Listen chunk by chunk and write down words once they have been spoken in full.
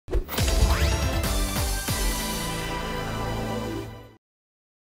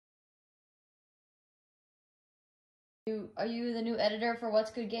Are you the new editor for What's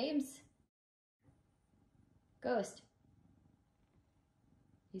Good Games? Ghost.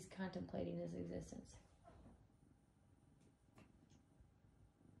 He's contemplating his existence.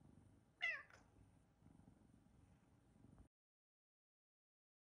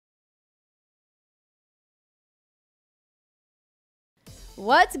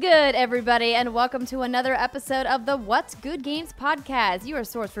 What's good, everybody, and welcome to another episode of the What's Good Games podcast, your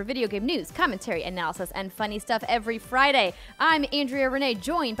source for video game news, commentary, analysis, and funny stuff every Friday. I'm Andrea Renee,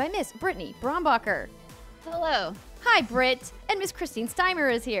 joined by Miss Brittany Brombacher. Hello. Hi, Britt, and Miss Christine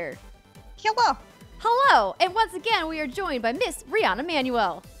Steimer is here. Hello. Hello, and once again, we are joined by Miss Riana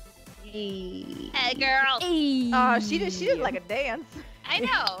Manuel. Hey, girl. Hey. Oh, she did like a dance. I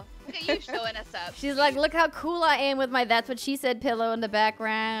know. Look at you showing us up. She's like, look how cool I am with my That's What She Said pillow in the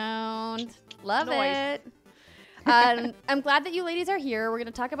background. Love it. I'm glad that you ladies are here. We're going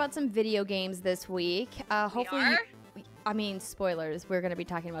to talk about some video games this week. Hopefully, I mean, spoilers. We're going to be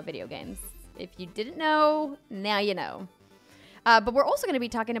talking about video games. If you didn't know, now you know. But we're also going to be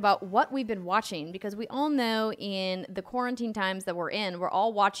talking about what we've been watching, because we all know in the quarantine times that we're in, we're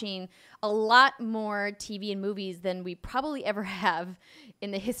all watching a lot more TV and movies than we probably ever have in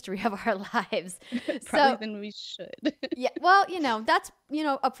the history of our lives. Probably than we should. Yeah, well, that's,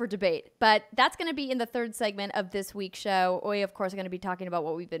 up for debate. But that's going to be in the third segment of this week's show. We, of course, are going to be talking about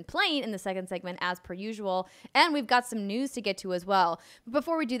what we've been playing in the second segment as per usual. And we've got some news to get to as well. But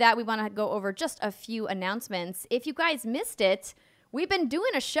before we do that, we want to go over just a few announcements. If you guys missed it, we've been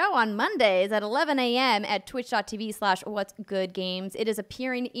doing a show on Mondays at 11 a.m. at twitch.tv/whatsgoodgames. It is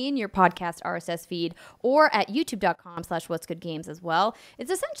appearing in your podcast RSS feed or at youtube.com/whatsgoodgames as well. It's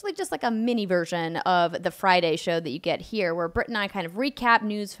essentially just like a mini version of the Friday show that you get here, where Britt and I kind of recap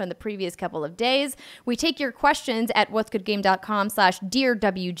news from the previous couple of days. We take your questions at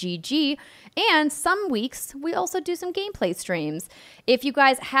whatsgoodgame.com/dearwgg, and some weeks we also do some gameplay streams. If you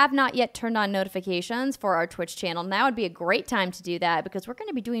guys have not yet turned on notifications for our Twitch channel, now would be a great time to do that, because we're going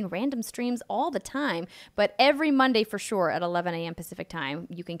to be doing random streams all the time. But every Monday for sure at 11 a.m. Pacific time,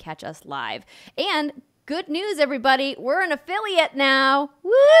 you can catch us live. And good news, everybody, we're an affiliate now.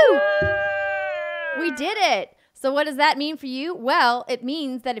 Woo! We did it. So what does that mean for you? Well, it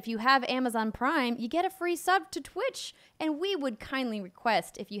means that if you have Amazon Prime, you get a free sub to Twitch. And we would kindly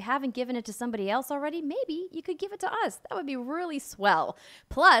request, if you haven't given it to somebody else already, maybe you could give it to us. That would be really swell.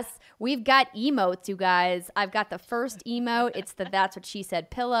 Plus, we've got emotes, you guys. I've got the first emote. It's the That's What She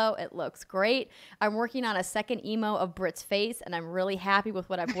Said pillow. It looks great. I'm working on a second emote of Britt's face, and I'm really happy with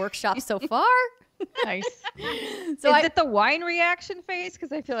what I've workshopped so far. Nice. So is it the wine reaction face?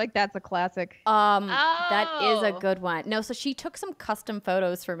 Because I feel like that's a classic. That is a good one. No, so she took some custom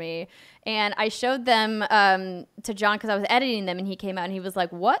photos for me, and I showed them to John because I was editing them, and he came out and he was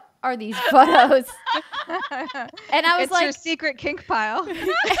like, "What are these photos?" And I was it's like, your secret kink pile.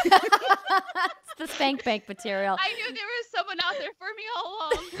 It's the spank bank material. I knew there was someone out there for me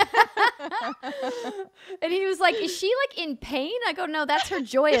all along. And he was like, "Is she like in pain?" I go, "No, that's her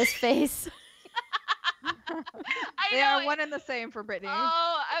joyous face." They are one and the same for Brittany.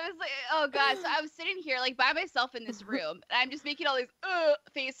 Oh, I was like, oh god. So I was sitting here like by myself in this room, and I'm just making all these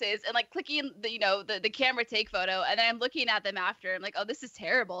faces and like clicking the camera take photo, and then I'm looking at them after. I'm like, oh, this is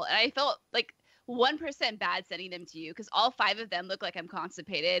terrible, and I felt like 1% bad sending them to you because all 5 of them look like I'm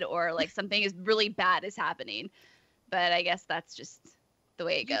constipated or like something is really bad is happening. But I guess that's just the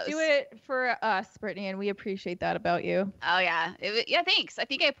way it goes. You do it for us, Brittany, and we appreciate that about you. Oh yeah, yeah. Thanks. I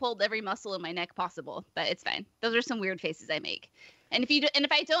think I pulled every muscle in my neck possible, but it's fine. Those are some weird faces I make. And if I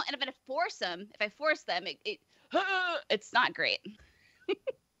force them, it's not great.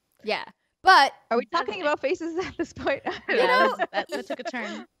 Yeah, but are we talking about faces at this point? That took a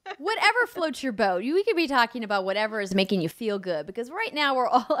turn. Whatever floats your boat. We could be talking about whatever is making you feel good, because right now we're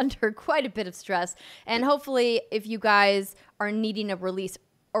all under quite a bit of stress. And hopefully, if you guys are needing a release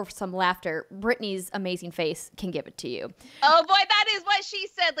or some laughter, Brittany's amazing face can give it to you. Oh boy, that is what she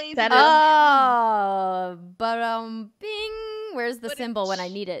said, ladies. That bing. Where's the symbol when I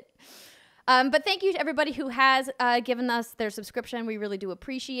need it? But thank you to everybody who has given us their subscription. We really do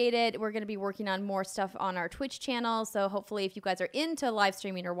appreciate it. We're going to be working on more stuff on our Twitch channel. So hopefully if you guys are into live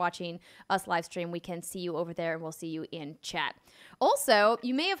streaming or watching us live stream, we can see you over there and we'll see you in chat. Also,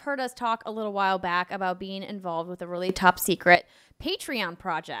 you may have heard us talk a little while back about being involved with a really top secret Patreon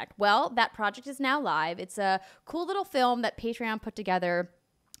project. Well, that project is now live. It's a cool little film that Patreon put together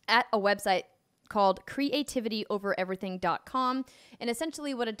at a website called creativityovereverything.com. And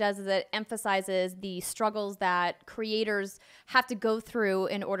essentially what it does is it emphasizes the struggles that creators have to go through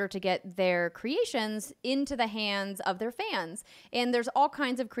in order to get their creations into the hands of their fans. And there's all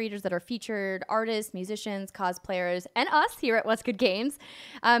kinds of creators that are featured, artists, musicians, cosplayers, and us here at What's Good Games,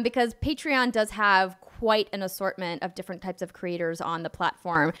 because Patreon does have quite an assortment of different types of creators on the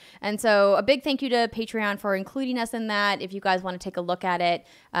platform. And so a big thank you to Patreon for including us in that. If you guys want to take a look at it,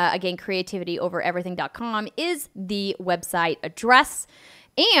 again, creativityovereverything.com is the website address.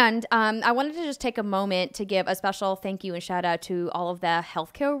 And I wanted to just take a moment to give a special thank you and shout out to all of the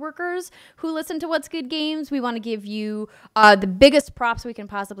healthcare workers who listen to What's Good Games. We want to give you the biggest props we can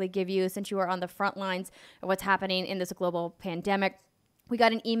possibly give you since you are on the front lines of what's happening in this global pandemic. We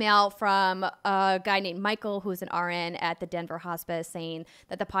got an email from a guy named Michael, who's an RN at the Denver hospice, saying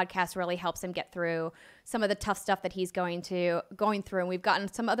that the podcast really helps him get through some of the tough stuff that he's going through. And we've gotten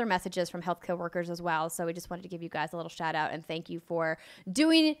some other messages from healthcare workers as well. So we just wanted to give you guys a little shout out and thank you for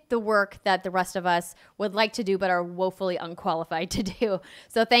doing the work that the rest of us would like to do but are woefully unqualified to do.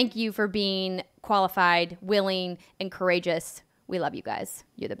 So thank you for being qualified, willing, and courageous. We love you guys.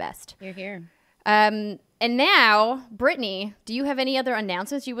 You're the best. You're here. And now, Brittany, do you have any other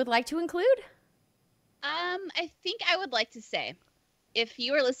announcements you would like to include? I think I would like to say, if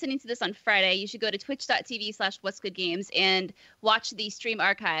you are listening to this on Friday, you should go to twitch.tv/whatsgoodgames and watch the stream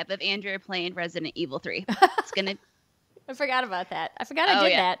archive of Andrea playing Resident Evil 3. It's gonna. I forgot about that. I forgot I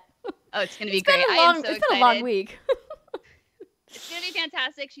did that. Oh, it's gonna be great. It's been a long week. It's gonna be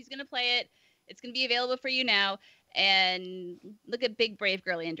fantastic. She's gonna play it. It's gonna be available for you now. And look at big brave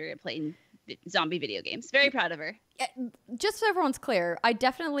girl Andrea playing zombie video games. Very proud of her. Just so everyone's clear, I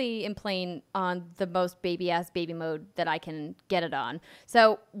definitely am playing on the most baby-ass baby mode that I can get it on.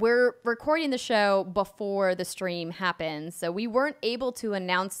 So we're recording the show before the stream happens. So we weren't able to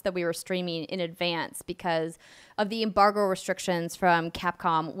announce that we were streaming in advance because of the embargo restrictions from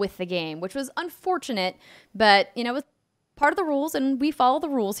Capcom with the game, which was unfortunate, but you know, it was part of the rules, and we follow the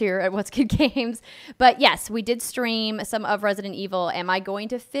rules here at What's Good Games. But yes, we did stream some of Resident Evil. Am I going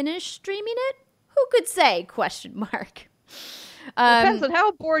to finish streaming it? Who could say? Question mark. Depends on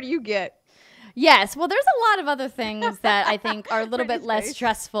how bored you get. Yes. Well, there's a lot of other things that I think are a little bit less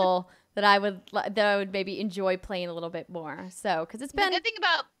stressful that I would maybe enjoy playing a little bit more. So, because it's been the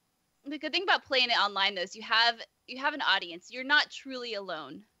good thing about playing it online though is you have an audience. You're not truly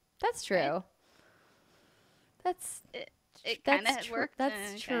alone. That's true. Right? It kind of works.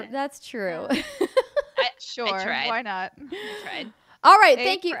 That's true. That's true. Sure. I tried. Why not? I tried. All right,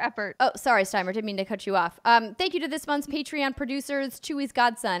 thank you. For effort. Oh, sorry, Steimer, didn't mean to cut you off. Thank you to this month's Patreon producers, Chewy's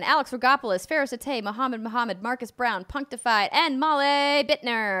Godson, Alex Rigopulos, Faris Attieh, Mohammed Mohammed, Marcus Brown, Punkdefied, and Molly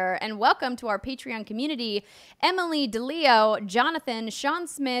Bittner. And welcome to our Patreon community, Emily DeLeo, Jonathan, Sean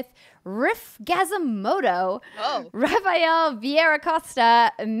Smith, Riff Gazimoto, Rafael Vieira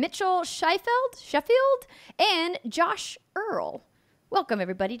Costa, Mitchell Sheffield, and Josh Earl. Welcome,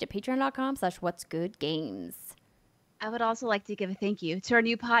 everybody, to patreon.com/whatsgoodgames. I would also like to give a thank you to our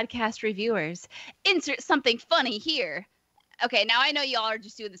new podcast reviewers. Insert something funny here. Okay, now I know y'all are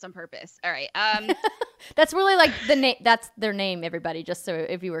just doing this on purpose. All right. That's really like the name. That's their name, everybody. Just so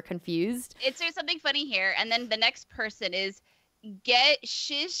if you were confused. Insert something funny here, and then the next person is Get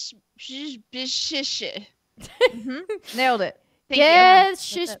Shish Bish. Nailed it. Get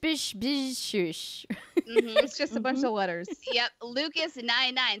Shish Bish Bish Shush. It's just a bunch of letters. Yep.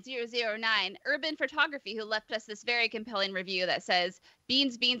 Lucas99009, Urban Photography, who left us this very compelling review that says,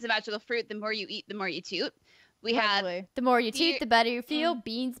 beans, a magical fruit. The more you eat, the more you toot. We have the more you toot, the better you feel.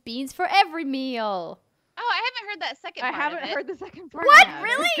 Beans for every meal. Oh, I haven't heard that second part. I haven't heard the second part. What?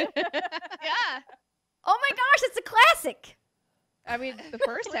 Really? Yeah. Oh my gosh, it's a classic. I mean, the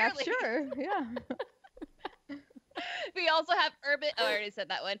first half, sure. Yeah. We also have Urban. Oh, I already said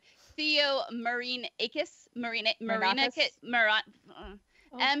that one. Theo Marinakis,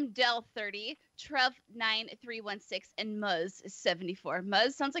 Del30, Trev 9316, and Muzz 74.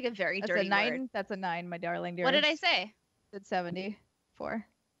 Muzz sounds like a very dirty word. That's a 9, my darling dear. What did I say? It's 74.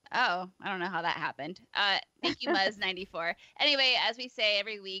 Oh, I don't know how that happened. Thank you, Muzz94. Anyway, as we say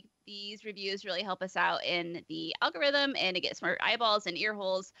every week, these reviews really help us out in the algorithm, and it gets more eyeballs and ear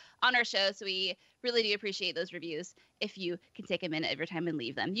holes on our show. So we really do appreciate those reviews if you can take a minute every time and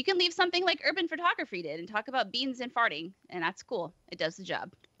leave them. You can leave something like Urban Photography did and talk about beans and farting, and that's cool. It does the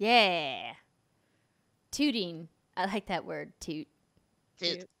job. Yeah. Tooting. I like that word, toot.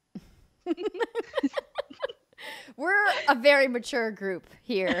 Toot. We're a very mature group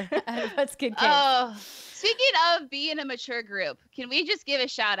here at What's Good Games. Oh, speaking of being a mature group, can we just give a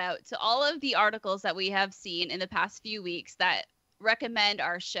shout out to all of the articles that we have seen in the past few weeks that recommend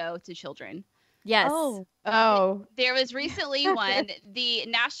our show to children? Yes. Oh. There was recently one. The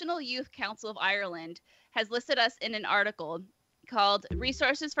National Youth Council of Ireland has listed us in an article called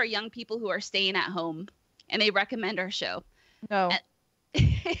Resources for Young People Who Are Staying at Home, and they recommend our show. No.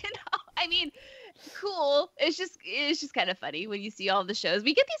 I mean, cool. It's just kind of funny when you see all the shows.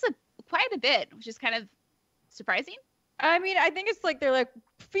 We get these quite a bit, which is kind of surprising. I mean, I think it's like they're like,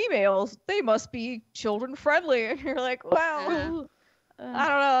 females, they must be children friendly. And you're like, well, I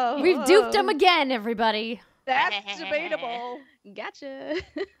don't know. We've duped them again, everybody. That's debatable. Gotcha.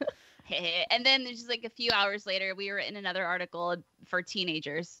 And then just like a few hours later, we were in another article for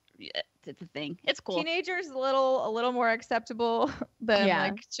teenagers. It's a thing. It's cool. Teenagers a little more acceptable than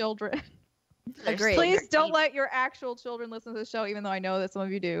like children. Agreed. Please don't let your actual children listen to the show, even though I know that some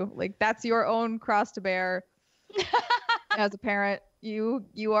of you do. Like, that's your own cross to bear. As a parent,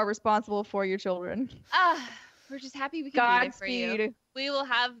 you are responsible for your children. We're just happy we can do it for you. Godspeed. We will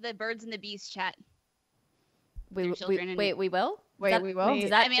have the birds and the bees chat. We will? Wait, we will? Wait. Is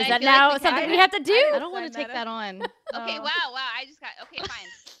that, I mean, is I that feel like now we something can. we have to do? I don't want to take that on. Okay, wow. I just got, okay,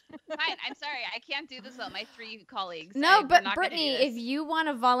 fine. Fine, I'm sorry. I can't do this without my 3 colleagues. No, we're but not gonna do Brittany, this. if you want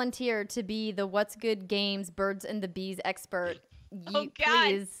to volunteer to be the What's Good Games Birds and the Bees expert, Oh, God.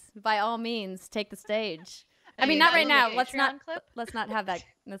 please, by all means, take the stage. I I mean, mean, not that right was now. a Let's not have that.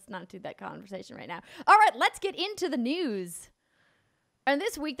 Let's not do that conversation right now. All right, let's get into the news. And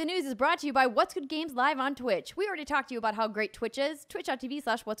this week, the news is brought to you by What's Good Games live on Twitch. We already talked to you about how great Twitch is.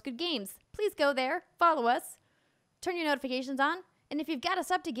 Twitch.tv/whatsgoodgames. Please go there, follow us, turn your notifications on, and if you've got a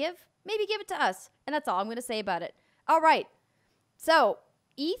sub to give, maybe give it to us. And that's all I'm going to say about it. All right. So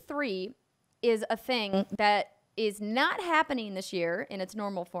E3 is a thing that is not happening this year in its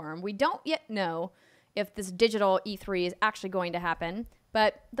normal form. We don't yet know if this digital E3 is actually going to happen,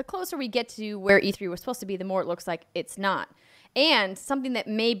 but the closer we get to where E3 was supposed to be, the more it looks like it's not. And something that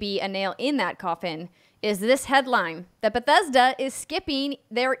may be a nail in that coffin is this headline that Bethesda is skipping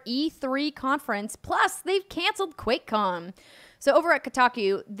their E3 conference, plus they've canceled QuakeCon. So over at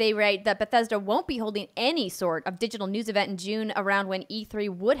Kotaku, they write that Bethesda won't be holding any sort of digital news event in June around when E3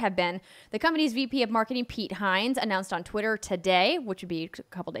 would have been. The company's VP of Marketing, Pete Hines, announced on Twitter today, which would be a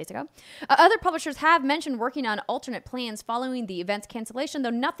couple days ago. Other publishers have mentioned working on alternate plans following the event's cancellation,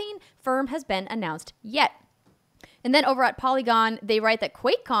 though nothing firm has been announced yet. And then over at Polygon, they write that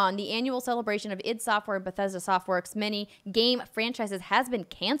QuakeCon, the annual celebration of id Software and Bethesda Softworks' many game franchises, has been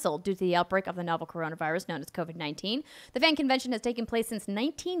canceled due to the outbreak of the novel coronavirus known as COVID-19. The fan convention has taken place since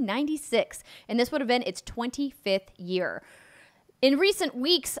 1996, and this would have been its 25th year. In recent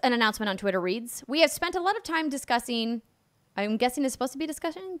weeks, an announcement on Twitter reads, "We have spent a lot of time discussing," I'm guessing it's supposed to be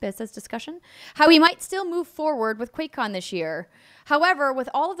discussion, business discussion, "how we might still move forward with QuakeCon this year. However, with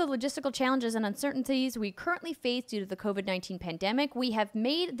all of the logistical challenges and uncertainties we currently face due to the COVID-19 pandemic, we have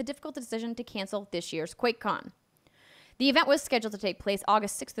made the difficult decision to cancel this year's QuakeCon." The event was scheduled to take place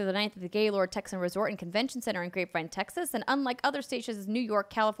August 6th through the 9th at the Gaylord Texan Resort and Convention Center in Grapevine, Texas. And unlike other states as New York,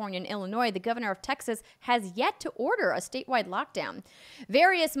 California, and Illinois, the governor of Texas has yet to order a statewide lockdown.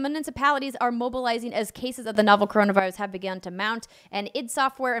 Various municipalities are mobilizing as cases of the novel coronavirus have begun to mount, and id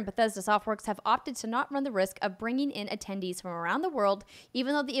Software and Bethesda Softworks have opted to not run the risk of bringing in attendees from around the world,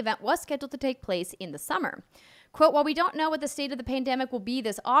 even though the event was scheduled to take place in the summer. Quote, "While we don't know what the state of the pandemic will be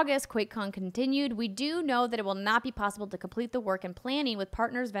this August," QuakeCon continued, "we do know that it will not be possible to complete the work and planning with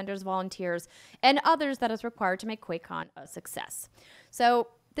partners, vendors, volunteers, and others that is required to make QuakeCon a success." So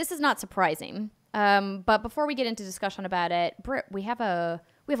this is not surprising. But before we get into discussion about it, Britt, we have a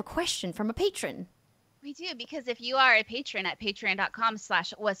question from a patron. We do, because if you are a patron at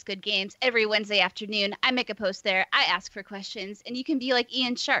patreon.com/what'sgoodgames, every Wednesday afternoon, I make a post there. I ask for questions, and you can be like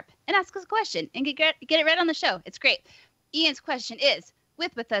Ian Sharp and ask us a question and get it read on the show. It's great. Ian's question is,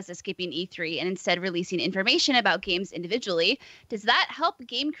 with Bethesda skipping E3 and instead releasing information about games individually, does that help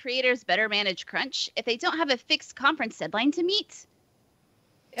game creators better manage crunch if they don't have a fixed conference deadline to meet?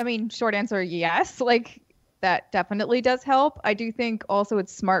 I mean, short answer, yes. Like, that definitely does help. I do think also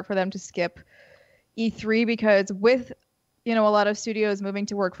it's smart for them to skip E3 because with, a lot of studios moving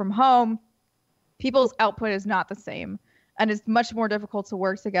to work from home, people's output is not the same. And it's much more difficult to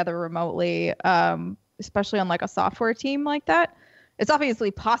work together remotely, especially on like a software team like that. It's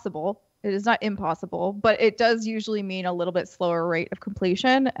obviously possible. It is not impossible, but it does usually mean a little bit slower rate of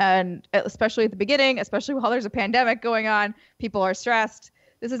completion. And especially at the beginning, especially while there's a pandemic going on, people are stressed.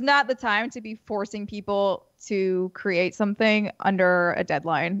 This is not the time to be forcing people to create something under a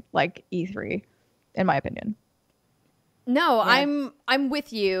deadline like E3. In my opinion. No, yeah. I'm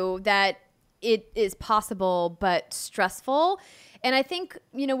with you that it is possible but stressful. And I think,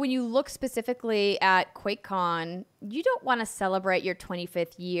 when you look specifically at QuakeCon, you don't want to celebrate your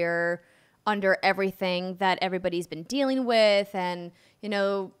 25th year under everything that everybody's been dealing with, and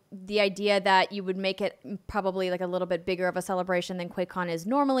the idea that you would make it probably like a little bit bigger of a celebration than QuakeCon is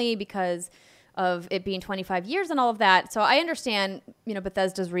normally because of it being 25 years and all of that. So I understand,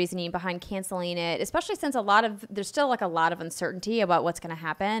 Bethesda's reasoning behind canceling it, especially since there's still like a lot of uncertainty about what's going to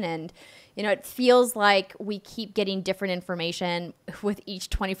happen. And, it feels like we keep getting different information with each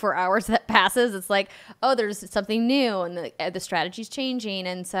 24 hours that passes. It's like, oh, there's something new and the strategy's changing.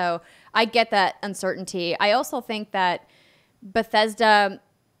 And so I get that uncertainty. I also think that Bethesda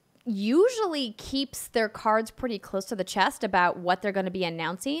usually keeps their cards pretty close to the chest about what they're going to be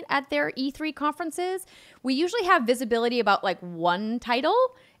announcing at their E3 conferences. We usually have visibility about like one title,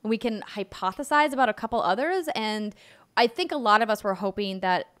 and we can hypothesize about a couple others. And I think a lot of us were hoping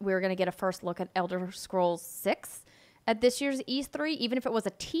that we were going to get a first look at Elder Scrolls 6 at this year's E3, even if it was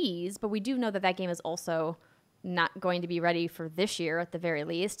a tease. But we do know that game is also not going to be ready for this year at the very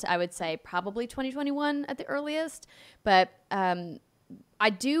least. I would say probably 2021 at the earliest. But I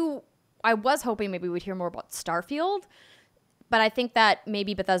was hoping maybe we'd hear more about Starfield, but I think that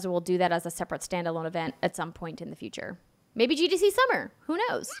maybe Bethesda will do that as a separate standalone event at some point in the future. Maybe GDC Summer. Who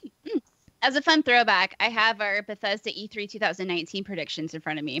knows? As a fun throwback, I have our Bethesda E3 2019 predictions in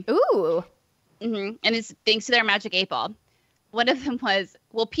front of me. Ooh. And it's thanks to their Magic 8 Ball. One of them was,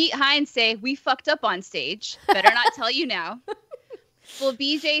 will Pete Hines say, we fucked up on stage? Better not tell you now. Will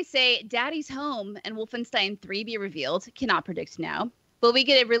BJ say, Daddy's home and Wolfenstein 3 be revealed? Cannot predict now. Will we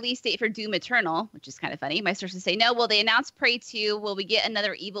get a release date for Doom Eternal? Which is kind of funny. My sources say no. Will they announce Prey 2? Will we get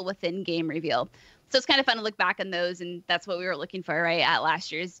another Evil Within game reveal? So it's kind of fun to look back on those, and that's what we were looking for, right, at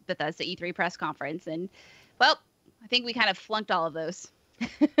last year's Bethesda E3 press conference. And, well, I think we kind of flunked all of those.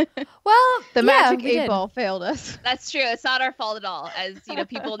 Well, the Magic 8 Ball failed us. That's true. It's not our fault at all. As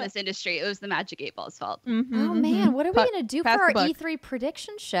people in this industry, it was the Magic 8 Ball's fault. Oh, man. What are we going to do for our E3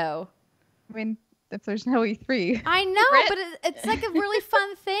 prediction show? I mean, if there's no E3. I know, but it's like a really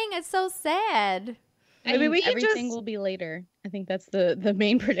fun thing. It's so sad. Maybe we can everything will be later. I think that's the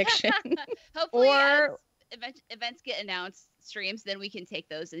main prediction. Hopefully, as events get announced, streams, then we can take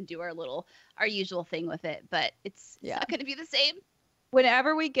those and do our usual thing with it. But it's not going to be the same.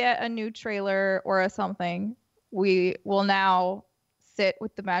 Whenever we get a new trailer or something, we will now sit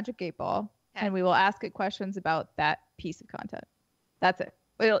with the Magic 8 Ball and we will ask it questions about that piece of content. That's it.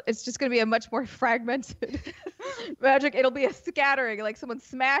 It's just going to be a much more fragmented Magic. It'll be a scattering. Like someone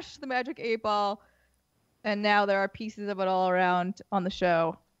smashed the Magic 8 Ball, and now there are pieces of it all around on the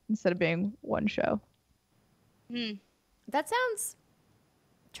show instead of being one show. That sounds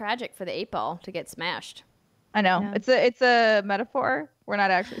tragic for the 8 Ball to get smashed. I know. Yeah. It's a metaphor. We're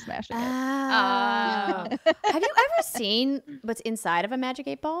not actually smashing it. Have you ever seen what's inside of a Magic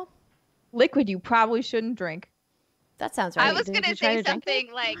 8 Ball? Liquid you probably shouldn't drink. That sounds right. I was going to say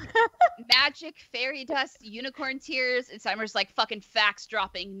something like magic, fairy dust, unicorn tears, and Steimer's like, fucking facts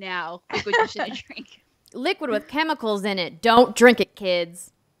dropping now. Liquid you shouldn't drink. Liquid with chemicals in it. Don't drink it,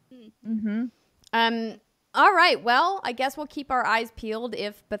 kids. All right. Well, I guess we'll keep our eyes peeled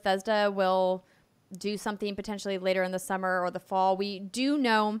if Bethesda will do something potentially later in the summer or the fall. We do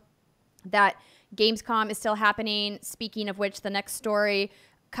know that Gamescom is still happening. Speaking of which, the next story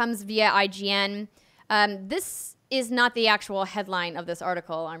comes via IGN. This is not the actual headline of this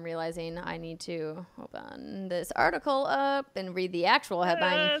article. I'm realizing I need to open this article up and read the actual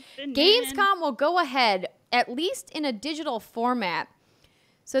headline. Gamescom will go ahead, at least in a digital format.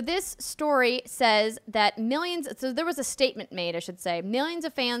 So this story says that there was a statement made, I should say. Millions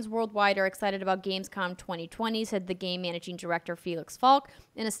of fans worldwide are excited about Gamescom 2020, said the game managing director Felix Falk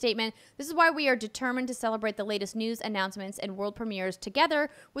in a statement. This is why we are determined to celebrate the latest news, announcements, and world premieres together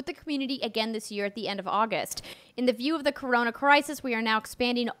with the community again this year at the end of August. In the view of the corona crisis, we are now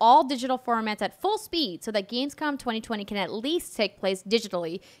expanding all digital formats at full speed so that Gamescom 2020 can at least take place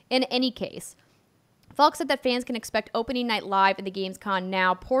digitally in any case. Falk said that fans can expect opening night live in the Gamescom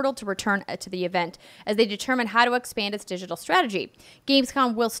Now portal to return to the event as they determine how to expand its digital strategy.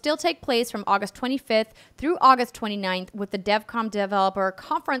 Gamescom will still take place from August 25th through August 29th, with the DevCom Developer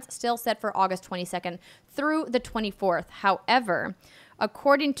Conference still set for August 22nd through the 24th. However,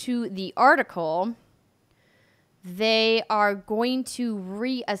 according to the article, they are going to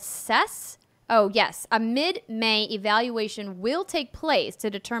reassess. Oh, yes. A mid-May evaluation will take place to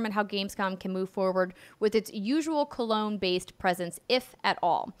determine how Gamescom can move forward with its usual Cologne-based presence, if at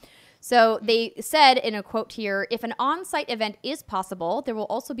all. So they said in a quote here, if an on-site event is possible, there will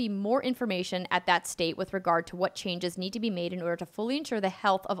also be more information at that state with regard to what changes need to be made in order to fully ensure the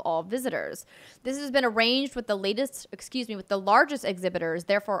health of all visitors. This has been arranged with the largest exhibitors.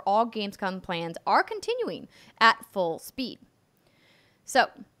 Therefore, all Gamescom plans are continuing at full speed. So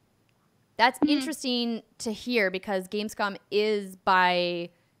That's interesting to hear because Gamescom is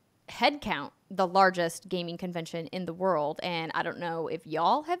by head count the largest gaming convention in the world. And I don't know if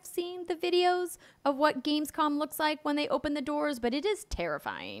y'all have seen the videos of what Gamescom looks like when they open the doors, but it is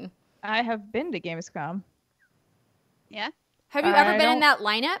terrifying. I have been to Gamescom. Yeah. Have you ever been in that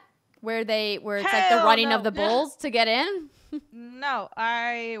lineup where it's like the running of the bulls to get in? No,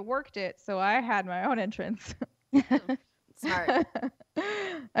 I worked it, so I had my own entrance. Smart.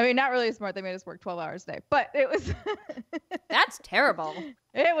 I mean, not really smart. They made us work 12 hours a day, but it was. That's terrible.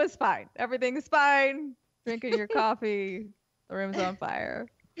 It was fine. Everything's fine. Drinking your coffee. The room's on fire.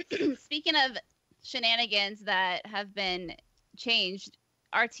 Speaking of shenanigans that have been changed,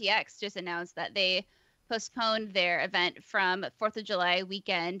 RTX just announced that they postponed their event from 4th of July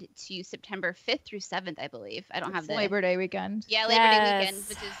weekend to September 5th through 7th, I believe. I don't have the Labor Day weekend. Yeah, Labor Day weekend,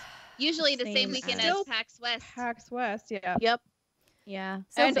 which is usually the same weekend as Still PAX West. PAX West, yeah. Yep. Yeah.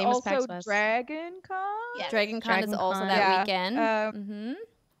 And same as also PAX West. Dragon Con. Yes. Dragon Con is Dragon also Con. that Yeah. weekend.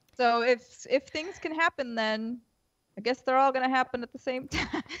 So if things can happen, then I guess they're all gonna happen at the same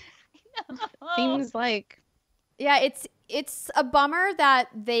time. Seems like. Yeah, it's a bummer that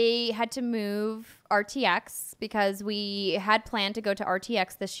they had to move RTX because we had planned to go to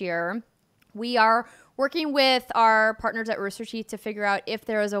RTX this year. We are working with our partners at Rooster Teeth to figure out if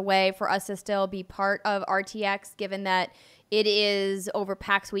there is a way for us to still be part of RTX, given that it is over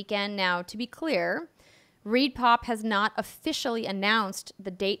PAX weekend. Now, to be clear, ReedPop has not officially announced the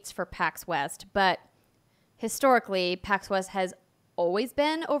dates for PAX West, but historically, PAX West has always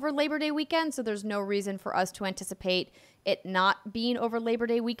been over Labor Day weekend, so there's no reason for us to anticipate it not being over Labor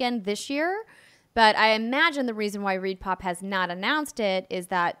Day weekend this year. But I imagine the reason why ReedPop has not announced it is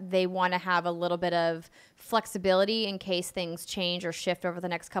that they want to have a little bit of flexibility in case things change or shift over the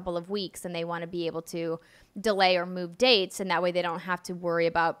next couple of weeks, and they want to be able to delay or move dates, and that way they don't have to worry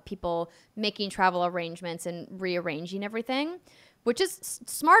about people making travel arrangements and rearranging everything, which is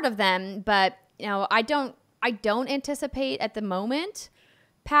smart of them. But I don't anticipate at the moment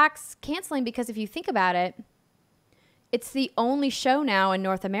PAX canceling, because if you think about it, it's the only show now in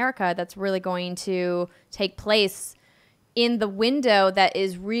North America that's really going to take place in the window that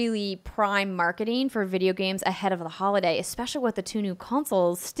is really prime marketing for video games ahead of the holiday, especially with the 2 new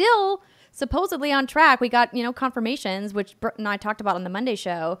consoles still supposedly on track. We got, confirmations, which Britt and I talked about on the Monday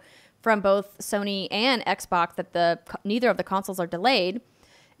show, from both Sony and Xbox that neither of the consoles are delayed.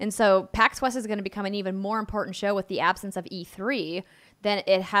 And so PAX West is going to become an even more important show with the absence of E3 than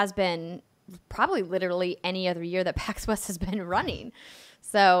it has been probably literally any other year that PAX West has been running.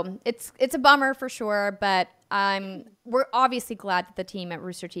 So it's a bummer for sure, but we're obviously glad that the team at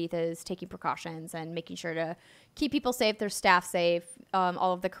Rooster Teeth is taking precautions and making sure to keep people safe, their staff safe,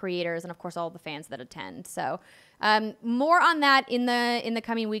 all of the creators, and of course all of the fans that attend. So more on that in the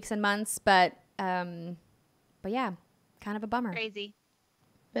coming weeks and months, but yeah, kind of a bummer. Crazy.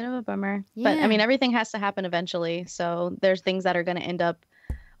 Bit of a bummer. Yeah. But I mean, everything has to happen eventually. So there's things that are going to end up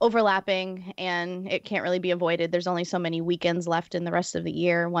overlapping, and it can't really be avoided. There's only so many weekends left in the rest of the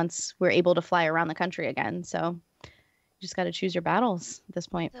year once we're able to fly around the country again. So you just got to choose your battles at this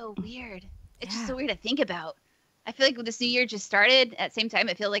point. So weird. It's just so weird to think about. I feel like this new year just started. At the same time,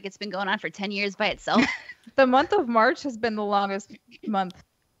 I feel like it's been going on for 10 years by itself. The month of March has been the longest month.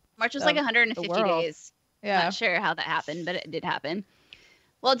 March was like 150 days. Yeah. Not sure how that happened, but it did happen.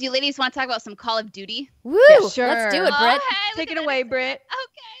 Well, do you ladies want to talk about some Call of Duty? Woo! Yeah, sure. Let's do it, Britt. Take it away, Britt.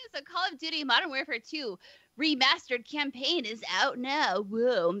 Okay, so Call of Duty Modern Warfare 2 remastered campaign is out now.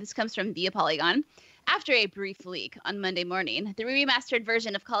 Whoa, this comes from Via Polygon. After a brief leak on Monday morning, the remastered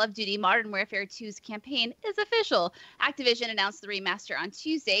version of Call of Duty Modern Warfare 2's campaign is official. Activision announced the remaster on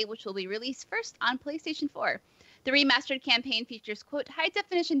Tuesday, which will be released first on PlayStation 4. The remastered campaign features, quote,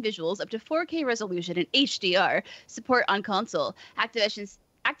 high-definition visuals up to 4K resolution and HDR, support on console.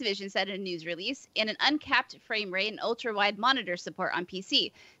 Activision said in a news release, and an uncapped frame rate and ultra-wide monitor support on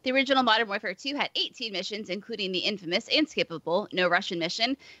PC. The original Modern Warfare 2 had 18 missions, including the infamous and skippable No Russian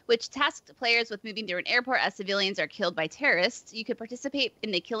mission, which tasked players with moving through an airport as civilians are killed by terrorists. You could participate in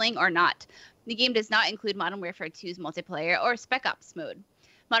the killing or not. The game does not include Modern Warfare 2's multiplayer or Spec Ops mode.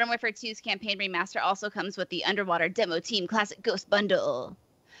 Modern Warfare 2's campaign remaster also comes with the Underwater Demo Team Classic Ghost Bundle.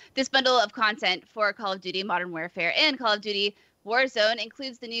 This bundle of content for Call of Duty Modern Warfare and Call of Duty Warzone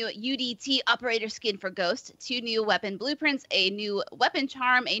includes the new UDT operator skin for Ghost, 2 new weapon blueprints, a new weapon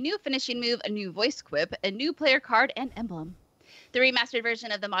charm, a new finishing move, a new voice quip, a new player card, and emblem. The remastered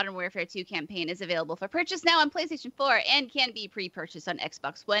version of the Modern Warfare 2 campaign is available for purchase now on PlayStation 4 and can be pre-purchased on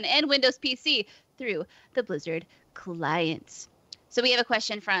Xbox One and Windows PC through the Blizzard clients. So we have a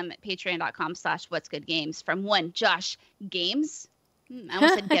question from patreon.com/whatsgoodgames from one Josh Games. I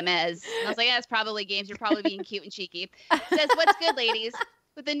almost said Gemez. I was like, yeah, it's probably games. You're probably being cute and cheeky. It says, what's good, ladies?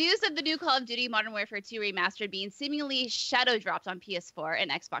 With the news of the new Call of Duty Modern Warfare 2 remastered being seemingly shadow dropped on PS4 and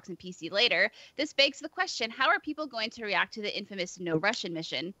Xbox and PC later, this begs the question, how are people going to react to the infamous No Russian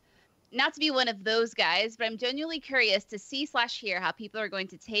mission? Not to be one of those guys, but I'm genuinely curious to see/hear how people are going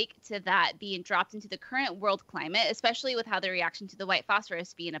to take to that being dropped into the current world climate, especially with how the reaction to the white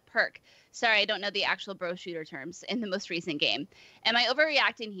phosphorus being a perk. Sorry, I don't know the actual bro shooter terms in the most recent game. Am I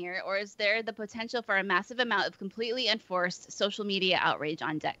overreacting here, or is there the potential for a massive amount of completely unforced social media outrage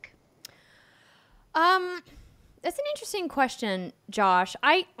on deck? That's an interesting question, Josh.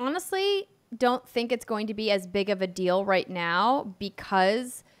 I honestly don't think it's going to be as big of a deal right now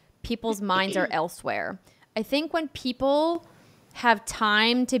because people's minds are elsewhere. I think when people have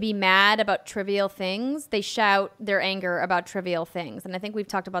time to be mad about trivial things, they shout their anger about trivial things. And I think we've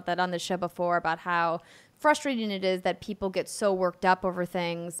talked about that on the show before, about how frustrating it is that people get so worked up over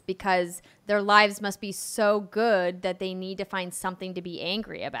things because their lives must be so good that they need to find something to be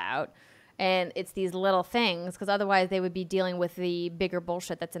angry about. And it's these little things, because otherwise they would be dealing with the bigger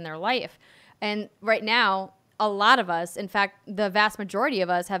bullshit that's in their life. And right now, a lot of us, in fact, the vast majority of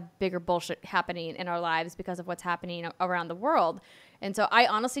us have bigger bullshit happening in our lives because of what's happening around the world. And so I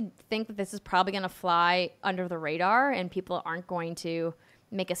honestly think that this is probably going to fly under the radar and people aren't going to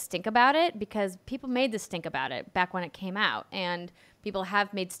make a stink about it because people made the stink about it back when it came out. And people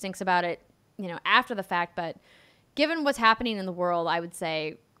have made stinks about it, after the fact. But given what's happening in the world, I would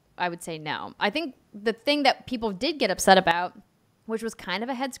say no. I think the thing that people did get upset about, which was kind of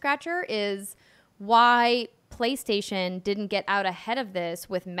a head scratcher, is why PlayStation didn't get out ahead of this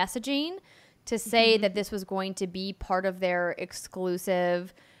with messaging to say that this was going to be part of their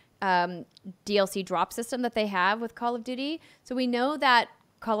exclusive DLC drop system that they have with Call of Duty. So we know that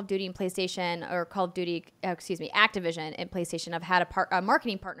Call of Duty and PlayStation, or Call of Duty, Activision and PlayStation have had a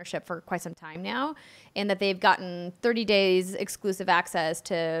marketing partnership for quite some time now, and that they've gotten 30 days exclusive access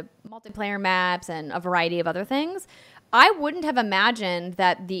to multiplayer maps and a variety of other things. I wouldn't have imagined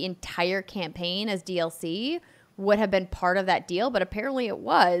that the entire campaign as DLC would have been part of that deal, but apparently it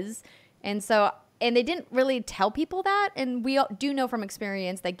was. And they didn't really tell people that. And we do know from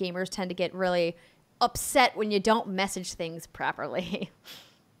experience that gamers tend to get really upset when you don't message things properly.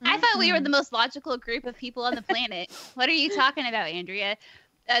 I thought we were the most logical group of people on the planet. What are you talking about, Andrea?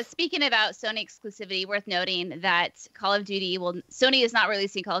 Speaking about Sony exclusivity, worth noting that Sony is not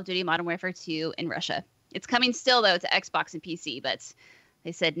releasing Call of Duty Modern Warfare 2 in Russia. It's coming still, though, to Xbox and PC, but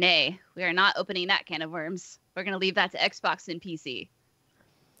they said, nay, we are not opening that can of worms. We're going to leave that to Xbox and PC.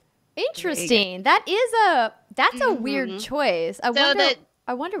 Interesting. That's a weird choice. I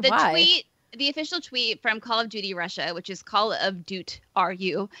wonder why. The official tweet from Call of Duty Russia, which is Call of Duty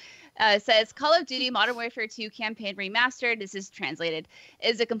RU, says Call of Duty Modern Warfare 2 campaign remastered, this is translated,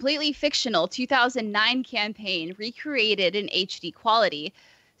 is a completely fictional 2009 campaign recreated in HD quality.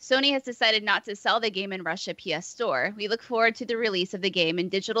 Sony has decided not to sell the game in Russia PS Store. We look forward to the release of the game in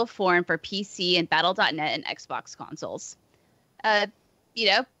digital form for PC and Battle.net and Xbox consoles.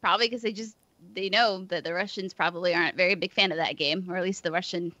 Probably because they know that the Russians probably aren't a very big fan of that game, or at least the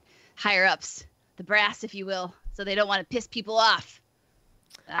Russian higher-ups, the brass, if you will, so they don't want to piss people off.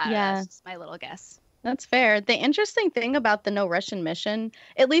 That's just my little guess. That's fair. The interesting thing about the No Russian mission,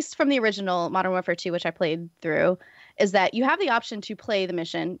 at least from the original Modern Warfare 2, which I played through, is that you have the option to play the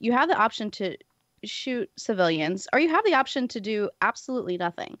mission, you have the option to shoot civilians, or you have the option to do absolutely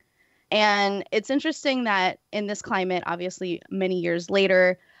nothing. And it's interesting that in this climate, obviously many years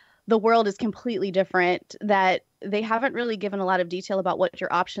later, the world is completely different, that they haven't really given a lot of detail about what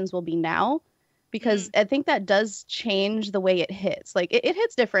your options will be now, because I think that does change the way it hits. Like, it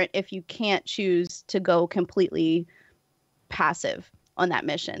hits different if you can't choose to go completely passive on that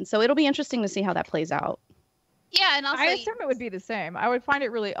mission. So it'll be interesting to see how that plays out. Yeah, and also I assume it would be the same. I would find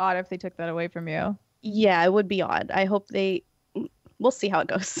it really odd if they took that away from you. Yeah, it would be odd. I hope we'll see how it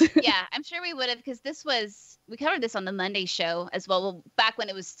goes. Yeah, I'm sure we would have, because we covered this on the Monday show as well, back when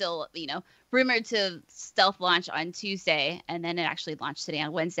it was still, rumored to stealth launch on Tuesday, and then it actually launched today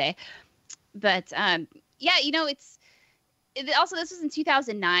on Wednesday. But also, this was in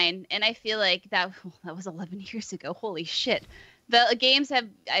 2009, and I feel like that was 11 years ago. Holy shit. The games have,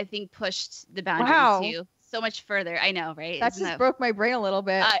 I think, pushed the boundaries too. So much further. I know, right? That broke my brain a little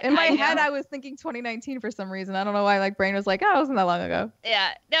bit. In my head, I was thinking 2019 for some reason. I don't know why. Like, brain was like, oh, it wasn't that long ago. Yeah,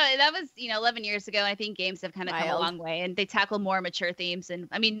 no, that was 11 years ago. I think games have kind of come a long way, and they tackle more mature themes. And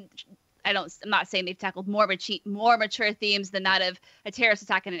I mean, I'm not saying they've tackled more mature themes than that of a terrorist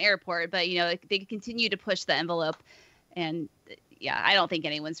attack in an airport, but they continue to push the envelope. And yeah, I don't think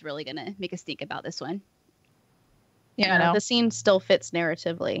anyone's really gonna make a stink about this one. Yeah, I know. The scene still fits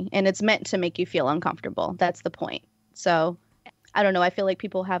narratively, and it's meant to make you feel uncomfortable. That's the point. So, I don't know. I feel like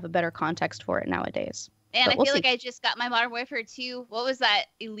people have a better context for it nowadays. And But I we'll feel see. like I just got my Modern Warfare 2. What was that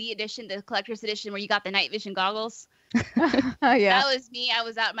Elite Edition, the collector's edition, where you got the night vision goggles? Yeah. That was me. I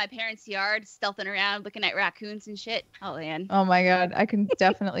was out in my parents' yard, stealthing around, looking at raccoons and shit. Oh, man. Oh my God, I can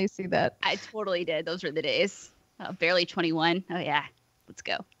definitely see that. I totally did. Those were the days. Oh, barely 21. Oh, yeah. Let's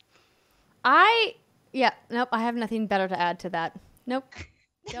go. Nope, I have nothing better to add to that. Nope.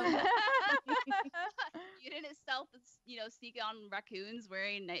 Don't. You didn't stealth, sneak on raccoons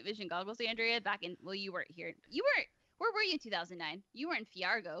wearing night vision goggles, Andrea, back in, well, you weren't here. Where were you in 2009? You were in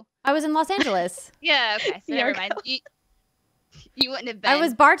Fiargo. I was in Los Angeles. Yeah, okay, so never mind. You wouldn't have been. I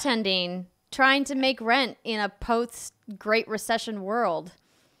was bartending, trying to make rent in a post-Great Recession world.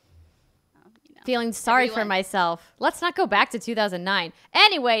 Feeling sorry for myself. Let's not go back to 2009.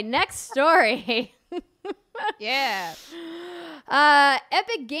 Anyway, next story. Yeah.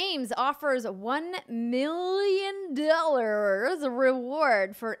 Epic Games offers $1 million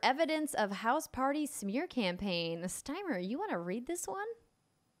reward for evidence of house party smear campaign. Steimer, you want to read this one?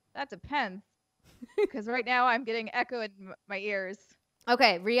 That depends. Because right now I'm getting echo in my ears.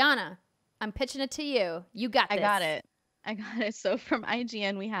 Okay, Riana, I'm pitching it to you. You got this. I got it. So from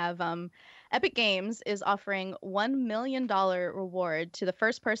IGN, we have Epic Games is offering $1 million reward to the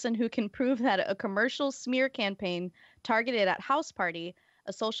first person who can prove that a commercial smear campaign targeted at House Party,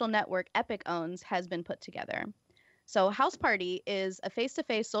 a social network Epic owns, has been put together. So House Party is a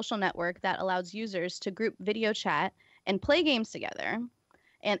face-to-face social network that allows users to group video chat and play games together.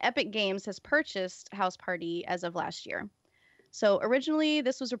 And Epic Games has purchased House Party as of last year. So originally,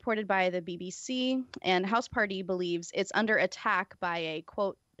 this was reported by the BBC, and House Party believes it's under attack by a,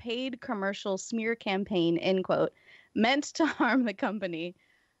 quote, paid commercial smear campaign, end quote, meant to harm the company.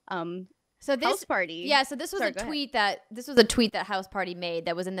 So this House Party. Yeah, so this was a tweet that House Party made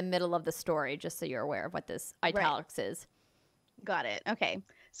that was in the middle of the story, just so you're aware of what this italics is. Got it. Okay.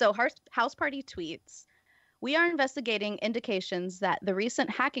 So House Party tweets, "We are investigating indications that the recent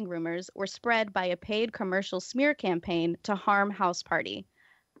hacking rumors were spread by a paid commercial smear campaign to harm House Party.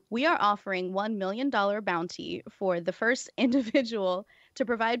 We are offering $1 million bounty for the first individual to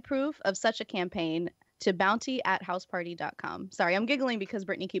provide proof of such a campaign to bounty@houseparty.com." Sorry, I'm giggling because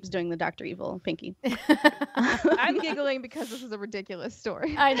Brittany keeps doing the Dr. Evil pinky. I'm giggling because this is a ridiculous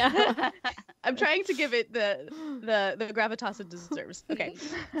story. I know. I'm trying to give it the gravitas it deserves. Okay.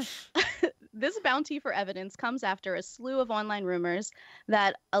 This bounty for evidence comes after a slew of online rumors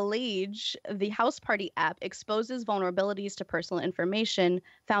that allege the House Party app exposes vulnerabilities to personal information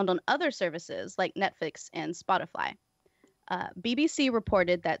found on other services like Netflix and Spotify. BBC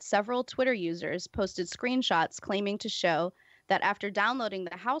reported that several Twitter users posted screenshots claiming to show that after downloading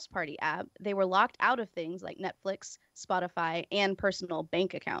the House Party app, they were locked out of things like Netflix, Spotify, and personal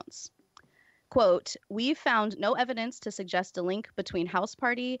bank accounts. Quote, "We found no evidence to suggest a link between House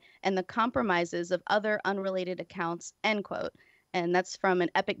Party and the compromises of other unrelated accounts," end quote. And that's from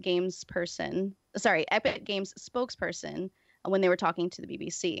an Epic Games spokesperson when they were talking to the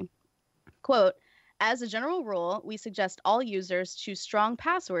BBC. Quote, "As a general rule, we suggest all users choose strong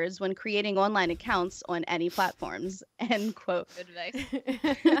passwords when creating online accounts on any platforms," end quote. Good advice.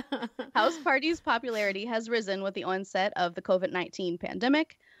 House Party's popularity has risen with the onset of the COVID-19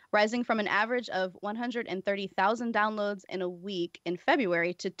 pandemic, rising from an average of 130,000 downloads in a week in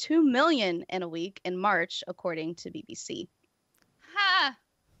February to 2 million in a week in March, according to BBC. Ha!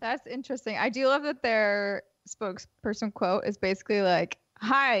 That's interesting. I do love that their spokesperson quote is basically like,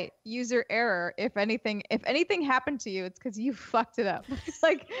 "Hi, user error. If anything happened to you, it's because you fucked it up."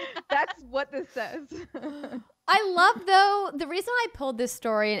 Like, that's what this says. I love, though, the reason I pulled this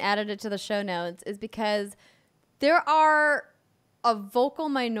story and added it to the show notes is because there are a vocal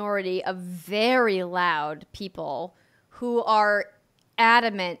minority of very loud people who are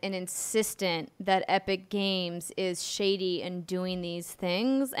adamant and insistent that Epic Games is shady and doing these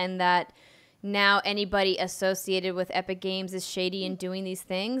things, and that now anybody associated with Epic Games is shady and doing these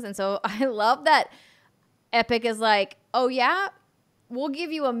things. And so I love that Epic is like, "Oh yeah, we'll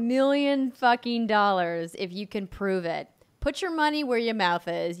give you $1 million if you can prove it. Put your money where your mouth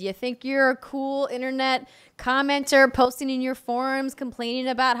is. You think you're a cool internet commenter posting in your forums complaining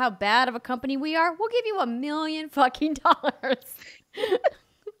about how bad of a company we are? We'll give you $1 million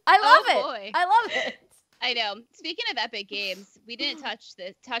I love it. Boy. I love it. I know. Speaking of Epic Games, we didn't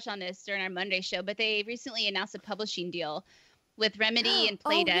touch on this during our Monday show, but they recently announced a publishing deal with Remedy and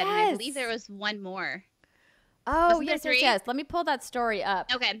Playdead, and I believe there was one more. Oh, Wasn't there yes. three? Let me pull that story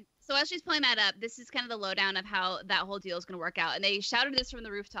up. Okay. So as she's pulling that up, this is kind of the lowdown of how that whole deal is going to work out. And they shouted this from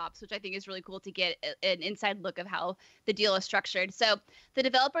the rooftops, which I think is really cool to get an inside look of how the deal is structured. So the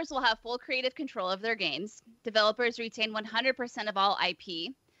developers will have full creative control of their games. Developers retain 100% of all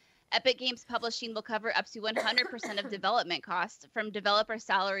IP. Epic Games Publishing will cover up to 100% of development costs, from developer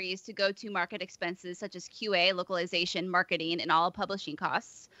salaries to go-to-market expenses such as QA, localization, marketing, and all publishing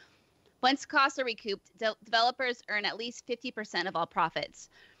costs. Once costs are recouped, developers earn at least 50% of all profits.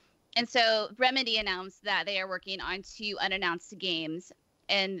 And so Remedy announced that they are working on 2 unannounced games,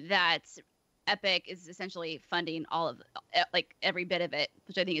 and that Epic is essentially funding all of, like, every bit of it,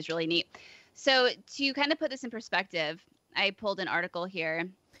 which I think is really neat. So to kind of put this in perspective, I pulled an article here.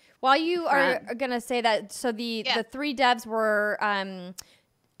 While you are going to say that, so the 3 devs were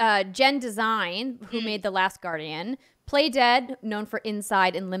Gen Design, who made The Last Guardian, Playdead, known for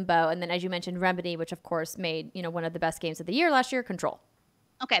Inside and Limbo, and then, as you mentioned, Remedy, which, of course, made, you know, one of the best games of the year last year, Control.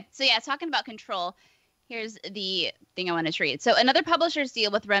 Okay, so yeah, talking about Control, here's the thing I wanted to read. So another publisher's deal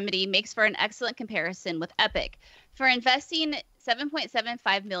with Remedy makes for an excellent comparison with Epic. For investing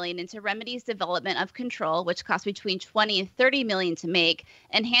 $7.75 million into Remedy's development of Control, which cost between $20 and $30 million to make,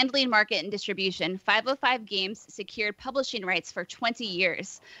 and handling market and distribution, 505 Games secured publishing rights for 20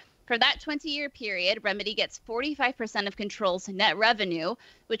 years. For that 20-year period, Remedy gets 45% of Control's net revenue,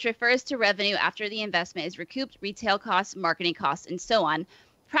 which refers to revenue after the investment is recouped, retail costs, marketing costs, and so on.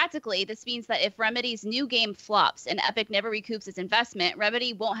 Practically, this means that if Remedy's new game flops and Epic never recoups its investment,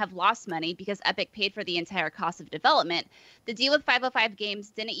 Remedy won't have lost money because Epic paid for the entire cost of development. The deal with 505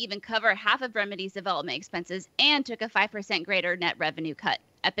 Games didn't even cover half of Remedy's development expenses and took a 5% greater net revenue cut.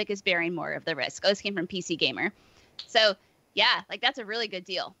 Epic is bearing more of the risk. Oh, this came from PC Gamer. So, yeah, like, that's a really good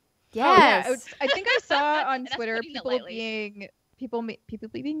deal. Yes. Oh, yeah. I think I saw on Twitter people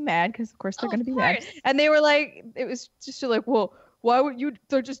being mad because, of course, they're going to be mad. And they were like, it was just like, well, why would you?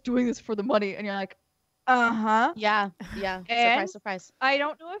 They're just doing this for the money. And you're like, uh-huh. Yeah. Surprise, surprise. I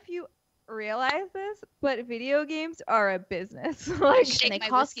don't know if you realize this, but video games are a business. Like, and they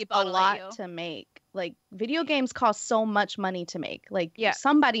cost a lot to make. Like, video games cost so much money to make. Like,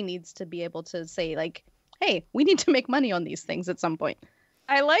 somebody needs to be able to say, like, hey, we need to make money on these things at some point.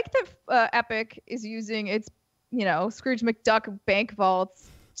 I like that Epic is using its, you know, Scrooge McDuck bank vaults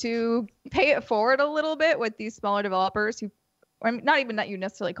to pay it forward a little bit with these smaller developers who, I mean, not even that you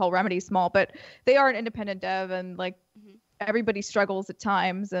necessarily call Remedy small, but they are an independent dev, and like everybody struggles at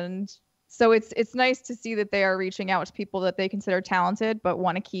times, and so it's nice to see that they are reaching out to people that they consider talented but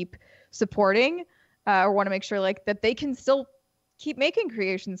want to keep supporting, or want to make sure like that they can still keep making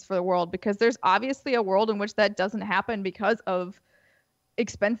creations for the world, because there's obviously a world in which that doesn't happen because of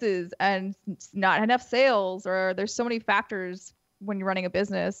expenses and not enough sales, or there's so many factors when you're running a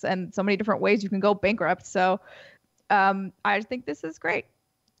business and so many different ways you can go bankrupt. So I think this is great.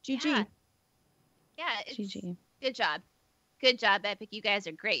 GG. Yeah, it's GG. Good job, Epic. You guys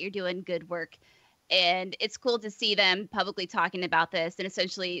are great. You're doing good work. And it's cool to see them publicly talking about this. And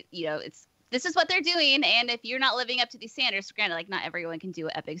essentially, you know, this is what they're doing. And if you're not living up to these standards, granted, like, not everyone can do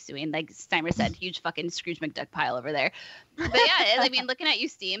what Epic's doing. Like Steimer said, huge fucking Scrooge McDuck pile over there. But yeah, I mean, looking at you,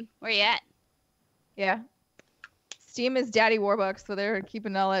 Steam, where you at? Yeah. Steam is Daddy Warbucks, so they're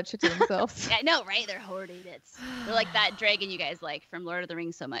keeping all that shit to themselves. Yeah, I know, right? They're hoarding it. They're like that dragon you guys like from Lord of the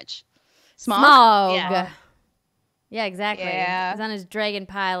Rings so much. Smog. Yeah, exactly. Yeah. He's on his dragon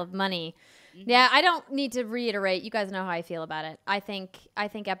pile of money. Mm-hmm. Yeah, I don't need to reiterate. You guys know how I feel about it. I think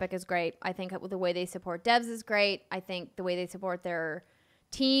Epic is great. I think the way they support devs is great. I think the way they support their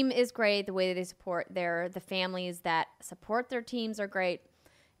team is great. The way they support the families that support their teams are great.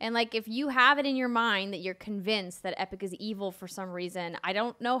 And like, if you have it in your mind that you're convinced that Epic is evil for some reason, I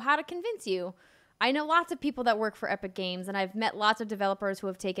don't know how to convince you. I know lots of people that work for Epic Games, and I've met lots of developers who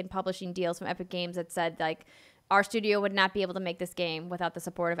have taken publishing deals from Epic Games that said, like, our studio would not be able to make this game without the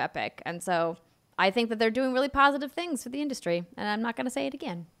support of Epic. And so I think that they're doing really positive things for the industry, and I'm not going to say it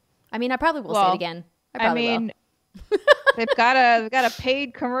again. I mean, I probably will say it again. They've got a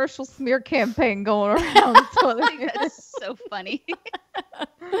paid commercial smear campaign going around. So that's so funny.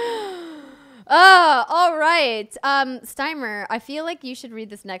 Oh, all right. Steimer, I feel like you should read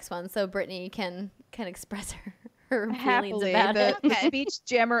this next one so Brittany can express her feelings about it. The speech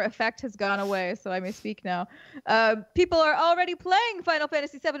jammer effect has gone away, so I may speak now. People are already playing Final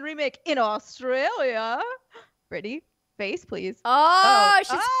Fantasy VII Remake in Australia. Brittany, face, please.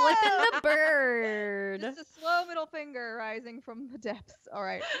 She's flipping the bird. Just a slow middle finger rising from the depths. All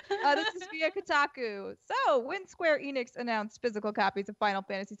right. This is via Kotaku. So, when Square Enix announced physical copies of Final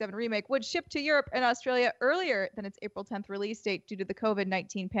Fantasy VII Remake would ship to Europe and Australia earlier than its April 10th release date due to the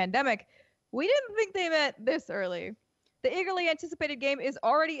COVID-19 pandemic, we didn't think they meant this early. The eagerly anticipated game is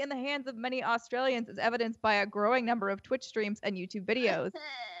already in the hands of many Australians, as evidenced by a growing number of Twitch streams and YouTube videos.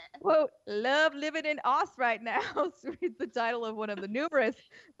 Quote, love living in Oz right now, reads the title of one of the numerous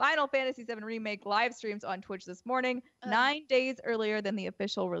Final Fantasy VII Remake live streams on Twitch this morning, 9 days earlier than the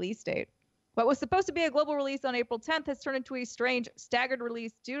official release date. What was supposed to be a global release on April 10th has turned into a strange, staggered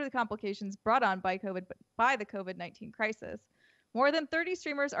release due to the complications brought on by the COVID-19 crisis. More than 30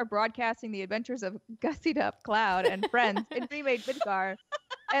 streamers are broadcasting the adventures of Gussied Up Cloud and friends in remade Midgar,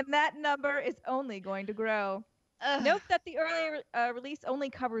 and that number is only going to grow. Note that the early release only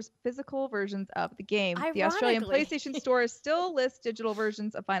covers physical versions of the game. The Australian PlayStation Store still lists digital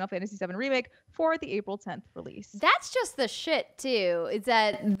versions of Final Fantasy VII Remake for the April 10th release. That's just the shit, too, is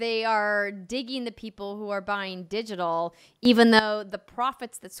that they are digging the people who are buying digital, even though the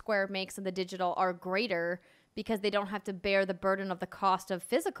profits that Square makes on the digital are greater because they don't have to bear the burden of the cost of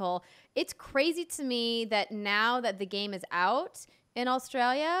physical. It's crazy to me that now that the game is out in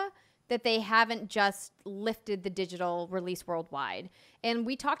Australia, that they haven't just lifted the digital release worldwide. And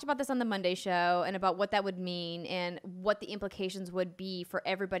we talked about this on the Monday show and about what that would mean and what the implications would be for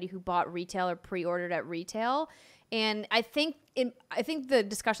everybody who bought retail or pre-ordered at retail. And I think the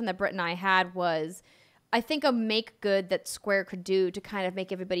discussion that Britt and I had was, I think a make good that Square could do to kind of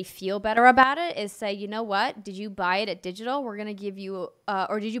make everybody feel better about it is say, you know what, did you buy it at digital? We're going to give you,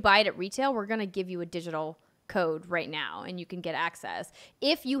 or did you buy it at retail? We're going to give you a digital code right now and you can get access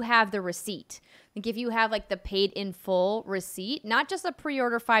if you have the receipt. Like if you have like the paid in full receipt, not just a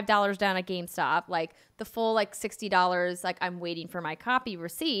pre-order $5 down at GameStop, like the full like $60 like I'm waiting for my copy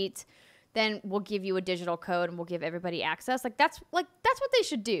receipt, then we'll give you a digital code and we'll give everybody access. That's what they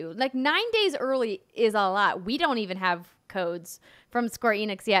should do. Like 9 days early is a lot. We don't even have codes from Square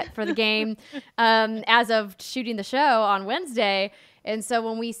Enix yet for the game as of shooting the show on Wednesday. And so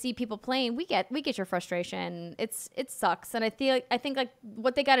when we see people playing, we get your frustration. It sucks. And I think like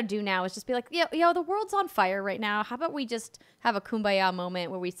what they got to do now is just be like, yo, the world's on fire right now. How about we just have a kumbaya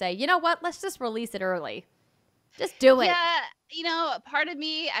moment where we say, you know what, let's just release it early. Just do it. Yeah, part of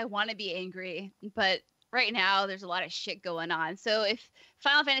me, I want to be angry, but right now there's a lot of shit going on. So if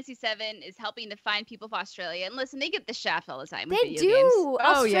Final Fantasy VII is helping to find people for Australia, and listen, they get the shaft all the time with video games.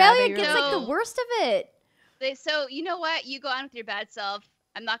 Australia gets like the worst of it. So you know what? You go on with your bad self.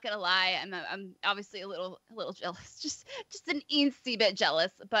 I'm not gonna lie. I'm obviously a little jealous, just an eensy bit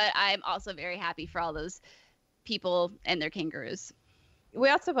jealous. But I'm also very happy for all those people and their kangaroos. We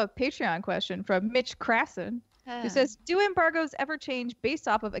also have a Patreon question from Mitch Crasson, who says, do embargoes ever change based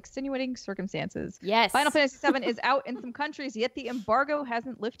off of extenuating circumstances? Yes. Final Fantasy VII is out in some countries, yet the embargo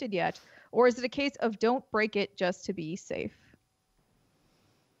hasn't lifted yet. Or is it a case of don't break it just to be safe?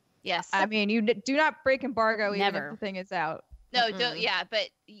 Yes. I mean, you do not break embargo even Never. if the thing is out. No, don't. Yeah, but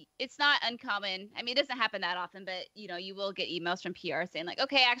it's not uncommon. I mean, it doesn't happen that often, but you will get emails from PR saying like,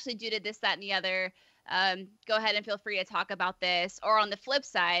 okay, actually due to this, that, and the other, go ahead and feel free to talk about this. Or on the flip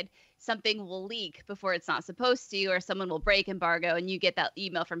side, something will leak before it's not supposed to, or someone will break embargo, and you get that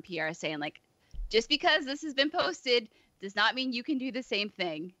email from PR saying like, just because this has been posted does not mean you can do the same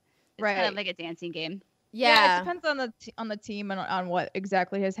thing. It's kind of like a dancing game. Yeah, it depends on the team and on what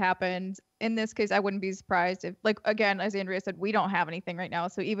exactly has happened. In this case, I wouldn't be surprised if, like, again, as Andrea said, we don't have anything right now.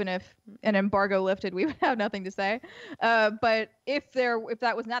 So even if an embargo lifted, we would have nothing to say. But if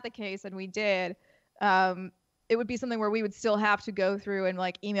that was not the case and we did, it would be something where we would still have to go through and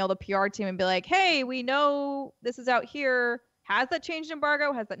like email the PR team and be like, hey, we know this is out here. Has that changed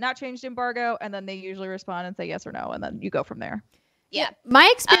embargo? Has that not changed embargo? And then they usually respond and say yes or no. And then you go from there. Yeah. My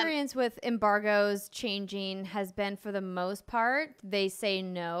experience with embargoes changing has been, for the most part, they say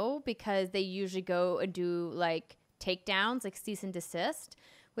no because they usually go and do like takedowns, like cease and desist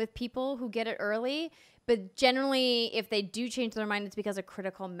with people who get it early. But generally, if they do change their mind, it's because a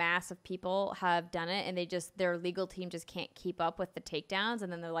critical mass of people have done it and their legal team just can't keep up with the takedowns.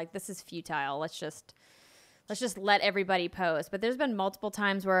 And then they're like, this is futile. Let's just let everybody post. But there's been multiple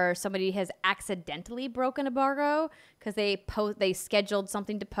times where somebody has accidentally broken embargo because they scheduled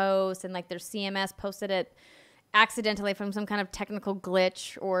something to post and like their CMS posted it accidentally from some kind of technical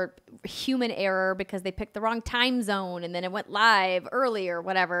glitch or human error because they picked the wrong time zone and then it went live early or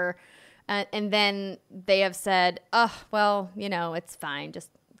whatever. And then they have said, oh, well, it's fine. Just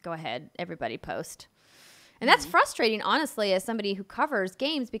go ahead. Everybody post. And that's frustrating, honestly, as somebody who covers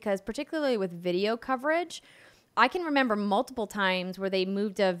games, because particularly with video coverage, I can remember multiple times where they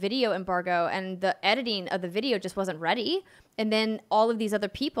moved a video embargo and the editing of the video just wasn't ready. And then all of these other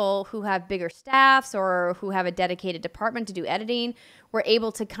people who have bigger staffs or who have a dedicated department to do editing were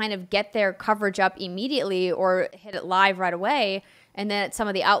able to kind of get their coverage up immediately or hit it live right away. And then at some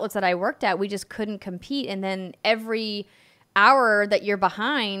of the outlets that I worked at, we just couldn't compete. And then every hour that you're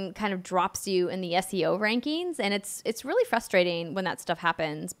behind kind of drops you in the SEO rankings. And it's really frustrating when that stuff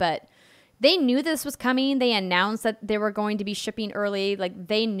happens. But they knew this was coming. They announced that they were going to be shipping early. Like,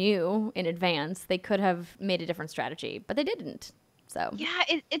 they knew in advance. They could have made a different strategy, but they didn't. So yeah,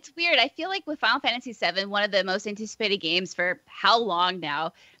 it's weird. I feel like with Final Fantasy VII, one of the most anticipated games for how long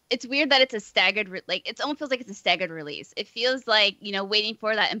now, it's weird that it's a staggered, it almost feels like it's a staggered release. It feels like, waiting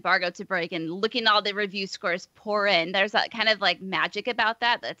for that embargo to break and looking at all the review scores pour in. There's that kind of like magic about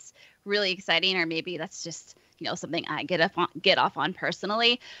that that's really exciting, or maybe that's just, something I get off on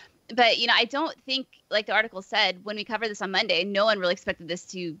personally. But, I don't think, like the article said, when we covered this on Monday, no one really expected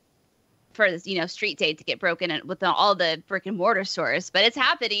this for this, street date to get broken with all the brick and mortar stores, but it's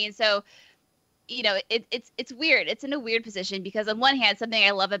happening. So, it's weird. It's in a weird position because on one hand, something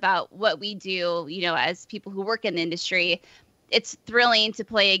I love about what we do, as people who work in the industry, it's thrilling to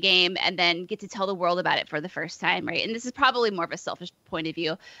play a game and then get to tell the world about it for the first time, right? And this is probably more of a selfish point of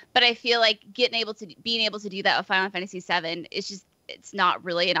view, but I feel like being able to do that with Final Fantasy VII is just, it's not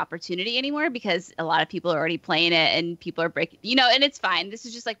really an opportunity anymore because a lot of people are already playing it and people are breaking, and it's fine. This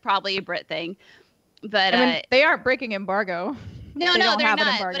is just like probably a Britt thing, but they aren't breaking embargo. No, they're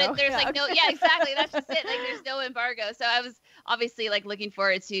not. But there's exactly. That's just it. Like, there's no embargo. So I was obviously like looking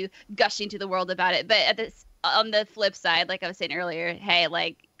forward to gushing to the world about it. But on the flip side, like I was saying earlier, hey,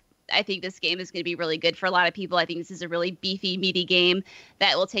 like, I think this game is going to be really good for a lot of people. I think this is a really beefy, meaty game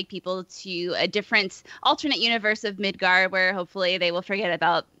that will take people to a different alternate universe of Midgard, where hopefully they will forget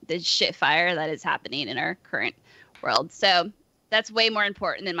about the shit fire that is happening in our current world. So that's way more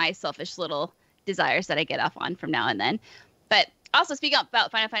important than my selfish little desires that I get off on from now and then. But also, speaking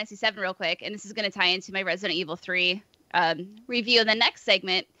about Final Fantasy VII real quick, and this is going to tie into my Resident Evil 3 review in the next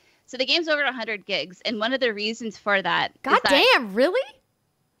segment. So the game's over 100 gigs, and one of the reasons for that damn, really?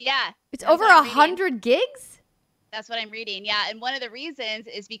 Yeah. It's over 100 gigs? That's what I'm reading, yeah. And one of the reasons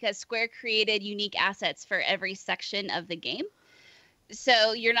is because Square created unique assets for every section of the game.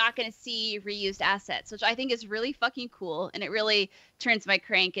 So you're not going to see reused assets, which I think is really fucking cool. And it really turns my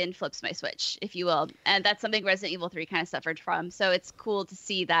crank and flips my switch, if you will. And that's something Resident Evil 3 kind of suffered from. So it's cool to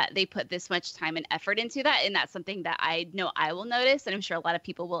see that they put this much time and effort into that. And that's something that I know I will notice. And I'm sure a lot of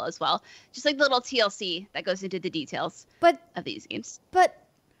people will as well. Just like the little TLC that goes into the details of these games. But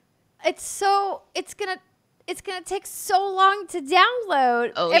it's gonna take so long to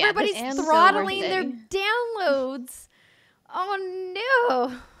download. Oh, everybody's yeah, throttling their downloads. Oh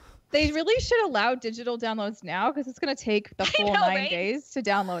no! They really should allow digital downloads now because it's gonna take the full 9 days to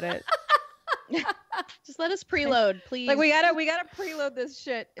download it. Just let us preload, please. Like, we gotta preload this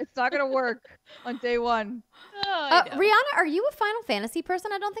shit. It's not gonna work on day one. Riana, are you a Final Fantasy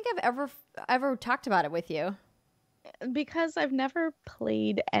person? I don't think I've ever talked about it with you. Because I've never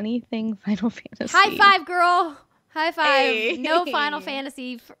played anything Final Fantasy. High five, girl. High five. Hey. No Final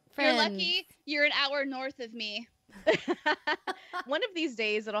Fantasy friends. You're lucky you're an hour north of me. One of these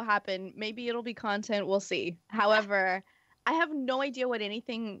days it'll happen. Maybe it'll be content. We'll see. However, I have no idea what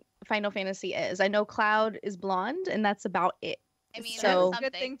anything Final Fantasy is. I know Cloud is blonde, and that's about it. I mean, that's a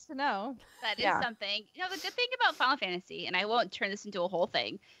good thing to know. That is something. The good thing about Final Fantasy, and I won't turn this into a whole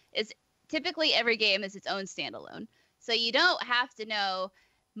thing, is typically every game is its own standalone. So you don't have to know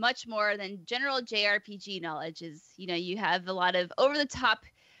much more than general JRPG knowledge. You have a lot of over-the-top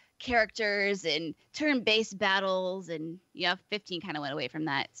characters and turn-based battles, and 15 kind of went away from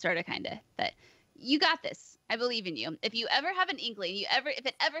that, sort of, kind of. But you got this. I believe in you. If you ever have an inkling, if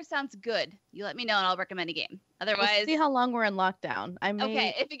it ever sounds good, you let me know and I'll recommend a game. Otherwise, we'll see how long we're in lockdown.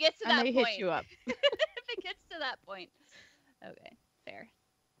 Okay, if it gets to that point, hit you up. If it gets to that point, okay, fair.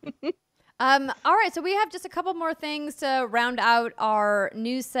 All right, so we have just a couple more things to round out our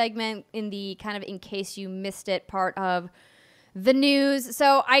news segment in the kind of in case you missed it part of the news.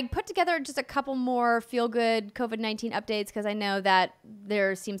 So I put together just a couple more feel-good COVID-19 updates because I know that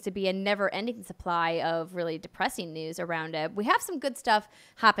there seems to be a never-ending supply of really depressing news around it. We have some good stuff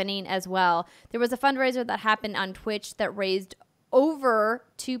happening as well. There was a fundraiser that happened on Twitch that raised over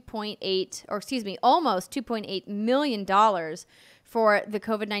almost $2.8 million for the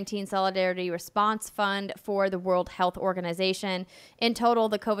COVID-19 Solidarity Response Fund for the World Health Organization. In total,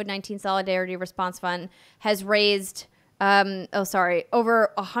 the COVID-19 Solidarity Response Fund has raised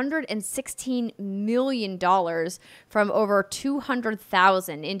over $116 million from over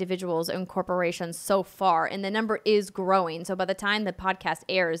 200,000 individuals and corporations so far. And the number is growing. So by the time the podcast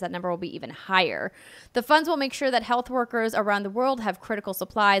airs, that number will be even higher. The funds will make sure that health workers around the world have critical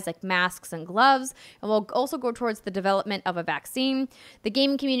supplies like masks and gloves, and will also go towards the development of a vaccine. The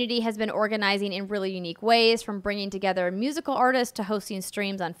gaming community has been organizing in really unique ways, from bringing together musical artists to hosting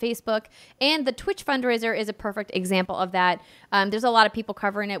streams on Facebook. And the Twitch fundraiser is a perfect example of that. There's a lot of people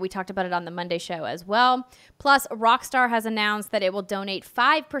covering it. We talked about it on the Monday show as well. Plus, Rockstar has announced that it will donate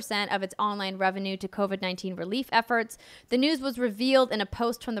 5% of its online revenue to COVID-19 relief efforts. The news was revealed in a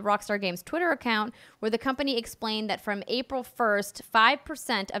post from the Rockstar Games Twitter account, where the company explained that from April 1st,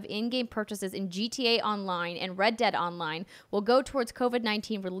 5% of in-game purchases in GTA Online and Red Dead Online will go towards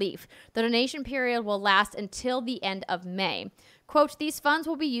COVID-19 relief. The donation period will last until the end of May. Quote, these funds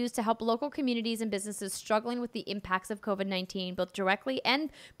will be used to help local communities and businesses struggling with the impacts of COVID-19, both directly and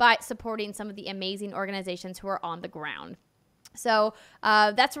by supporting some of the amazing organizations who are on the ground. So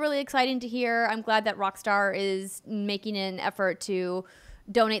that's really exciting to hear. I'm glad that Rockstar is making an effort to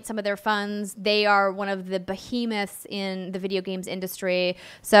donate some of their funds. They are one of the behemoths in the video games industry.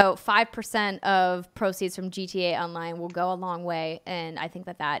 So 5% of proceeds from GTA Online will go a long way, and I think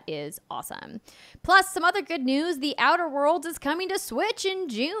that that is awesome. Plus, some other good news, The Outer Worlds is coming to Switch in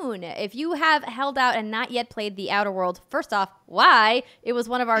June. If you have held out and not yet played The Outer Worlds, first off, why? It was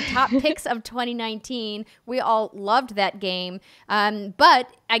one of our top picks of 2019. We all loved that game. But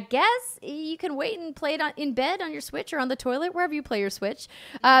I guess you can wait and play it in bed on your Switch or on the toilet, wherever you play your Switch.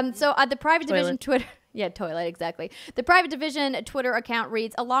 So the Private Division Twitter... Yeah, toilet, exactly. The Private Division Twitter account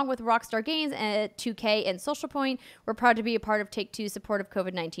reads, along with Rockstar Games, 2K, and Social Point, we're proud to be a part of Take-Two's support of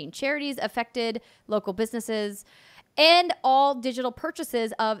COVID-19 charities, affected local businesses, and all digital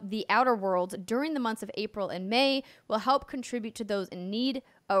purchases of The Outer Worlds during the months of April and May will help contribute to those in need,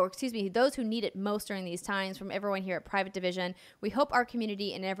 those who need it most during these times. From everyone here at Private Division, we hope our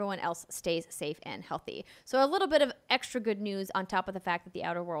community and everyone else stays safe and healthy. So a little bit of extra good news on top of the fact that The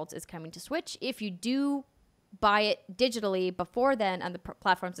Outer Worlds is coming to Switch. If you do buy it digitally before then on the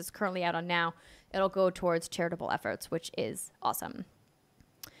platforms it's currently out on now, it'll go towards charitable efforts, which is awesome.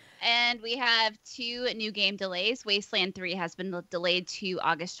 And we have 2 new game delays. Wasteland 3 has been delayed to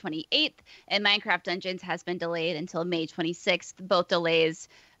August 28th, and Minecraft Dungeons has been delayed until May 26th. Both delays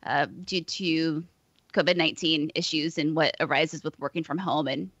due to COVID-19 issues and what arises with working from home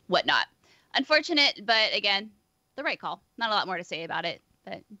and whatnot. Unfortunate, but again, the right call. Not a lot more to say about it,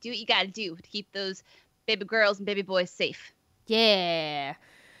 but do what you got to do to keep those baby girls and baby boys safe. Yeah.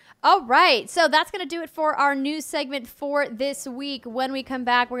 All right, so that's going to do it for our news segment for this week. When we come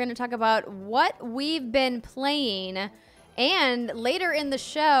back, we're going to talk about what we've been playing. And later in the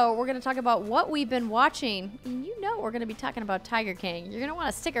show, we're going to talk about what we've been watching. And you know we're going to be talking about Tiger King. You're going to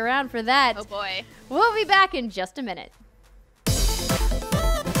want to stick around for that. Oh, boy. We'll be back in just a minute.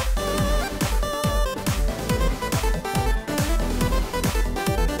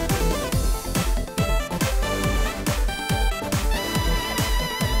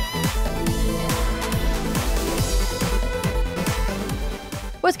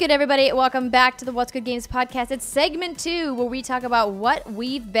 What's good, everybody? Welcome back to the What's Good Games podcast. It's segment 2, where we talk about what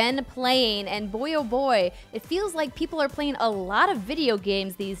we've been playing. And boy, oh boy, it feels like people are playing a lot of video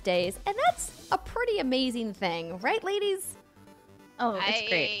games these days. And that's a pretty amazing thing. Right, ladies? Oh, it's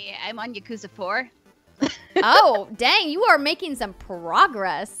great. I'm on Yakuza 4. Oh, dang. You are making some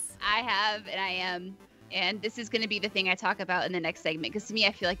progress. I have, and I am. And this is going to be the thing I talk about in the next segment. Because to me,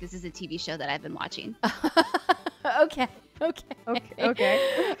 I feel like this is a TV show that I've been watching. Okay.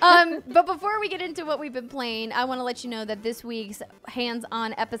 But before we get into what we've been playing, I want to let you know that this week's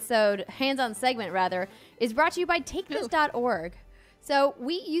hands-on segment, is brought to you by TakeThis.org. So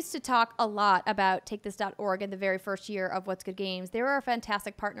we used to talk a lot about TakeThis.org in the very first year of What's Good Games. They were a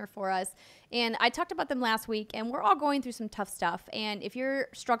fantastic partner for us, and I talked about them last week, and we're all going through some tough stuff. And if you're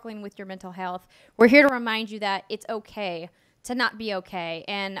struggling with your mental health, we're here to remind you that it's okay to not be okay.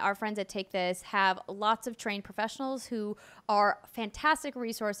 And our friends at Take This have lots of trained professionals who are fantastic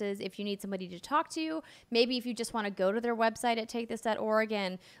resources if you need somebody to talk to. Maybe if you just want to go to their website at takethis.org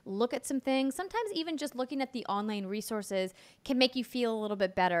and look at some things. Sometimes even just looking at the online resources can make you feel a little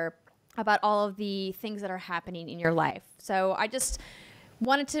bit better about all of the things that are happening in your life. So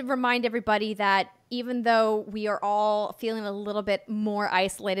Wanted to remind everybody that even though we are all feeling a little bit more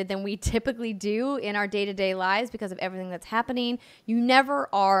isolated than we typically do in our day-to-day lives because of everything that's happening, you never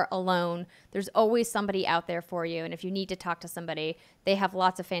are alone. There's always somebody out there for you. And if you need to talk to somebody, they have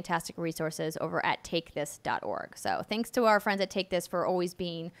lots of fantastic resources over at takethis.org. So thanks to our friends at Take This for always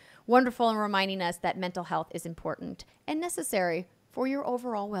being wonderful and reminding us that mental health is important and necessary for your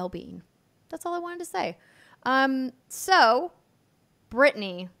overall well-being. That's all I wanted to say. So,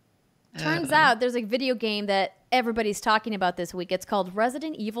 Brittany, turns out there's a video game that everybody's talking about this week. It's called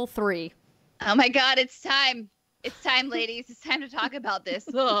Resident Evil 3. Oh my God, it's time. It's time, ladies. It's time to talk about this.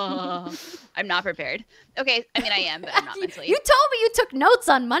 Oh, I'm not prepared. Okay, I mean, I am, but I'm not mentally. You told me you took notes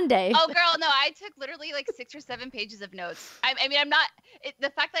on Monday. Oh, girl, no, I took literally like 6 or 7 pages of notes. I mean, I'm not, the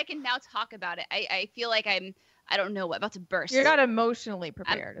fact that I can now talk about it, I feel like I don't know, about to burst. You're not emotionally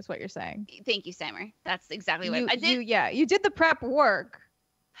prepared, is what you're saying. Thank you, Steimer. That's exactly what I did. You did the prep work.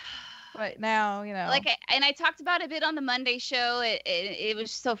 But now, like, I talked about it a bit on the Monday show. It was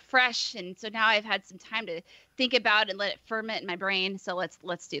so fresh, and so now I've had some time to think about it and let it ferment in my brain. So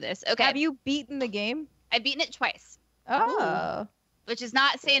let's do this. Okay. Have you beaten the game? I've beaten it twice. Oh. Which is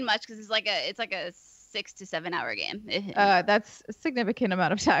not saying much because it's like a 6 to 7 hour game. That's a significant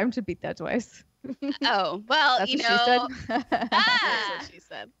amount of time to beat that twice. Oh well, That's what know. she said. That's what she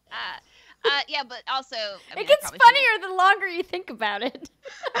said. Yeah, but also it gets funnier the longer you think about it.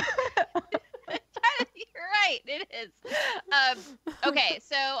 You're right. It is. Okay,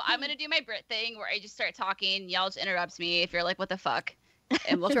 so I'm gonna do my Brit thing where I just start talking. Y'all just interrupt me if you're like, "What the fuck,"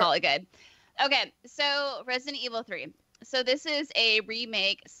 and we'll call it good. Okay, so Resident Evil 3. So this is a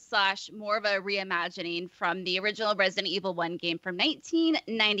remake / more of a reimagining from the original Resident Evil 1 game from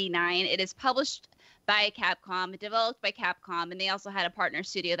 1999. It is published by Capcom, developed by Capcom, and they also had a partner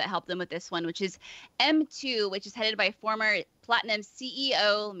studio that helped them with this one, which is M2, which is headed by former Platinum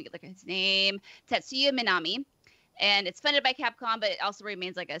CEO, let me look at his name, Tetsuya Minami. And it's funded by Capcom, but it also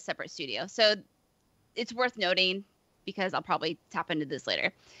remains like a separate studio. So it's worth noting because I'll probably tap into this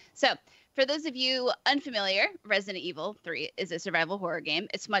later. So for those of you unfamiliar, Resident Evil 3 is a survival horror game.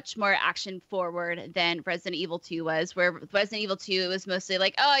 It's much more action forward than Resident Evil 2 was, where Resident Evil 2 was mostly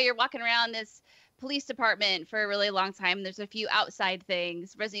like, oh, you're walking around this police department for a really long time. There's a few outside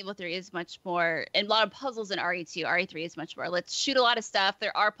things. Resident Evil 3 is much more, and a lot of puzzles in RE2. RE3 is much more, let's shoot a lot of stuff.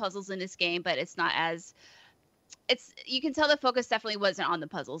 There are puzzles in this game, but it's not as, you can tell the focus definitely wasn't on the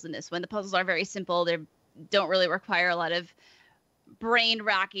puzzles in this one. The puzzles are very simple. They don't really require a lot of brain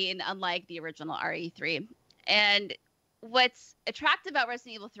racking, unlike the original RE3. And what's attractive about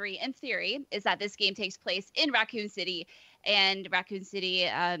Resident Evil 3 in theory is that this game takes place in Raccoon City, and Raccoon City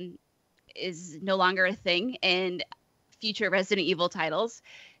is no longer a thing in future Resident Evil titles.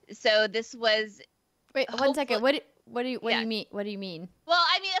 So this was wait 1 second. What do you mean? What do you mean? Well,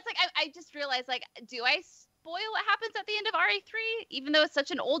 I mean, it's like I just realized, like, do I spoil what happens at the end of RE3 even though it's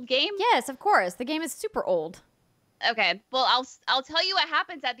such an old game? Yes, of course. The game is super old. Okay, well, I'll tell you what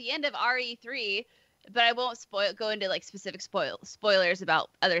happens at the end of RE3, but I won't go into like specific spoilers about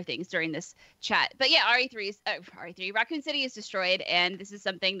other things during this chat. But yeah, RE3 Raccoon City is destroyed, and this is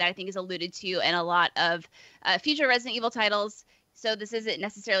something that I think is alluded to in a lot of future Resident Evil titles. So this isn't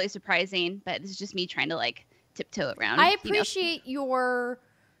necessarily surprising, but this is just me trying to like tiptoe around. I appreciate your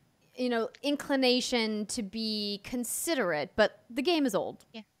inclination to be considerate, but the game is old.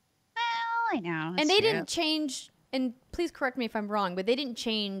 Yeah. Well, I know. And they didn't change. And please correct me if I'm wrong, but they didn't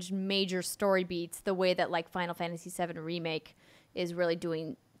change major story beats the way that like Final Fantasy VII Remake is really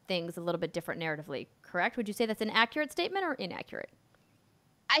doing things a little bit different narratively, correct? Would you say that's an accurate statement or inaccurate?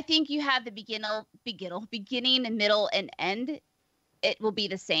 I think you have the beginning, middle, and end. It will be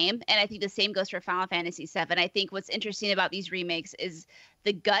the same. And I think the same goes for Final Fantasy VII. I think what's interesting about these remakes is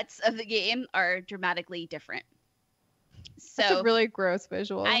the guts of the game are dramatically different. So that's a really gross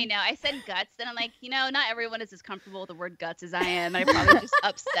visual. I know. I said guts, then I'm like, not everyone is as comfortable with the word guts as I am. I'm probably just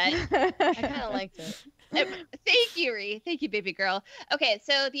upset. I kind of liked it. Thank you, Ree. Thank you, baby girl. Okay,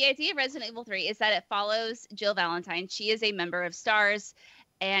 so the idea of Resident Evil 3 is that it follows Jill Valentine. She is a member of STARS,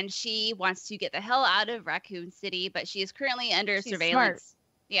 and she wants to get the hell out of Raccoon City, but she is currently under surveillance. Smart.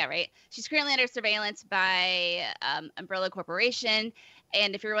 Yeah, right. She's currently under surveillance by Umbrella Corporation.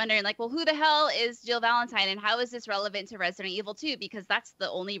 And if you're wondering, like, well, who the hell is Jill Valentine and how is this relevant to Resident Evil 2? Because that's the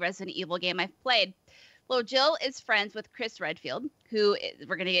only Resident Evil game I've played. Well, Jill is friends with Chris Redfield, who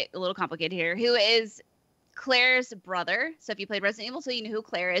we're going to get a little complicated here, who is Claire's brother. So if you played Resident Evil 2, you know who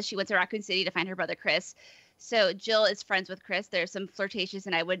Claire is. She went to Raccoon City to find her brother, Chris. So Jill is friends with Chris. There's some flirtatious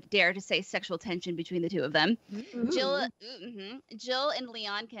and I would dare to say sexual tension between the two of them. Ooh. Jill and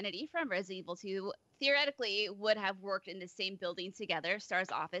Leon Kennedy from Resident Evil 2 theoretically would have worked in the same building together.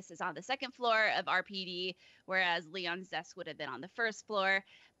 Star's office is on the second floor of RPD, whereas Leon's desk would have been on the first floor.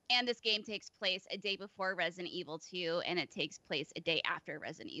 And this game takes place a day before Resident Evil 2, and it takes place a day after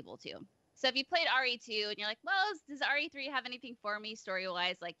Resident Evil 2. So if you played RE2 and you're like, well, does RE3 have anything for me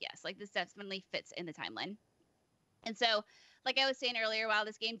story-wise? Like, yes, like this definitely fits in the timeline. And so, like I was saying earlier, while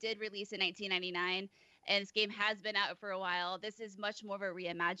this game did release in 1999, and this game has been out for a while, this is much more of a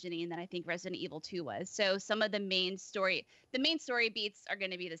reimagining than I think Resident Evil 2 was. So some of the main story beats are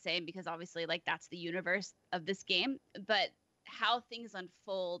going to be the same because obviously, like, that's the universe of this game. But how things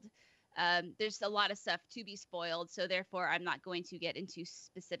unfold, there's a lot of stuff to be spoiled. So therefore, I'm not going to get into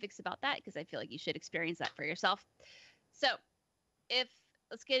specifics about that because I feel like you should experience that for yourself. So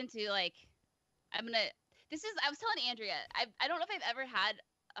let's get into, like, I was telling Andrea, I don't know if I've ever had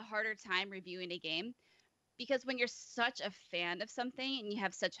a harder time reviewing a game, because when you're such a fan of something and you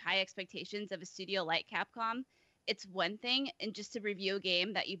have such high expectations of a studio like Capcom, it's one thing, and just to review a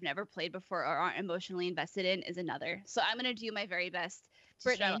game that you've never played before or aren't emotionally invested in is another. So I'm going to do my very best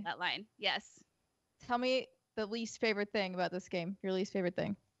to straddle that line. Yes. Tell me the least favorite thing about this game. Your least favorite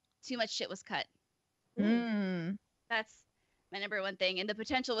thing. Too much shit was cut. Mm. That's my number one thing, and the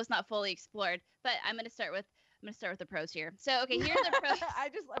potential was not fully explored. But I'm going to start with the pros here. So, okay, here's the pros.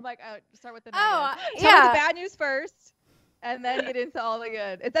 I'm like, start with the Oh, negative. Tell me the bad news first, and then get into all the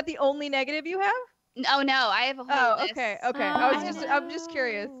good. Is that the only negative you have? Oh no, I have a whole list. Okay. I'm just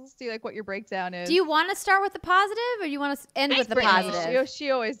curious to see like what your breakdown is. Do you want to start with the positive, or do you want to end with the positive? She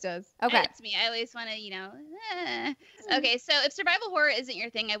always does. Okay. That's me. I always want to, Okay, so if survival horror isn't your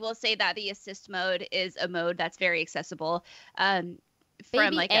thing, I will say that the assist mode is a mode that's very accessible.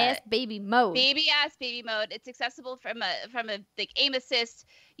 From baby mode. Baby mode. It's accessible from a like aim assist.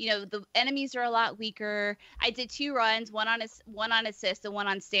 You know, the enemies are a lot weaker. I did 2 runs, one on assist and one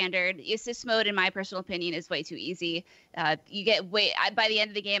on standard. The assist mode, in my personal opinion, is way too easy. By the end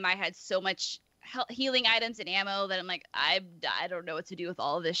of the game, I had so much healing items and ammo that I'm like, I don't know what to do with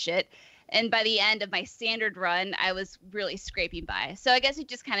all of this shit. And by the end of my standard run, I was really scraping by. So I guess it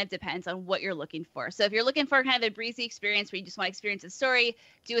just kind of depends on what you're looking for. So if you're looking for kind of a breezy experience where you just want to experience the story,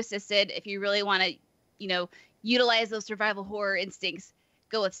 do assisted. If you really want to, utilize those survival horror instincts,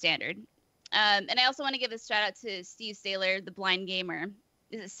 go with standard. And I also want to give a shout out to Steve Saylor, the blind gamer.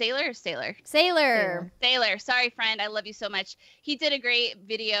 Is it Sailor or Sailor? Sailor. Sorry, friend. I love you so much. He did a great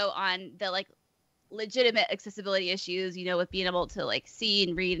video on the, like, legitimate accessibility issues, with being able to like see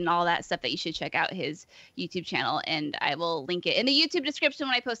and read and all that stuff, that you should check out his YouTube channel, and I will link it in the YouTube description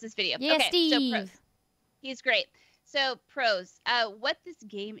when I post this video. Yeah, okay, Steve. So pros. He's great. So pros, what this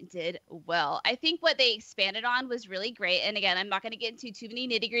game did well, I think what they expanded on was really great. And again, I'm not going to get into too many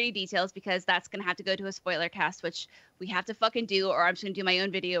nitty gritty details because that's going to have to go to a spoiler cast, which we have to fucking do, or I'm just going to do my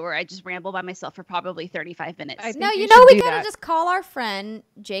own video where I just ramble by myself for probably 35 minutes. No, we got to just call our friend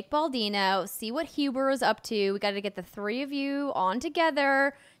Jake Baldino, see what Huber is up to. We got to get the 3 of you on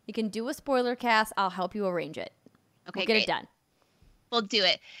together. You can do a spoiler cast. I'll help you arrange it. Okay, we'll get it done. We'll do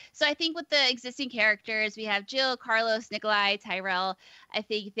it. So I think with the existing characters, we have Jill, Carlos, Nikolai, Tyrell. I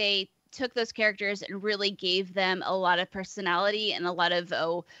think they took those characters and really gave them a lot of personality and a lot of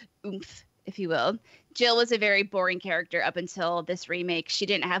oomph, if you will. Jill was a very boring character up until this remake. She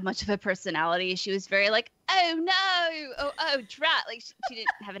didn't have much of a personality. She was very like, oh no, oh drat. Like she didn't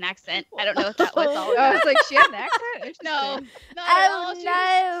have an accent. I don't know what that was all about. I was like, she had an accent? No. Oh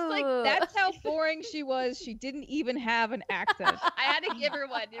no. Like, that's how boring she was. She didn't even have an accent. I had to give her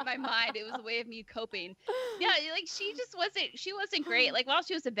one in my mind. It was a way of me coping. Yeah, like she wasn't great. Like while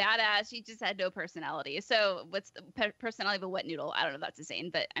she was a badass, she just had no personality. So what's the personality of a wet noodle? I don't know if that's a saying,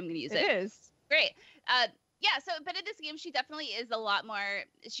 but I'm going to use it. It is. Great. But in this game, she definitely is a lot more.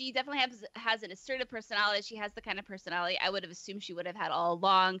 She definitely has an assertive personality. She has the kind of personality I would have assumed she would have had all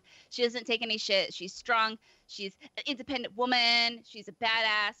along. She doesn't take any shit. She's strong. She's an independent woman. She's a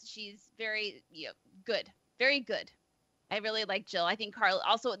badass. She's very good. Very good. I really like Jill. I think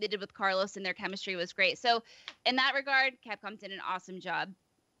also what they did with Carlos and their chemistry was great. So in that regard, Capcom did an awesome job.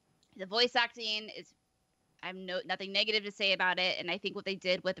 The voice acting is. I have nothing negative to say about it, and I think what they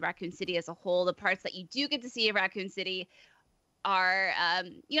did with Raccoon City as a whole, the parts that you do get to see of Raccoon City are,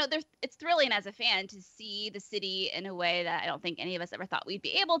 it's thrilling as a fan to see the city in a way that I don't think any of us ever thought we'd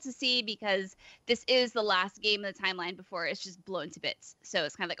be able to see, because this is the last game of the timeline before it's just blown to bits. So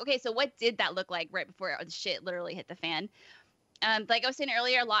it's kind of like, okay, so what did that look like right before the shit literally hit the fan? Like I was saying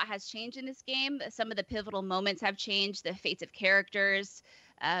earlier, a lot has changed in this game. Some of the pivotal moments have changed, the fates of characters.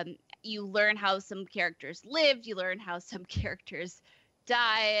 You learn how some characters lived, you learn how some characters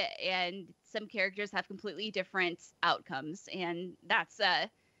die, and some characters have completely different outcomes. And that's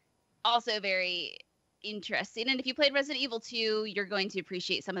also very interesting. And if you played Resident Evil 2, you're going to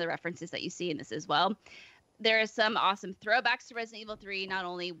appreciate some of the references that you see in this as well. There are some awesome throwbacks to Resident Evil 3, not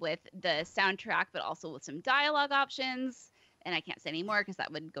only with the soundtrack, but also with some dialogue options. And I can't say any more because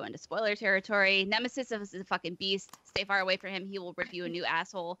that would go into spoiler territory. Nemesis is a fucking beast. Stay far away from him. He will rip you a new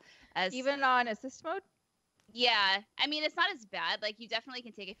asshole. Even on assist mode? Yeah. I mean, it's not as bad. Like, you definitely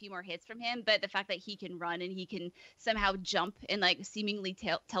can take a few more hits from him, but the fact that he can run and he can somehow jump and, like, seemingly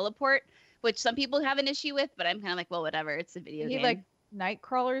teleport, which some people have an issue with, but I'm kind of like, well, whatever. It's a video game. He, like, night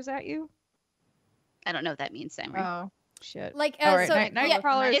crawlers at you? I don't know what that means, Steimer. Oh, shit. Like, right, so night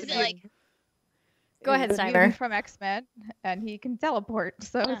crawlers. Is it like... Go ahead, He's Steimer. from X-Men, and he can teleport.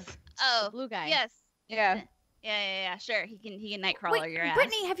 So it's- Oh, Blue guy. yes. yeah. Yeah, sure. He can nightcrawler Wait, your ass.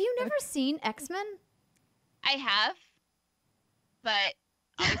 Brittany, have you never seen X-Men? I have, but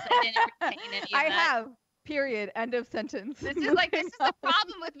obviously I didn't retain any of I that. have. Period. End of sentence. This is the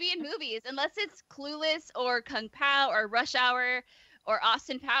problem with me in movies. Unless it's Clueless or Kung Pao or Rush Hour or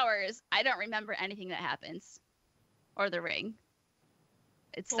Austin Powers, I don't remember anything that happens. Or The Ring.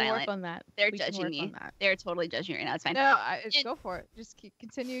 It's We'll silent. work on that. They're We can judging work me. on that. They're totally judging me right now. It's fine. No, And- go for it. Just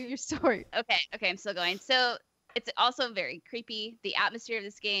continue your story. Okay, I'm still going. So it's also very creepy. The atmosphere of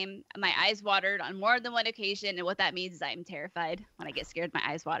this game, my eyes watered on more than one occasion, and what that means is I'm terrified. When I get scared, my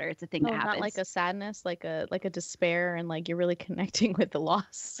eyes water. It's a thing Oh, that happens. not like a sadness, like a despair, and like you're really connecting with the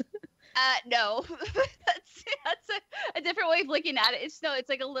loss. No, that's a different way of looking at it. It's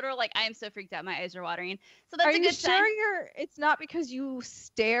like a literal, like, I am so freaked out. My eyes are watering. So that's Are a you good sign. sure it's not because you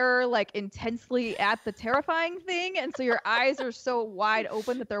stare like intensely at the terrifying thing, and so your eyes are so wide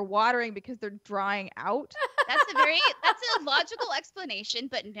open that they're watering because they're drying out? That's a logical explanation,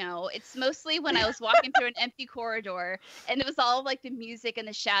 but no, it's mostly when I was walking through an empty corridor and it was all like the music and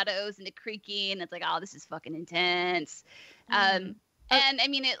the shadows and the creaking. It's like, oh, this is fucking intense. And I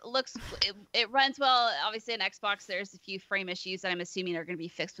mean, it runs well. Obviously, on Xbox, there's a few frame issues that I'm assuming are going to be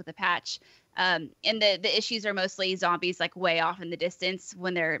fixed with a patch. And the issues are mostly zombies like way off in the distance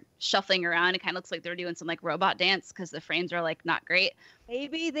when they're shuffling around. It kind of looks like they're doing some like robot dance because the frames are like not great.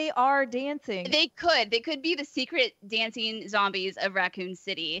 Maybe they are dancing. They could be the secret dancing zombies of Raccoon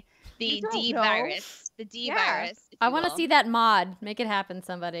City. The You don't D know. virus. The D virus. if I you want to will. see that mod. Make it happen,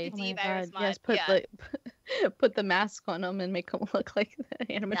 somebody. The D-virus mod, Yes, put yeah. put the mask on them and make them look like the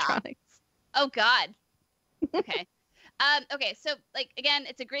animatronics. Oh God. Okay. Okay, so like again,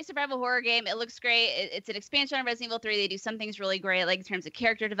 it's a great survival horror game. It looks great. It's an expansion on Resident Evil 3. They do some things really great, like in terms of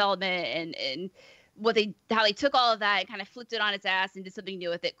character development and how they took all of that and kind of flipped it on its ass and did something new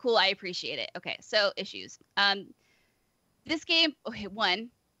with it. Cool, I appreciate it. Okay, so issues. This game, okay, one,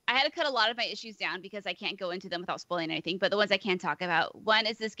 I had to cut a lot of my issues down because I can't go into them without spoiling anything, but the ones I can talk about. One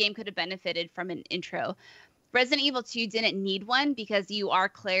is this game could have benefited from an intro. Resident Evil 2 didn't need one because you are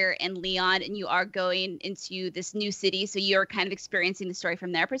Claire and Leon and you are going into this new city, so you're kind of experiencing the story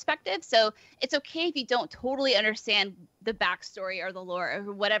from their perspective. So it's okay if you don't totally understand the backstory or the lore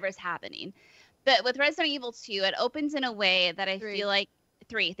or whatever is happening. But with Resident Evil 2, it opens in a way that I feel like...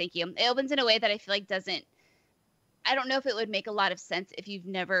 3, thank you. It opens in a way that I feel like doesn't... I don't know if it would make a lot of sense if you've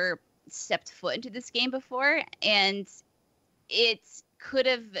never stepped foot into this game before. And it could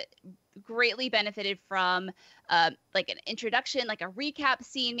have greatly benefited from like an introduction, like a recap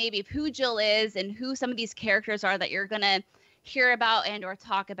scene maybe of who Jill is and who some of these characters are that you're going to hear about and or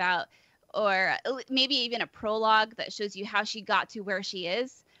talk about. Or maybe even a prologue that shows you how she got to where she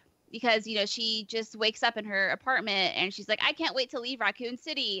is. Because, you know, she just wakes up in her apartment and she's like, I can't wait to leave Raccoon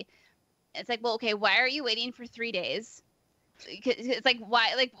City. It's like, well, okay, why are you waiting for 3 days? It's like,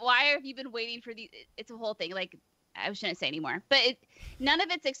 why have you been waiting for these? It's a whole thing. Like, I shouldn't say anymore. But none of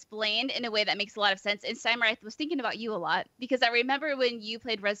it's explained in a way that makes a lot of sense. And Steimer, I was thinking about you a lot because I remember when you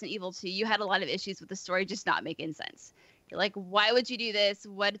played Resident Evil 2, you had a lot of issues with the story just not making sense. You're like, why would you do this?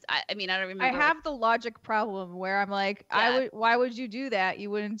 I mean, I don't remember. I have the logic problem where I'm like, Yeah. why would you do that? You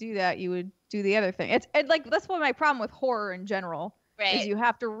wouldn't do that. You would do the other thing. It's like that's what my problem with horror in general is. You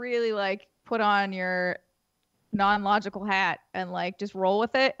have to really like put on your non-logical hat and like just roll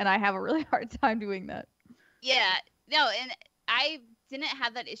with it. And I have a really hard time doing that. Yeah, no, and I didn't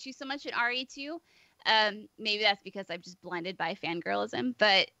have that issue so much in RE2. Maybe that's because I'm just blinded by fangirlism.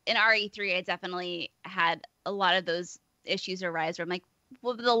 But in RE3, I definitely had a lot of those issues arise where I'm like,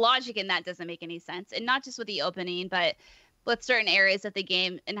 well, the logic in that doesn't make any sense. And not just with the opening, but with certain areas of the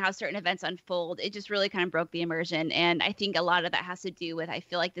game and how certain events unfold. It just really kind of broke the immersion. And I think a lot of that has to do with, I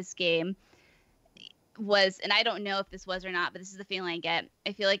feel like this game was, and I don't know if this was or not, but this is the feeling I get.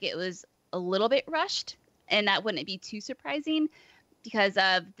 I feel like it was a little bit rushed. And that wouldn't be too surprising. because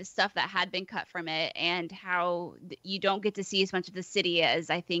of the stuff that had been cut from it and how you don't get to see as much of the city as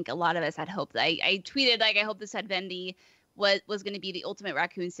I think a lot of us had hoped. I tweeted like I hope this had been was going to be the ultimate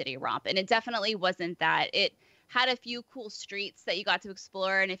Raccoon City romp, and it definitely wasn't that. It had a few cool streets that you got to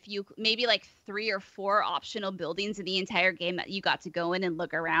explore and a few, maybe like 3 or 4 optional buildings in the entire game that you got to go in and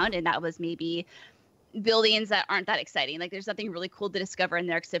look around, and that was maybe buildings that aren't that exciting. Like there's nothing really cool to discover in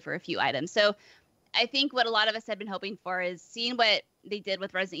there except for a few items. So I think what a lot of us had been hoping for is seeing what they did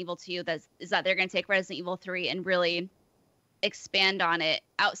with Resident Evil 2, is that they're going to take Resident Evil 3 and really expand on it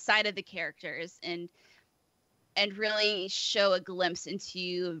outside of the characters and really show a glimpse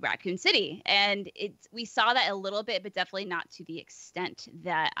into Raccoon City. And we saw that a little bit, but definitely not to the extent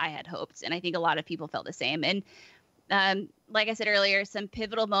that I had hoped. And I think a lot of people felt the same. And like I said earlier, some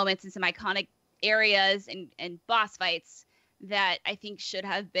pivotal moments and some iconic areas and boss fights that I think should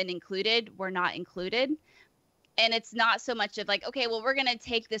have been included were not included. And it's not so much of like, okay, well, we're going to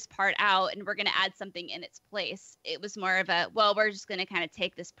take this part out and we're going to add something in its place. It was more of a, well, we're just going to kind of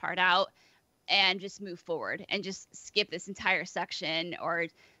take this part out and just move forward and just skip this entire section or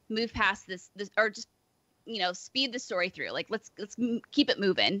move past this or just, speed the story through. Like, let's keep it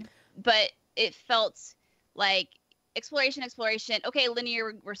moving. But it felt like exploration. Okay,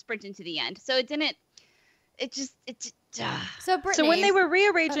 linear, we're sprinting to the end. So it didn't, So Brittany, so when they were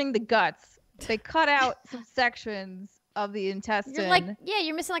rearranging the guts, they cut out some sections of the intestine. you're like, yeah,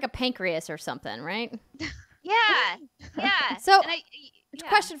 you're missing like a pancreas or something, right? Yeah. So, And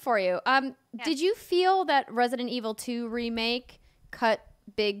question for you. Did you feel that Resident Evil 2 remake cut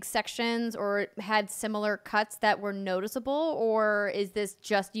big sections or had similar cuts that were noticeable, or is this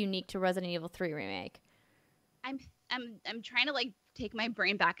just unique to Resident Evil 3 remake? I'm trying to like take my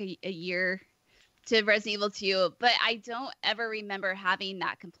brain back a year to Resident Evil 2, but I don't ever remember having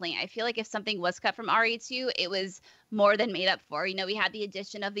that complaint. I feel like if something was cut from RE2, it was more than made up for. We had the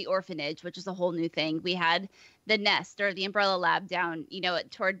addition of the orphanage, which is a whole new thing. We had the nest or the Umbrella Lab down,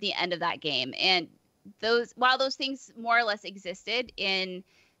 toward the end of that game. And while those things more or less existed in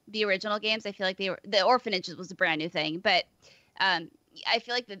the original games, I feel like the orphanage was a brand new thing. But I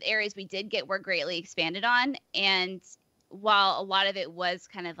feel like the areas we did get were greatly expanded on. And while a lot of it was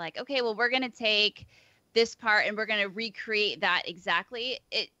kind of like, okay, well, we're going to take this part and we're going to recreate that exactly,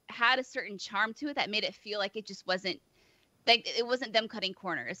 it had a certain charm to it that made it feel like it just wasn't, like it wasn't them cutting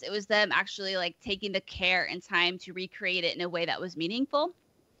corners. It was them actually like taking the care and time to recreate it in a way that was meaningful.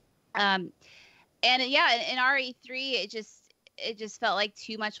 And yeah, in RE3, it just felt like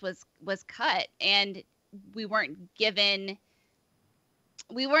too much was cut, and we weren't given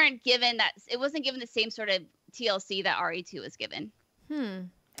that, it wasn't given the same sort of TLC that RE2 was given.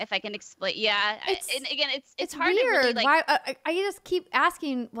 If I can explain. Yeah. And again, it's hard weird. to really like. Why, I just keep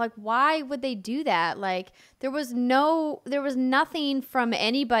asking, like, why would they do that? Like, there was nothing from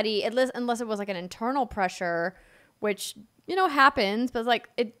anybody, unless it was like an internal pressure, which, happens, but like,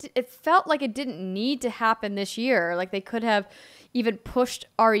 it felt like it didn't need to happen this year. Like, they could have even pushed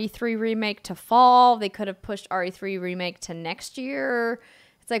RE3 remake to fall. They could have pushed RE3 remake to next year.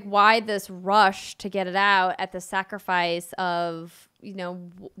 It's like, why this rush to get it out at the sacrifice of,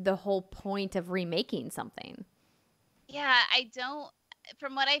 the whole point of remaking something? Yeah,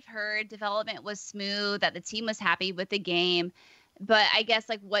 from what I've heard, development was smooth, that the team was happy with the game. But I guess,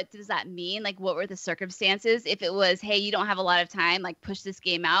 like, what does that mean? Like, what were the circumstances? If it was, hey, you don't have a lot of time, like, push this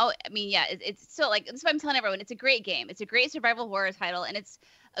game out. I mean, yeah, it's still, like, that's what I'm telling everyone. It's a great game. It's a great survival horror title, and it's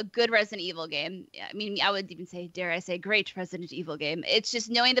a good Resident Evil game. I mean, I would even say, dare I say, great Resident Evil game. It's just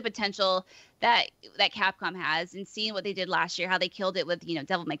knowing the potential that Capcom has and seeing what they did last year, how they killed it with,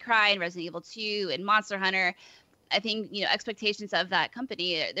 Devil May Cry and Resident Evil 2 and Monster Hunter. I think, expectations of that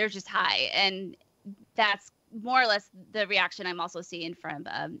company, they're just high. And that's more or less the reaction I'm also seeing from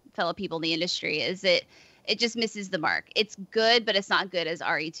fellow people in the industry, is it just misses the mark. It's good, but it's not good as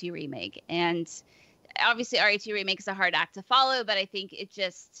RE2 remake. And obviously RE2 remake is a hard act to follow, but I think they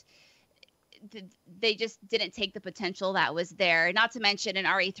just didn't take the potential that was there. Not to mention in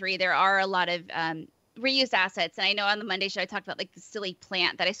RE3, there are a lot of reused assets. And I know on the Monday show, I talked about like the silly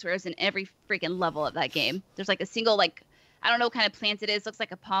plant that I swear is in every freaking level of that game. There's like a single, like, I don't know what kind of plant it is. Looks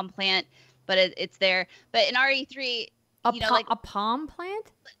like a palm plant, but it's there. But in RE3, like a palm plant?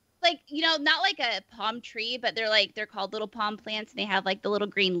 Like, not like a palm tree, but they're called little palm plants, and they have like the little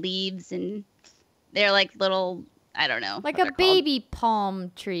green leaves, and they're like little, I don't know. Like a baby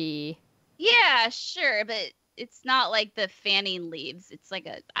palm tree. Yeah, sure, but it's not like the fanning leaves. It's like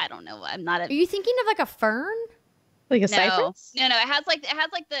I don't know. Are you thinking of like a fern? Like a cypress? No. It has like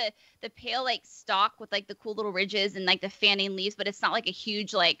the pale like stalk with like the cool little ridges and like the fanning leaves, but it's not like a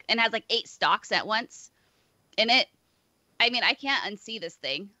huge like, and it has like 8 stalks at once in it. I mean, I can't unsee this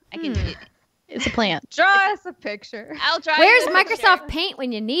thing. I can. It's a plant. Draw us a picture. I'll draw. Where's you a Microsoft picture. Paint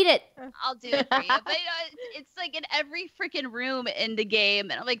when you need it? I'll do it for you. But it's like in every freaking room in the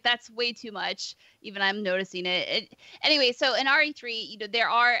game, and I'm like, that's way too much. Even I'm noticing it. Anyway, so in RE3, there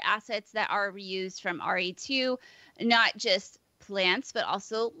are assets that are reused from RE2, not just plants, but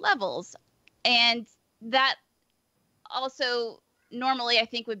also levels, and that also normally I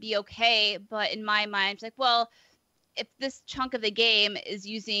think would be okay. But in my mind, it's like, well, if this chunk of the game is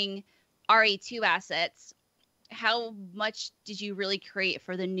using RE2 assets, how much did you really create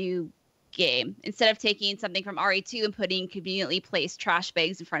for the new game? Instead of taking something from RE2 and putting conveniently placed trash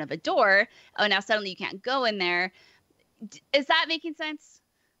bags in front of a door, oh, now suddenly you can't go in there. Is that making sense?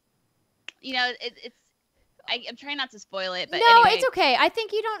 I'm trying not to spoil it, but no, anyway. it's okay. I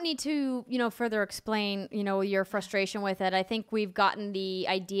think you don't need to, further explain, your frustration with it. I think we've gotten the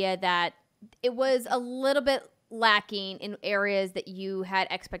idea that it was a little bit lacking in areas that you had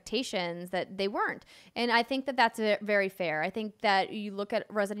expectations that they weren't. And I think that that's very fair. I think that you look at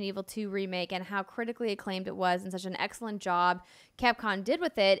Resident Evil 2 Remake and how critically acclaimed it was and such an excellent job Capcom did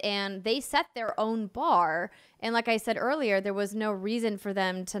with it, and they set their own bar. And like I said earlier, there was no reason for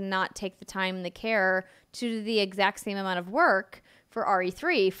them to not take the time and the care to do the exact same amount of work for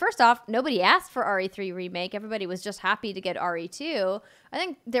RE3. First off, nobody asked for RE3 Remake. Everybody was just happy to get RE2. I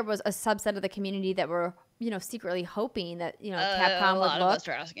think there was a subset of the community that were secretly hoping that, Capcom would look. A lot of us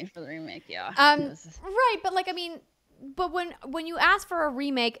are asking for the remake, yeah. Right, but but when you ask for a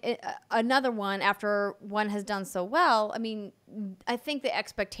remake, another one after one has done so well, I mean, I think the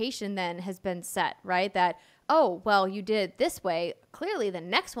expectation then has been set, right? That, oh, well, you did it this way. Clearly, the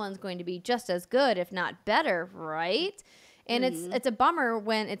next one's going to be just as good, if not better, right? And it's a bummer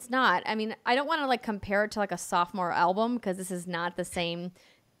when it's not. I mean, I don't want to compare it to a sophomore album because this is not the same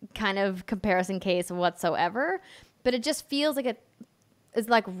kind of comparison case whatsoever, but it just feels like it is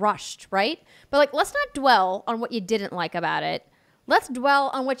rushed, right? But let's not dwell on what you didn't like about it. Let's dwell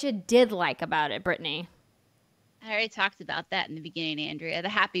on what you did like about it, Brittany. I already talked about that in the beginning, Andrea. The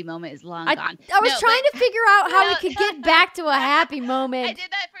happy moment is long gone. I was trying to figure out how we could get back to a happy moment. I did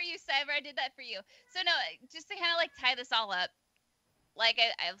that for you, Steimer. I did that for you. So no, just to kind of tie this all up,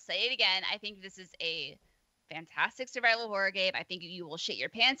 I'll say it again. I think this is a fantastic survival horror game. I think you will shit your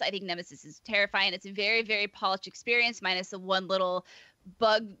pants. I think Nemesis is terrifying. It's a very, very polished experience, minus the one little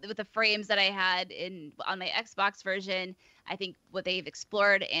bug with the frames that I had on my Xbox version. I think what they've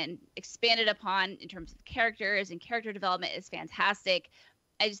explored and expanded upon in terms of characters and character development is fantastic.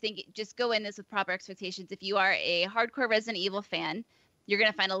 I just think just go in this with proper expectations. If you are a hardcore Resident Evil fan, you're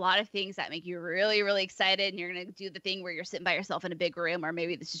going to find a lot of things that make you really, really excited, and you're going to do the thing where you're sitting by yourself in a big room, or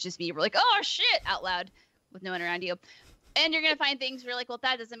maybe this is just me. We're like, oh, shit, out loud with no one around you. And you're going to find things where you're like, well,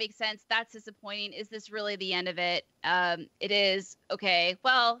 that doesn't make sense. That's disappointing. Is this really the end of it? It is. Okay,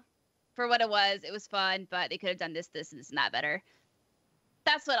 well, for what it was fun, but they could have done this, and that better.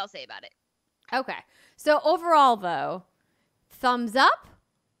 That's what I'll say about it. Okay. So overall, though, thumbs up?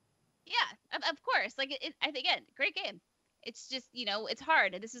 Yeah, of course. I think, again, great game. It's just, it's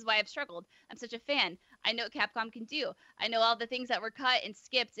hard. And this is why I've struggled. I'm such a fan. I know what Capcom can do. I know all the things that were cut and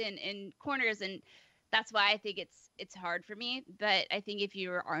skipped in corners, and that's why I think it's hard for me. But I think if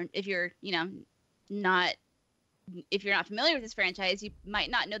you're not familiar with this franchise, you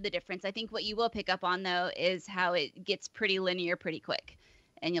might not know the difference. I think what you will pick up on, though, is how it gets pretty linear pretty quick.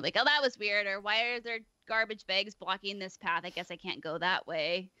 And you're like, oh, that was weird. Or why are there garbage bags blocking this path? I guess I can't go that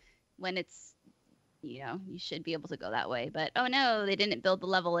way, when it's, you should be able to go that way. But, oh, no, they didn't build the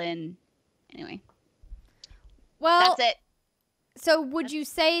level in. Anyway. Well, that's it. So would you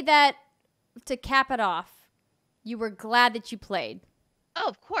say that, to cap it off, you were glad that you played? Oh,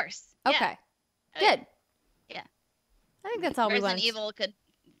 of course. Okay. Yeah. Good. Yeah. I think that's all we want. Resident Evil could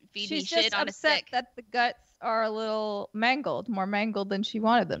feed She's me shit just on a upset stick. that the guts are a little more mangled than she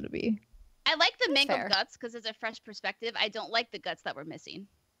wanted them to be. I like the mangled fair. guts because it's a fresh perspective. I don't like the guts that were missing.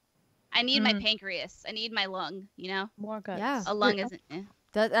 I need my pancreas. I need my lung, More guts. Yeah. A lung isn't.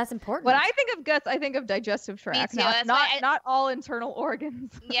 That's important. When I think of guts, I think of digestive tract, too. That's why not all internal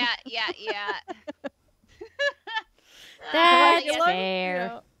organs. Yeah. That's Yeah.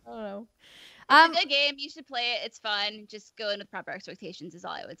 fair. I don't know. It's a good game. You should play it. It's fun. Just go in with proper expectations is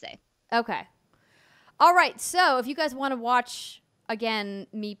all I would say. Okay. All right. So if you guys want to watch, again,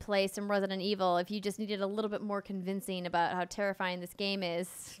 me play some Resident Evil, if you just needed a little bit more convincing about how terrifying this game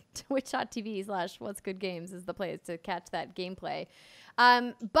is, twitch.tv/whatsgoodgames is the place to catch that gameplay.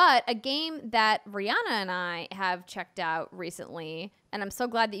 But a game that Riana and I have checked out recently, and I'm so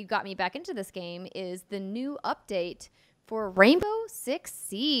glad that you got me back into this game, is the new update for Rainbow Six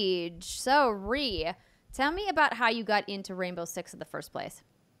Siege. So, Tell me about how you got into Rainbow Six in the first place.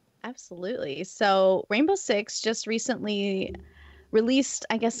 Absolutely. So Rainbow Six just recently released,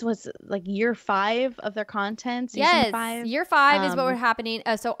 I guess was like year 5 of their content. Season 5. Year 5 is what we're happening.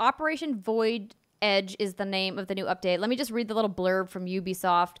 So Operation Void Edge is the name of the new update. Let me just read the little blurb from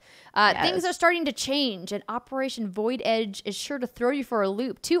Ubisoft. Things are starting to change, and Operation Void Edge is sure to throw you for a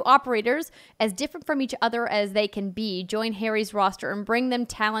loop. 2 operators, as different from each other as they can be, join Harry's roster and bring them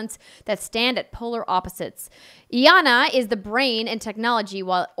talents that stand at polar opposites. Riana is the brain and technology,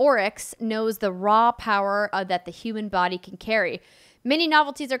 while Oryx knows the raw power that the human body can carry. Many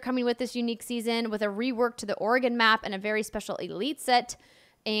novelties are coming with this unique season, with a rework to the Oregon map and a very special elite set.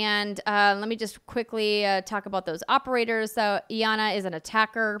 And let me just quickly talk about those operators. So Riana is an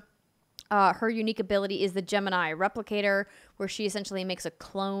attacker. Her unique ability is the Gemini Replicator, where she essentially makes a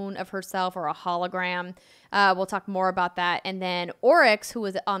clone of herself or a hologram. We'll talk more about that. And then Oryx, who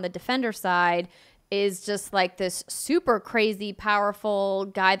is on the defender side, is just like this super crazy powerful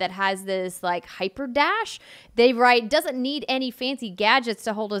guy that has this like hyper dash. They write doesn't need any fancy gadgets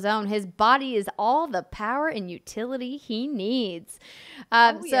to hold his own. His body is all the power and utility he needs.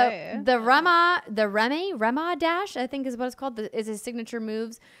 The Rema dash, I think is what it's called, is his signature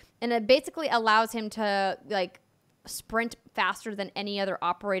moves, and it basically allows him to like sprint faster than any other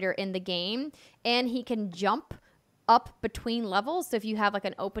operator in the game, and he can jump up between levels. So if you have like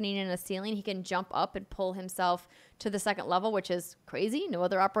an opening in a ceiling, he can jump up and pull himself to the second level, which is crazy. No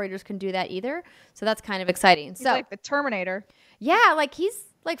other operators can do that either. So that's kind of exciting. He's like the Terminator. Yeah, like he's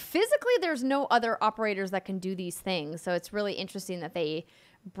like physically there's no other operators that can do these things. So it's really interesting that they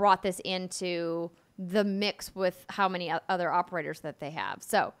brought this into the mix with how many other operators that they have.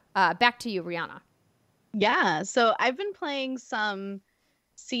 So back to you, Riana. Yeah, so I've been playing some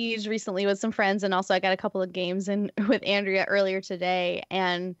Siege recently with some friends, and also I got a couple of games in with Andrea earlier today,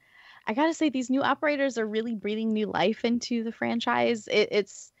 and I gotta say these new operators are really breathing new life into the franchise.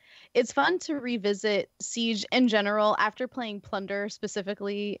 It's fun to revisit Siege in general after playing Plunder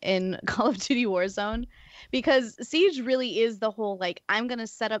specifically in Call of Duty Warzone, because Siege really is the whole like, I'm gonna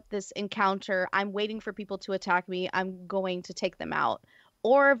set up this encounter, I'm waiting for people to attack me, I'm going to take them out.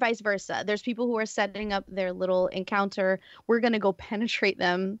 Or vice versa. There's people who are setting up their little encounter. We're going to go penetrate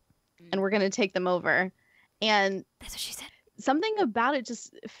them and we're going to take them over. And that's what she said. Something about it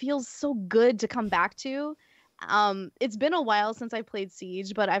just feels so good to come back to. It's been a while since I played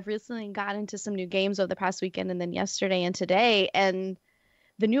Siege, but I've recently got into some new games over the past weekend and then yesterday and today. And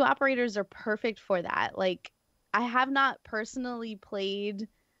the new operators are perfect for that. Like, I have not personally played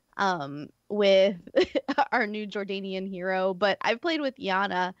with our new Jordanian hero, but I've played with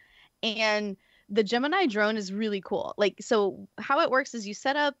Riana, and the Gemini drone is really cool. Like, so how it works is you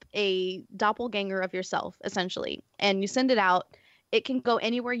set up a doppelganger of yourself essentially, and you send it out. It can go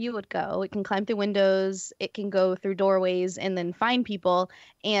anywhere you would go. It can climb through windows, it can go through doorways and then find people,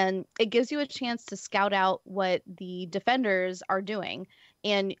 and it gives you a chance to scout out what the defenders are doing.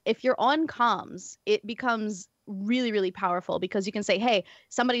 And if you're on comms, it becomes really, really powerful, because you can say, hey,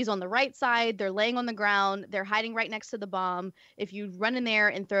 somebody's on the right side, they're laying on the ground, they're hiding right next to the bomb. If you run in there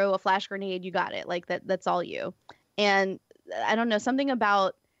and throw a flash grenade, you got it. Like that's all you. And I don't know, something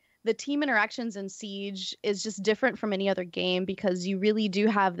about the team interactions in Siege is just different from any other game, because you really do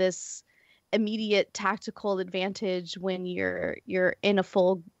have this immediate tactical advantage when you're in a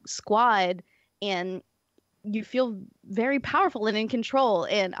full squad, and you feel very powerful and in control.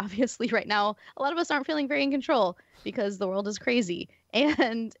 And obviously right now, a lot of us aren't feeling very in control because the world is crazy.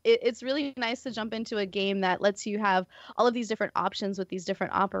 And it's really nice to jump into a game that lets you have all of these different options with these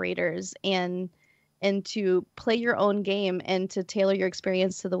different operators, and to play your own game and to tailor your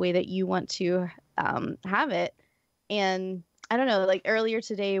experience to the way that you want to have it. And I don't know, like earlier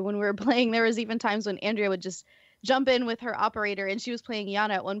today when we were playing, there was even times when Andrea would just jump in with her operator, and she was playing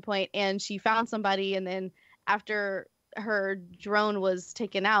Riana at one point, and she found somebody, and then after her drone was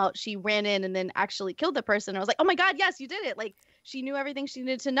taken out, she ran in and then actually killed the person. I was like, oh my God, yes, you did it. Like, she knew everything she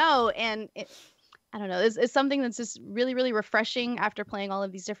needed to know. And I don't know, it's something that's just really, really refreshing after playing all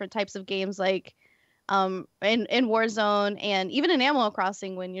of these different types of games, like in Warzone and even in Animal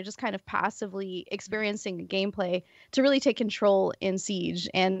Crossing, when you're just kind of passively experiencing gameplay, to really take control in Siege.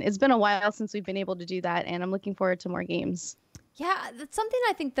 And it's been a while since we've been able to do that, and I'm looking forward to more games. Yeah, that's something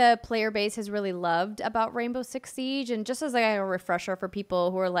I think the player base has really loved about Rainbow Six Siege. And just as like a refresher for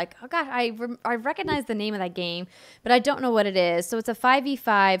people who are like, oh gosh, I recognize the name of that game, but I don't know what it is. So it's a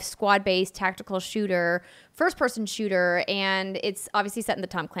 5v5 squad-based tactical shooter, first-person shooter, and it's obviously set in the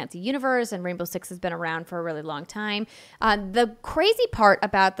Tom Clancy universe, and Rainbow Six has been around for a really long time. The crazy part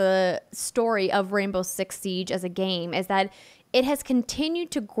about the story of Rainbow Six Siege as a game is that it has continued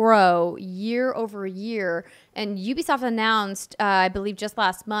to grow year over year. And Ubisoft announced, I believe just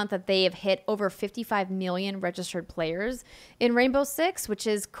last month, that they have hit over 55 million registered players in Rainbow Six, which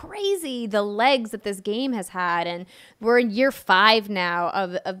is crazy, the legs that this game has had. And we're in year 5 now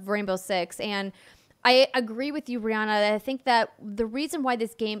of Rainbow Six. And I agree with you, Riana. I think that the reason why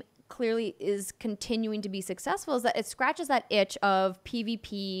this game clearly is continuing to be successful is that it scratches that itch of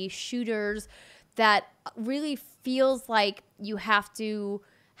PvP shooters that really feels like you have to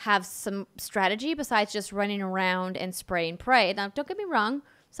have some strategy besides just running around and spray and pray. Now, don't get me wrong.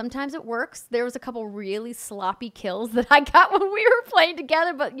 Sometimes it works. There was a couple really sloppy kills that I got when we were playing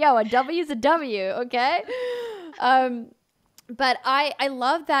together, but yo, a W is a W, okay? But I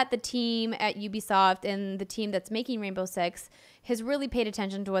love that the team at Ubisoft and the team that's making Rainbow Six has really paid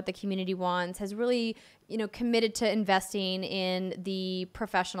attention to what the community wants, has really, committed to investing in the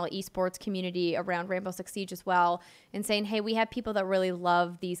professional esports community around Rainbow Six Siege as well, and saying, hey, we have people that really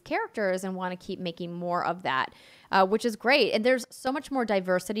love these characters and want to keep making more of that, which is great. And there's so much more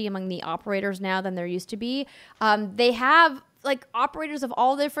diversity among the operators now than there used to be. They have operators of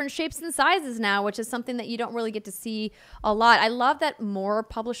all different shapes and sizes now, which is something that you don't really get to see a lot. I love that more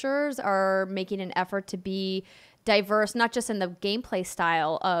publishers are making an effort to be diverse, not just in the gameplay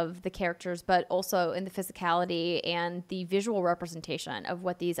style of the characters, but also in the physicality and the visual representation of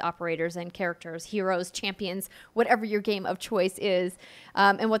what these operators and characters, heroes, champions, whatever your game of choice is,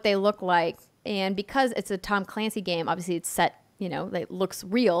 and what they look like. And because it's a Tom Clancy game, obviously it's set, it looks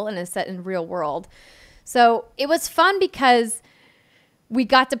real and is set in the real world. So it was fun because we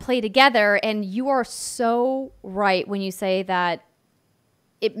got to play together, and you are so right when you say that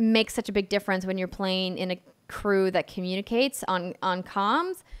it makes such a big difference when you're playing in a crew that communicates on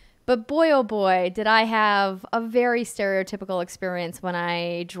comms. But boy, oh boy, did I have a very stereotypical experience when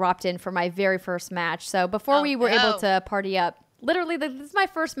I dropped in for my very first match. So before we were able to party up, literally, this is my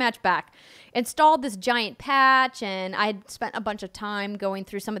first match back. Installed this giant patch, and I had spent a bunch of time going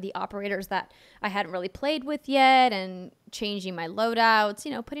through some of the operators that I hadn't really played with yet and changing my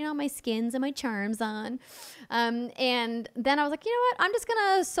loadouts, putting all my skins and my charms on. And then I was like, you know what? I'm just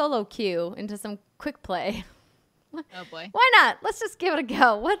going to solo queue into some quick play. Oh, boy. Why not? Let's just give it a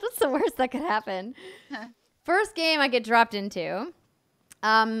go. What's the worst that could happen? First game I get dropped into.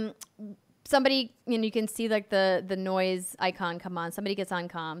 Somebody, you can see the noise icon come on. Somebody gets on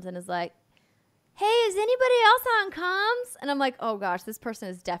comms and is like, hey, is anybody else on comms? And I'm like, oh gosh, this person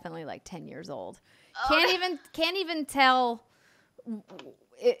is definitely 10 years old. Can't even tell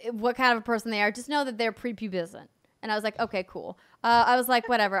what kind of a person they are. Just know that they're prepubescent. And I was like, okay, cool. I was like,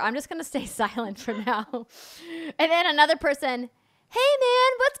 whatever. I'm just going to stay silent for now. And then another person, hey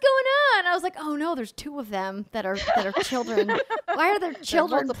man, what's going on? I was like, oh no, there's 2 of them that are children. Why are there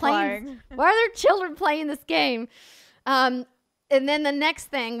children playing? Why are there children playing this game? And then the next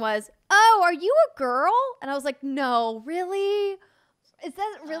thing was, oh, are you a girl? And I was like, no, really? Is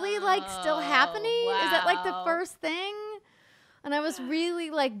that really still happening? Wow. Is that the first thing? And I was really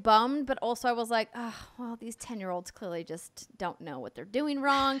bummed, but also I was like, oh, well, these 10-year-olds clearly just don't know what they're doing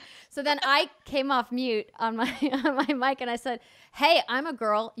wrong. So then I came off mute on my mic and I said, hey, I'm a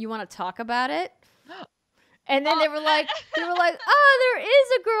girl. You want to talk about it? And then they were like, oh, there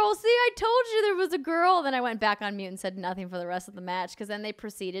is a girl. See, I told you there was a girl. Then I went back on mute and said nothing for the rest of the match, because then they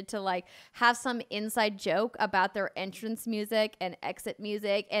proceeded to have some inside joke about their entrance music and exit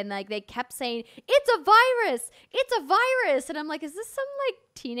music, and they kept saying it's a virus, and I'm like, is this some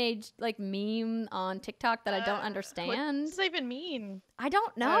teenage meme on TikTok that I don't understand? What does that even mean? I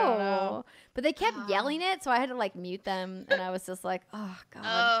don't know. But they kept yelling it, so I had to mute them, and I was just like, oh god.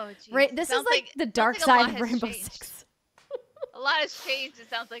 Oh, geez. This is the dark side of Rainbow Six. A lot has changed, it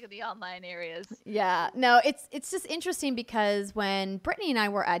sounds like, in the online areas. Yeah. No, it's just interesting because when Brittany and I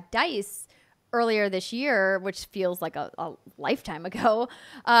were at DICE earlier this year, which feels like a lifetime ago,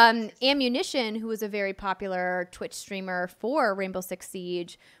 Ammunition, who was a very popular Twitch streamer for Rainbow Six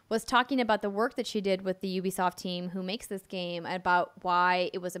Siege, was talking about the work that she did with the Ubisoft team who makes this game, about why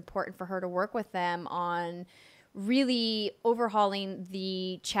it was important for her to work with them on really overhauling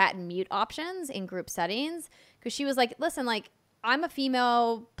the chat and mute options in group settings. Because she was like, listen, I'm a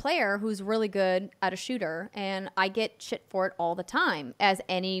female player who's really good at a shooter, and I get shit for it all the time. As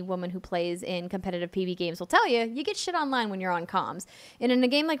any woman who plays in competitive PvP games will tell you, you get shit online when you're on comms. And in a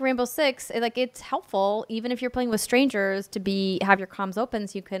game like Rainbow Six, it's helpful, even if you're playing with strangers, to have your comms open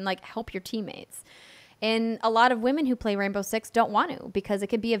so you can help your teammates. And a lot of women who play Rainbow Six don't want to, because it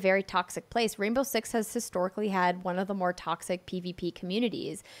can be a very toxic place. Rainbow Six has historically had one of the more toxic PvP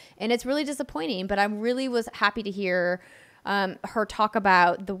communities, and it's really disappointing. But I really was happy to hear her talk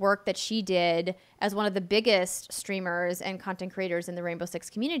about the work that she did as one of the biggest streamers and content creators in the Rainbow Six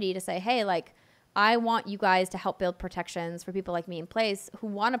community to say, hey, like, I want you guys to help build protections for people like me in place who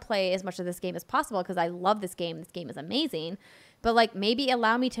want to play as much of this game as possible because I love this game. This game is amazing. But like maybe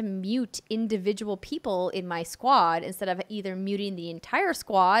allow me to mute individual people in my squad instead of either muting the entire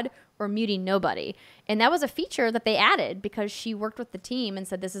squad or muting nobody. And that was a feature that they added because she worked with the team and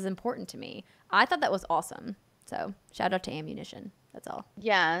said, this is important to me. I thought that was awesome. So shout out to Ammunition. That's all.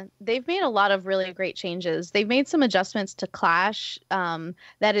 Yeah, they've made a lot of really great changes. They've made some adjustments to Clash.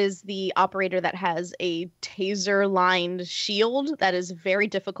 That is the operator that has a taser-lined shield that is very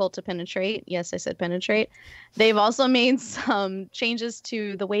difficult to penetrate. Yes, I said penetrate. They've also made some changes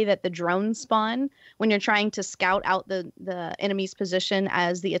to the way that the drones spawn when you're trying to scout out the enemy's position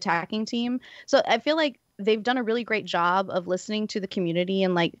as the attacking team. So I feel like they've done a really great job of listening to the community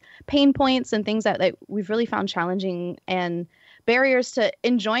and like pain points and things that we've really found challenging and barriers to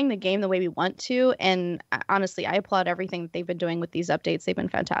enjoying the game the way we want to. And honestly, I applaud everything that they've been doing with these updates. They've been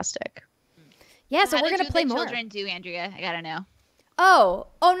fantastic. Yeah, so we're going to play more. What did the children do, Andrea? I got to know. Oh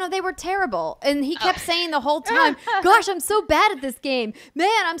no, they were terrible. And he kept saying the whole time, gosh, I'm so bad at this game.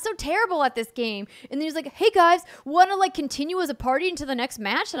 Man, I'm so terrible at this game. And then he was like, hey guys, want to like continue as a party into the next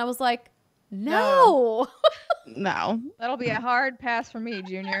match? And I was like, no. No. That'll be a hard pass for me,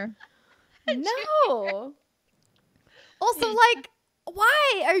 Junior. No. Also, like,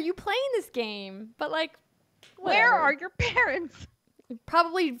 why are you playing this game? But like, whatever. Where are your parents?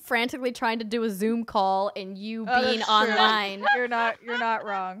 Probably frantically trying to do a Zoom call and you being That's online. true. You're not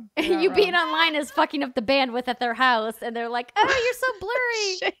wrong. You're not You wrong. being online is fucking up the bandwidth at their house, and they're like, "Oh, you're so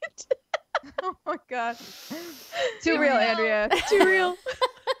blurry." Shit. Oh my god. Too real, Andrea. Too real.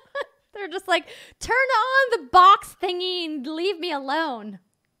 They're just like, "Turn on the box thingy and leave me alone."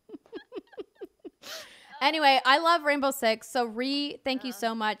 Anyway, I love Rainbow Six. So, thank you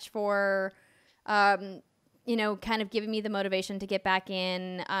so much for, kind of giving me the motivation to get back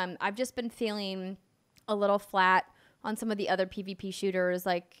in. I've just been feeling a little flat on some of the other PvP shooters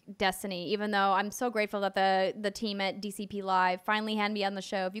like Destiny, even though I'm so grateful that the team at DCP Live finally had me on the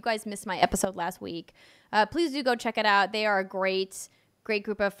show. If you guys missed my episode last week, please do go check it out. They are a great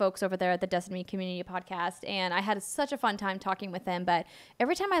group of folks over there at the Destiny Community Podcast, and I had such a fun time talking with them. But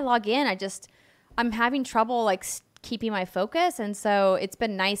every time I log in, I'm having trouble like keeping my focus, and so it's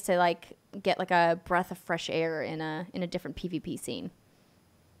been nice to like get like a breath of fresh air in a different PvP scene.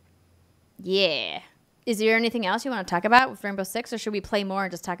 Yeah. Is there anything else you want to talk about with Rainbow Six, or should we play more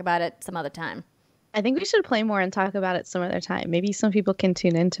and just talk about it some other time? I think we should play more and talk about it some other time. Maybe some people can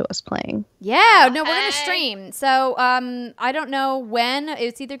tune into us playing. Yeah, no, we're going to stream. So I don't know when.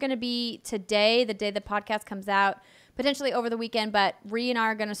 It's either going to be today, the day the podcast comes out, potentially over the weekend, but Ree and I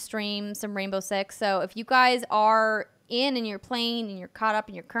are going to stream some Rainbow Six. So if you guys are in and you're playing and you're caught up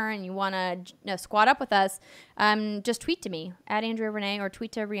and you're current and you want to squad up with us, just tweet to me at Andrea Renee or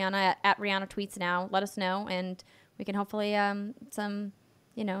tweet to Rihanna at Rihanna Tweets Now. Let us know, and we can hopefully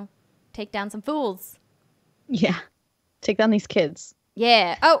take down some fools. Yeah. Take down these kids.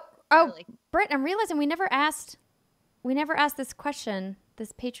 Yeah. Oh, Really. Britt, I'm realizing we never asked this question,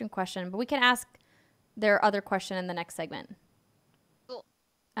 this patron question, but we can ask their other question in the next segment. Cool.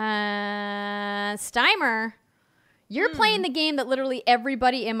 Steimer, you're playing the game that literally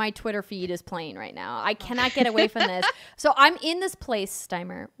everybody in my Twitter feed is playing right now. I cannot get away from this. So I'm in this place,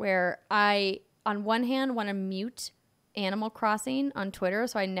 Steimer, where I, on one hand, want to mute Animal Crossing on Twitter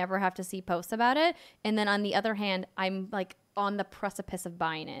so I never have to see posts about it. And then on the other hand, I'm like on the precipice of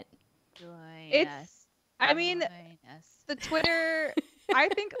buying it. The Twitter, I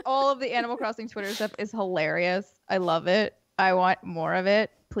think all of the Animal Crossing Twitter stuff is hilarious. I love it. I want more of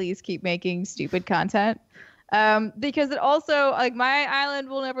it. Please keep making stupid content. Because it also, like, my island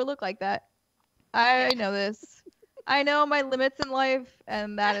will never look like that. I know this. I know my limits in life,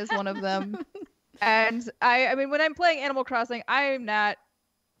 and that is one of them. And I mean, when I'm playing Animal Crossing, I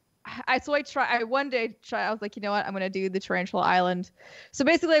one day I was like, you know what? I'm going to do the Tarantula Island. So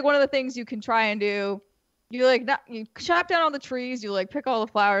basically, like, one of the things you can try and do, you chop down all the trees, you like pick all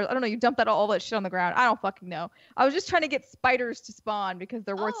the flowers. I don't know. You dump all that shit on the ground. I don't fucking know. I was just trying to get spiders to spawn because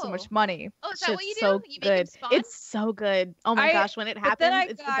they're worth so much money. Oh, is that what you do? So You make good. them spawn? It's so good. Oh my gosh, when it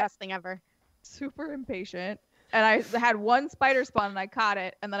happens, it's the best thing ever. Super impatient. And I had one spider spawn and I caught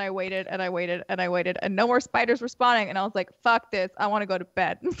it, and then I waited and I waited and I waited, and no more spiders were spawning, and I was like, fuck this, I want to go to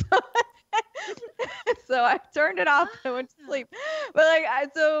bed. So I turned it off and I went to sleep. But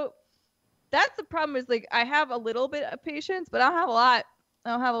so that's the problem, is like I have a little bit of patience, but I don't have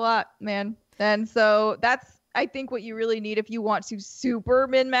a lot, man. And so that's I think what you really need if you want to super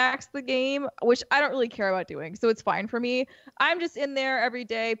min-max the game, which I don't really care about doing, so it's fine for me. I'm just in there every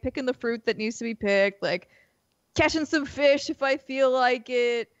day picking the fruit that needs to be picked, like catching some fish if I feel like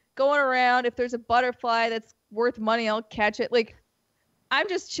it, going around. If there's a butterfly that's worth money, I'll catch it. Like, I'm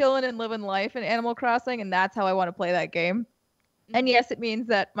just chilling and living life in Animal Crossing, and that's how I want to play that game. And yes, it means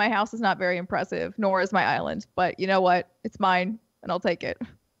that my house is not very impressive, nor is my island. But you know what? It's mine, and I'll take it.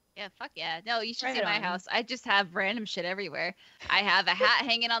 Yeah, fuck yeah. No, you should Right see my on. house. I just have random shit everywhere. I have a hat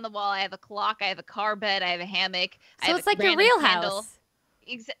hanging on the wall. I have a clock. I have a car bed. I have a hammock. I So have it's a like your random real candle. house.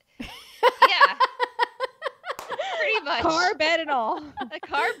 Yeah. Pretty much. Car, bed, and all. A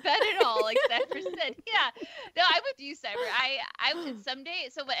car bed and all, like Steimer said. Yeah. No, I'm with you, Steimer.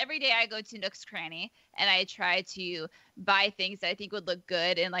 Every day I go to Nook's Cranny and I try to buy things that I think would look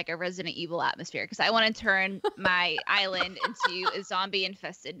good in like a Resident Evil atmosphere because I want to turn my island into a zombie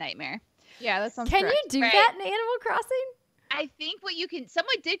infested nightmare. Yeah, that sounds Can correct. you do Right. that in Animal Crossing? I think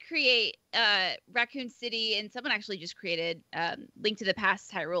someone did create Raccoon City, and someone actually just created Link to the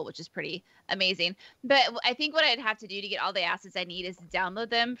Past Hyrule, which is pretty amazing. But I think what I'd have to do to get all the assets I need is download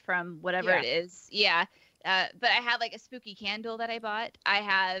them from whatever it is. Yeah. But I have like a spooky candle that I bought. I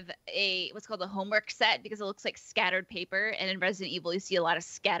have what's called a homework set because it looks like scattered paper. And in Resident Evil, you see a lot of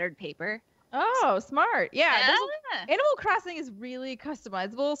scattered paper. Oh, smart. Yeah. Yeah. Animal Crossing is really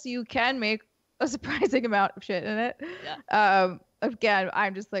customizable, so you can make a surprising amount of shit in it. Yeah. Again,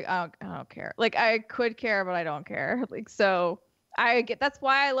 I'm just like, I don't care. Like, I could care, but I don't care. Like, so that's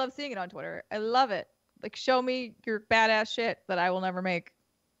why I love seeing it on Twitter. I love it. Like, show me your badass shit that I will never make.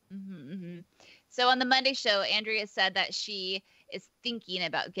 Mm-hmm, mm-hmm. So on the Monday show, Andrea said that she is thinking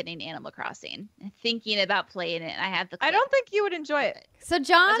about getting Animal Crossing, thinking about playing it. And I have the. I don't think you would enjoy it. So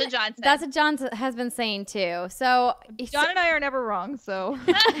John, That's what John said. that's what John has been saying too. So John and I are never wrong, so.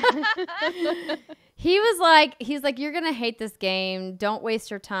 he's like, you're gonna hate this game. Don't waste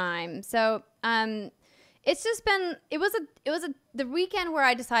your time. So it's just been the weekend where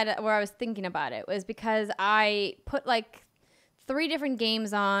I was thinking about it was because I put like 3 different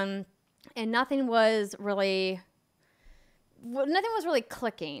games on, and nothing was really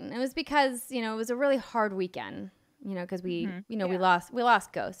clicking. It was because it was a really hard weekend. Because we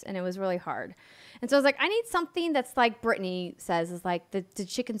lost Ghost, and it was really hard. And so I was like, I need something that's like Brittany says is like the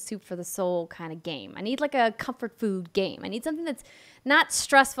chicken soup for the soul kind of game. I need like a comfort food game. I need something that's not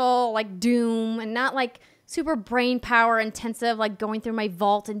stressful like Doom and not like super brain power intensive like going through my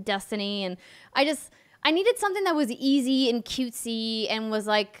vault in Destiny. And I needed something that was easy and cutesy and was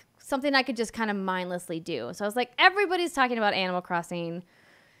like something I could just kind of mindlessly do. So I was like, everybody's talking about Animal Crossing.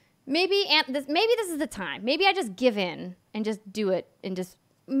 Maybe this is the time. Maybe I just give in and just do it and just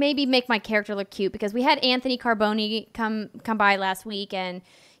maybe make my character look cute, because we had Anthony Carboni come by last week, and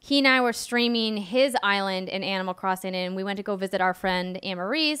he and I were streaming his island in Animal Crossing, and we went to go visit our friend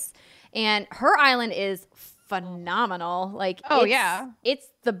Amarise, and her island is phenomenal. Like, it's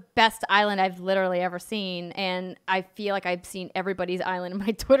the best island I've literally ever seen, and I feel like I've seen everybody's island in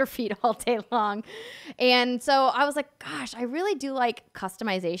my Twitter feed all day long. And so I was like, gosh, I really do like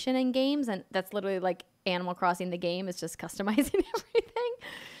customization in games, and that's literally like Animal Crossing the game is just customizing everything.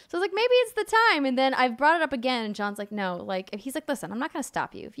 So I was like, maybe it's the time. And then I've brought it up again, and John's like, no, like, he's like, listen, I'm not going to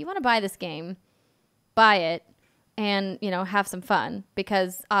stop you. If you want to buy this game, buy it. And, have some fun,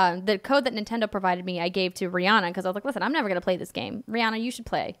 because the code that Nintendo provided me, I gave to Riana, because I was like, listen, I'm never going to play this game. Riana, you should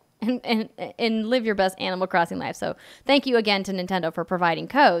play and live your best Animal Crossing life. So thank you again to Nintendo for providing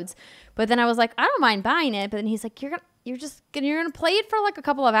codes. But then I was like, I don't mind buying it. But then he's like, you're going to play it for like a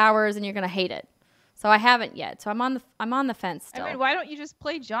couple of hours and you're going to hate it. So I haven't yet. So I'm on the fence still. I mean, why don't you just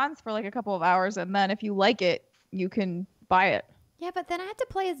play John's for like a couple of hours, and then if you like it, you can buy it. Yeah, but then I had to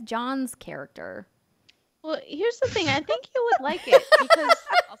play as John's character. Well, here's the thing. I think you would like it because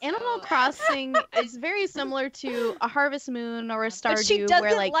Animal Crossing is very similar to a Harvest Moon or a Stardew, But she doesn't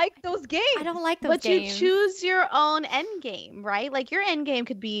where like those games. I don't like those games. But you choose your own end game, right? Like, your end game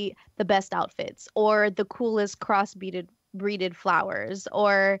could be the best outfits or the coolest breeded flowers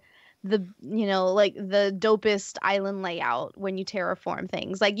or the the dopest island layout when you terraform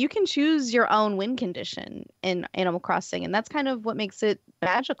things. Like, you can choose your own win condition in Animal Crossing, and that's kind of what makes it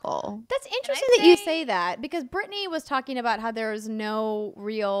magical. That's interesting that you say that, because Brittany was talking about how there's no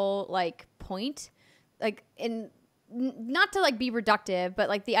real like point, like not to like be reductive, but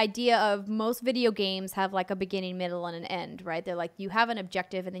like the idea of most video games have like a beginning, middle, and an end, right? They're like, you have an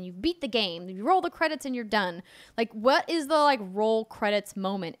objective and then you beat the game, you roll the credits and you're done. Like, what is the like roll credits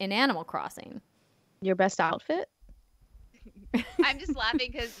moment in Animal Crossing? Your best outfit? I'm just laughing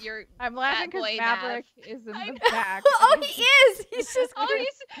because I'm laughing because boy Maverick is in the back. Oh, he is. He's just.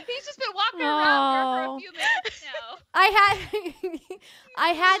 he's just been walking around for a few minutes now. I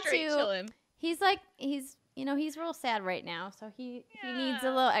had Straight to. chill him. He's he's real sad right now, so he needs a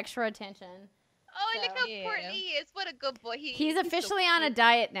little extra attention. Oh, So, look how important he is. What a good boy. He's so officially on a cute.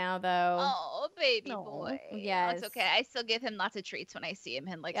 diet now, though. Oh, baby No. boy. Yes. It's okay. I still give him lots of treats when I see him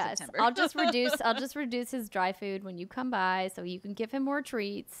in Yes, September. I'll just reduce his dry food when you come by, so you can give him more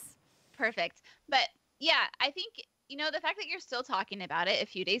treats. Perfect. But yeah, I think, the fact that you're still talking about it a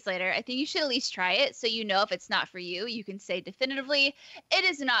few days later, I think you should at least try it so you know if it's not for you. You can say definitively, it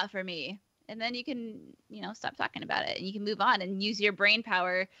is not for me. And then you can, stop talking about it and you can move on and use your brain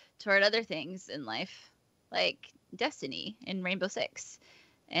power toward other things in life, like Destiny and Rainbow Six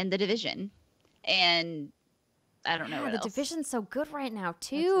and The Division. And I don't know what The else. Division's so good right now,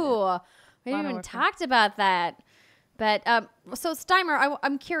 too. We haven't even work. talked about that. But so Steimer,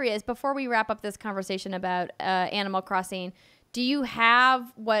 I'm curious, before we wrap up this conversation about Animal Crossing, do you have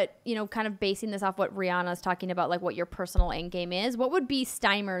what, kind of basing this off what Rihanna's talking about, like what your personal end game is? What would be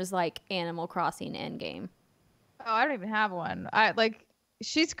Steimer's like Animal Crossing end game? Oh, I don't even have one.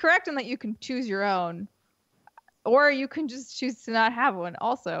 She's correct in that you can choose your own, or you can just choose to not have one.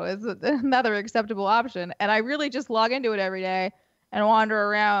 Also, is another acceptable option. And I really just log into it every day and wander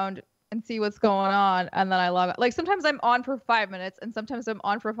around and see what's going on, and then I log. Like sometimes I'm on for 5 minutes, and sometimes I'm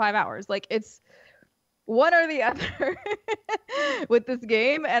on for 5 hours. Like it's one or the other with this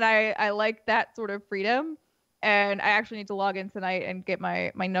game, and I like that sort of freedom. And I actually need to log in tonight and get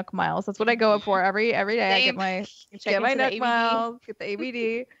my Nook miles. That's what I go up for every day. I get my Nook miles, get the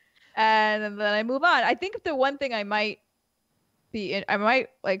ABD, and then I move on. I think the one thing I might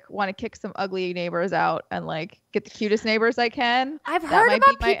like want to kick some ugly neighbors out and like get the cutest neighbors I can. I've That heard might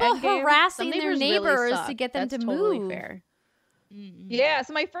about be my people endgame. harassing Some their neighbors really neighbors suck. to get them That's to totally move. fair. Yeah,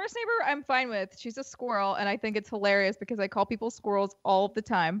 so my first neighbor I'm fine with. She's a squirrel, and I think it's hilarious because I call people squirrels all the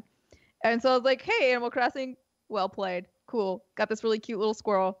time. And so I was like, hey, Animal Crossing, well played. Cool. Got this really cute little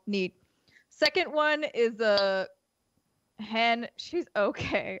squirrel. Neat. Second one is a hen. She's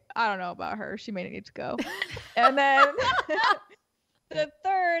okay. I don't know about her. She may need to go. And then the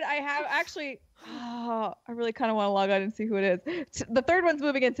third, I have actually, I really kind of want to log on and see who it is. The third one's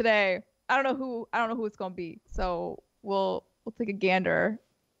moving in today. I don't know who it's going to be. So we'll take a gander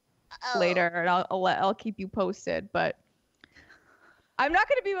later, and I'll keep you posted. But I'm not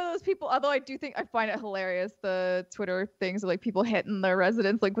going to be one of those people, although I do think I find it hilarious, the Twitter things of like people hitting their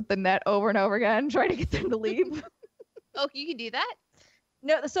residents like with the net over and over again, trying to get them to leave. Oh, you can do that?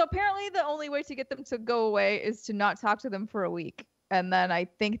 No, so apparently the only way to get them to go away is to not talk to them for a week. And then I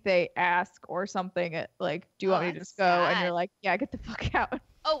think they ask or something like, do you want me to just go? And you're like, yeah, get the fuck out.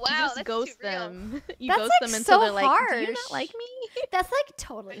 Oh, wow. You just That's ghost too real. them. You That's, ghost like, them so until they're like, do you harsh. not like me? That's like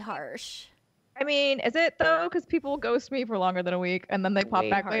totally harsh. I mean, is it though? Because people ghost me for longer than a week, and then they pop Way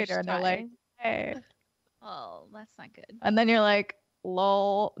back harsh, later, and they're like, hey. Oh, that's not good. And then you're like,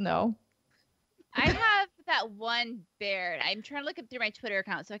 lol, no. I have that one bear. I'm trying to look up through my Twitter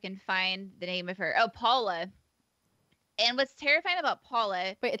account so I can find the name of her. Oh, Paula. And what's terrifying about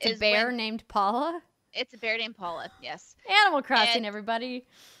Paula Wait, it's is a bear when- named Paula? It's a bear named Paula, yes. Animal Crossing, And- everybody.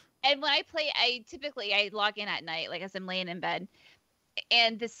 And when I play, I log in at night, like as I'm laying in bed.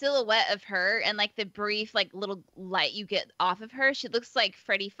 And the silhouette of her and like the brief like little light you get off of her, she looks like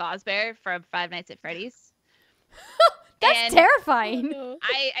Freddy Fazbear from Five Nights at Freddy's. That's And terrifying.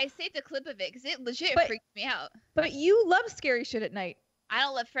 I saved a clip of it because it legit But- freaked me out. But you love scary shit at night. I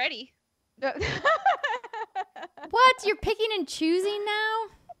don't love Freddy. What? You're picking and choosing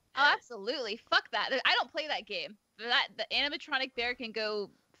now? Oh, absolutely. Fuck that. I don't play that game. The animatronic bear can go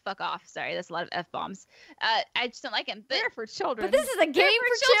fuck off. Sorry, that's a lot of F-bombs. I just don't like him. But They're for children. But this is a game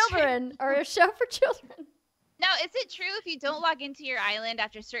for children or a show for children. now, is it true if you don't log into your island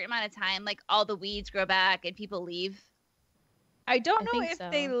after a certain amount of time, like all the weeds grow back and people leave? I don't I know think if so.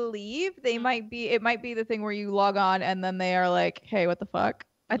 they leave. It might be the thing where you log on and then they are like, hey, what the fuck?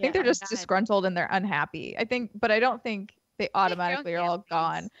 I think they're Yeah, just God. disgruntled and they're unhappy. But I don't think they automatically are all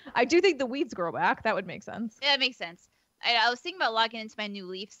gone. I do think the weeds grow back. That would make sense. Yeah, it makes sense. I was thinking about logging into my new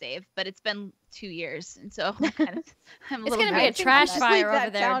Leaf save, but it's been 2 years, and so I'm kind of I'm a It's little going to be a nervous about trash that. fire Leave over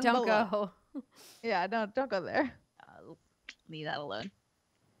that there. down Don't below. go. Yeah, no, don't go there. Leave that alone.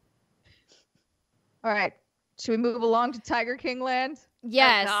 All right. Should we move along to Tiger King Land?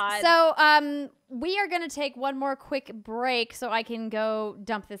 Yes. God. So we are going to take one more quick break so I can go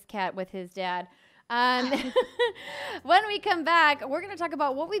dump this cat with his dad. When we come back, we're going to talk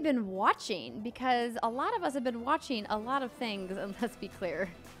about what we've been watching, because a lot of us have been watching a lot of things. And let's be clear,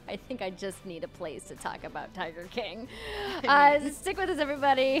 I think I just need a place to talk about Tiger King. Stick with us,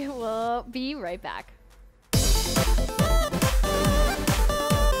 everybody. We'll be right back.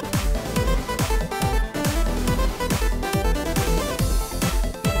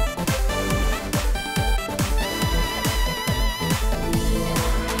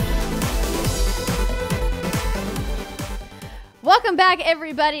 Welcome back,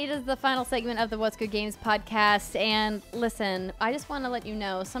 everybody. This is the final segment of the What's Good Games podcast. And listen, I just want to let you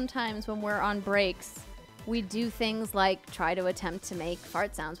know, sometimes when we're on breaks, we do things like try to attempt to make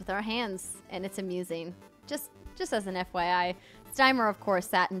fart sounds with our hands, and it's amusing. Just as an FYI. Steimer, of course,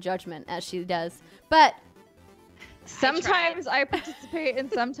 sat in judgment, as she does. But sometimes I participate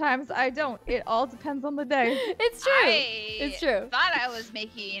and sometimes I don't. It all depends on the day. It's true. It's true. Thought I was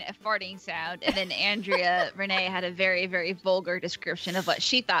making a farting sound, and then Andrea Renee had a very, very vulgar description of what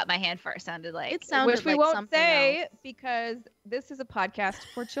she thought my hand fart sounded like. It sounded Which we like won't something say else. because this is a podcast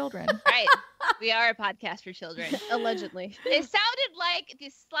for children. Right. We are a podcast for children. Allegedly. It sounded like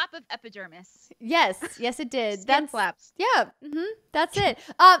the slap of epidermis. Yes, it did. Skin flaps. Yeah, that's it.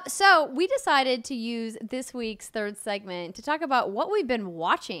 So we decided to use this week's third segment to talk about what we've been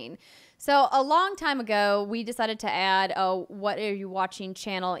watching. So a long time ago, we decided to add a What Are You Watching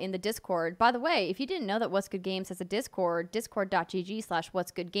channel in the Discord. By the way, if you didn't know that What's Good Games has a Discord,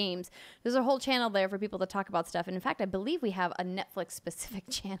 discord.gg/what'sgoodgames, there's a whole channel there for people to talk about stuff. And in fact, I believe we have a Netflix-specific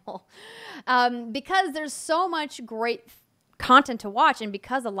channel because there's so much great content to watch, and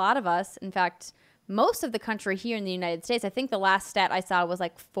because a lot of us, in fact, most of the country here in the United States, I think the last stat I saw was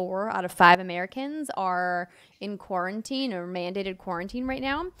like 4 out of 5 Americans are in quarantine or mandated quarantine right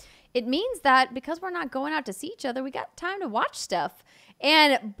now. It means that because we're not going out to see each other, we got time to watch stuff.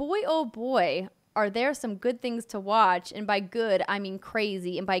 And boy, oh boy, are there some good things to watch. And by good, I mean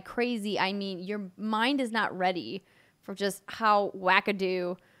crazy. And by crazy, I mean your mind is not ready for just how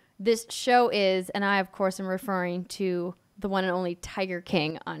wackadoo this show is. And I, of course, am referring to the one and only Tiger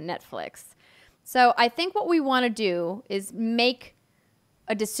King on Netflix. So I think what we want to do is make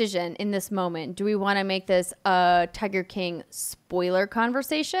a decision in this moment. Do we want to make this a Tiger King spoiler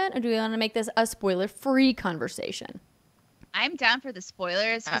conversation, or do we want to make this a spoiler-free conversation? I'm down for the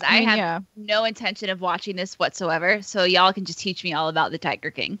spoilers because I have no intention of watching this whatsoever. So y'all can just teach me all about the Tiger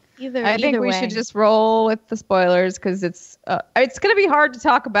King. I think we should just roll with the spoilers because it's going to be hard to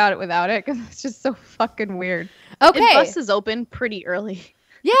talk about it without it because it's just so fucking weird. Okay. The bus is open pretty early.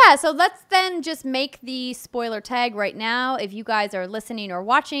 Yeah, so let's then just make the spoiler tag right now. If you guys are listening or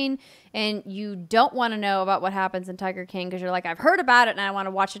watching and you don't want to know about what happens in Tiger King because you're like, I've heard about it and I want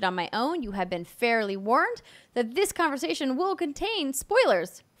to watch it on my own, you have been fairly warned that this conversation will contain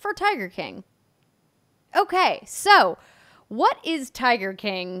spoilers for Tiger King. Okay, so what is Tiger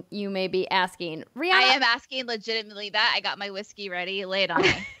King, you may be asking? Riana, I am asking legitimately that. I got my whiskey ready. Lay it on me.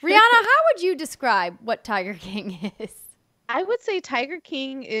 Riana, how would you describe what Tiger King is? I would say Tiger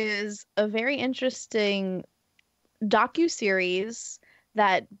King is a very interesting docuseries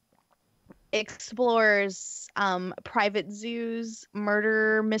that explores private zoos,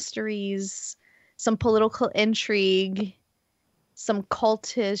 murder mysteries, some political intrigue, some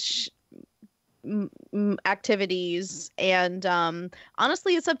cultish activities, and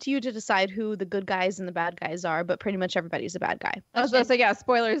honestly, it's up to you to decide who the good guys and the bad guys are, but pretty much everybody's a bad guy. I was going to say, yeah,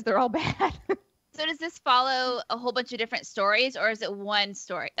 spoilers, they're all bad. So does this follow a whole bunch of different stories, or is it one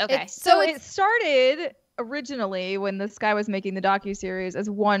story? Okay. So it started originally when this guy was making the docuseries as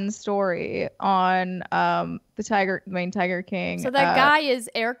one story on the main Tiger King. So that guy is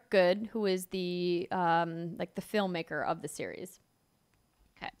Eric Good, who is the like the filmmaker of the series.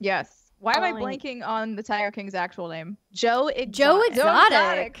 Okay. Yes. Why am I blanking on the Tiger King's actual name? Joe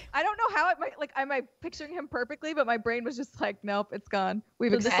Exotic. I don't know how it might, like, am I picturing him perfectly? But my brain was just like, nope, it's gone.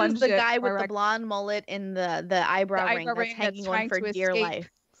 We've expunged the guy with the blonde mullet and the eyebrow ring that's hanging on for dear life.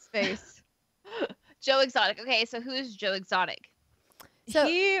 Space. Joe Exotic. Okay, so who's Joe Exotic? So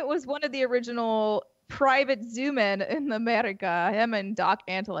he was one of the original private zoo men in America. Him and Doc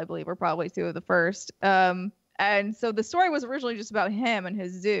Antle, I believe, were probably 2 of the first. And so the story was originally just about him and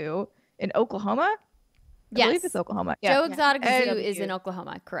his zoo in Oklahoma. I believe it's Oklahoma. Yeah. Joe Exotic Zoo is in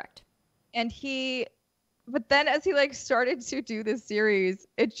Oklahoma, correct. And but then as he like started to do this series,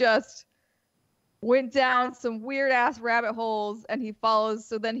 it just went down some weird ass rabbit holes, and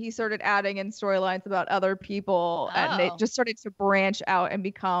so then he started adding in storylines about other people, and it just started to branch out and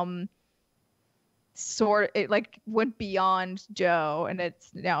become it like went beyond Joe, and it's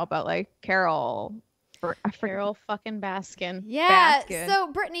now about like Carol. Carol fucking Baskin. Yeah. Baskin.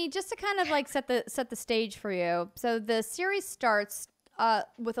 So Brittany, just to kind of like set the stage for you. So the series starts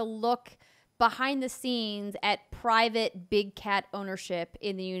with a look behind the scenes at private big cat ownership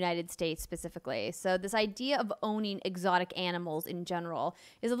in the United States specifically. So this idea of owning exotic animals in general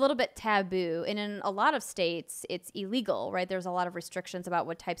is a little bit taboo. And in a lot of states, it's illegal, right? There's a lot of restrictions about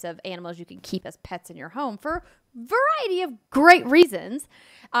what types of animals you can keep as pets in your home for variety of great reasons.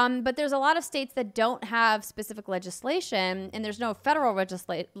 But there's a lot of states that don't have specific legislation, and there's no federal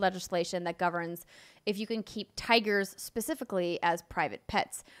legislation that governs if you can keep tigers specifically as private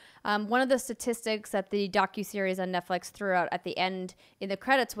pets. One of the statistics that the docuseries on Netflix threw out at the end in the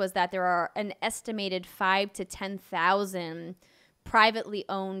credits was that there are an estimated 5,000 to 10,000 privately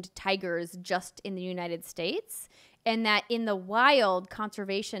owned tigers just in the United States, and that in the wild,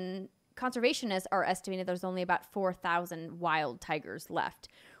 conservationists are estimating there's only about 4,000 wild tigers left,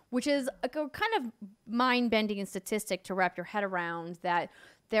 which is a kind of mind-bending statistic to wrap your head around, that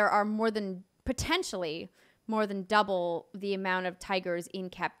there are potentially more than double the amount of tigers in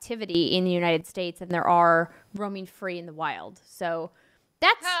captivity in the United States than there are roaming free in the wild. So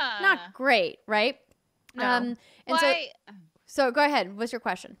that's not great, right? No. And Why? so go ahead. What's your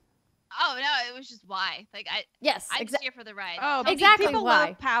question? Oh no, it was just why. Like I'm just here for the ride. Oh, Exactly people why.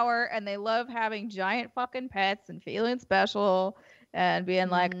 love power, and they love having giant fucking pets and feeling special and being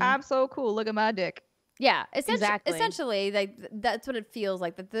like, I'm so cool. Look at my dick. Yeah, Exactly. essentially, like that's what it feels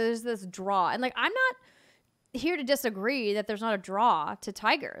like. That there's this draw, and like I'm not here to disagree that there's not a draw to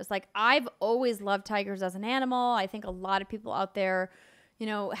tigers. Like I've always loved tigers as an animal. I think a lot of people out there,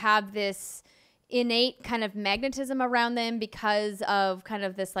 have this innate kind of magnetism around them because of kind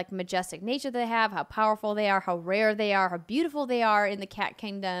of this like majestic nature they have, how powerful they are, how rare they are, how beautiful they are in the cat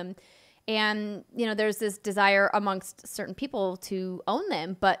kingdom. And, there's this desire amongst certain people to own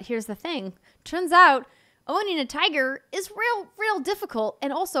them. But here's the thing. Turns out owning a tiger is real difficult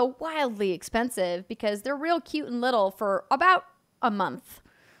and also wildly expensive because they're real cute and little for about a month.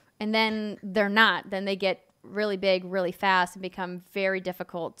 And then they're not. Then they get really big really fast and become very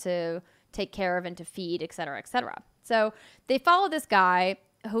difficult to take care of and to feed, et cetera, et cetera. So they follow this guy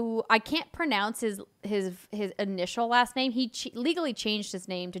who I can't pronounce his initial last name. He legally changed his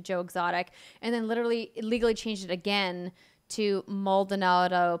name to Joe Exotic and then legally changed it again to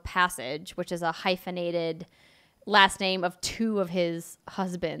Maldonado Passage, which is a hyphenated last name of two of his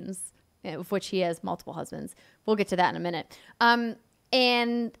husbands, of which he has multiple husbands. We'll get to that in a minute.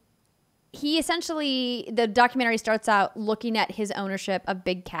 And he essentially, the documentary starts out looking at his ownership of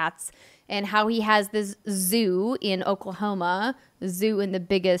big cats and how he has this zoo in Oklahoma, zoo in the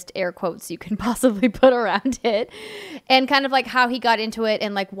biggest air quotes you can possibly put around it, and kind of like how he got into it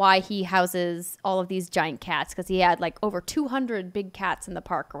and like why he houses all of these giant cats, because he had like over 200 big cats in the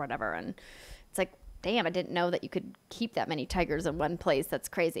park or whatever. And it's like, damn, I didn't know that you could keep that many tigers in one place. That's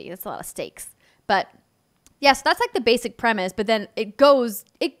crazy. That's a lot of stakes. But yes, that's like the basic premise, but then it goes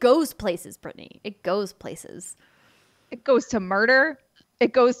places, Brittany. It goes places. It goes to murder.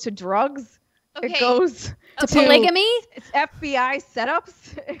 It goes to drugs. Okay. It goes To polygamy? It's FBI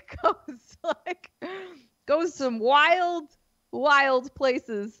setups. It goes some wild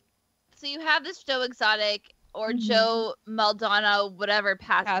places. So you have this Joe Exotic or Joe Maldonado, whatever,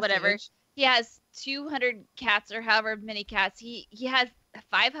 whatever. He has 200 cats or however many cats. He had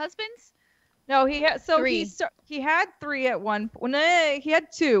 5 husbands? No, he had 3. He had 3 at one point. He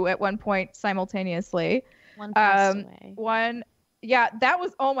had 2 at one point simultaneously. One passed away. Yeah, that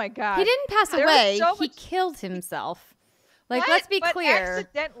was, oh my God. He didn't pass There away. was so He much- killed himself. Like, What? let's be But clear.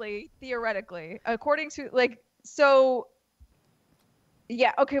 accidentally, theoretically, according to so.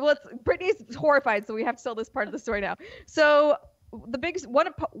 Yeah. Okay. Well, Brittany's horrified, so we have to tell this part of the story now. So the biggest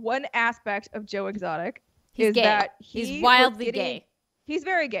one aspect of Joe Exotic He's is gay. that He's wildly gay. gay. He's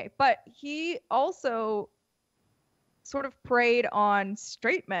very gay, but he also sort of preyed on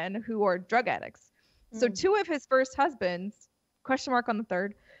straight men who are drug addicts. So 2 of his first husbands, question mark on the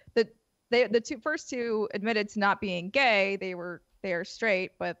third, the first two admitted to not being gay. They are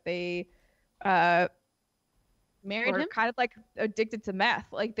straight, but they Married were him? kind of like addicted to meth.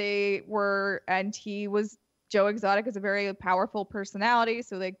 Like they were, and Joe Exotic is a very powerful personality,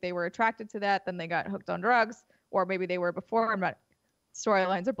 so they were attracted to that. Then they got hooked on drugs, or maybe they were before.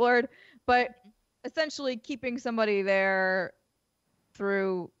 Storylines are blurred, but essentially keeping somebody there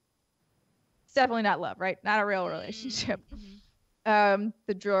through. It's definitely not love, right? Not a real relationship.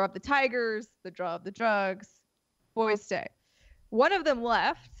 The draw of the tigers, the draw of the drugs, boys stay. One of them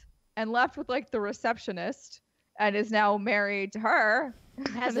left with like the receptionist and is now married to her.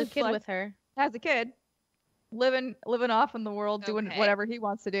 Has And a it's kid like- with her. Has a kid. Living off in the world, doing Okay. whatever he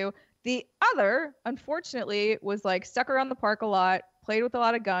wants to do. The other, unfortunately, was like stuck around the park a lot, played with a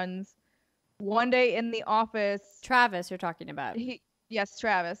lot of guns. One day in the office, Travis, you're talking about. Yes,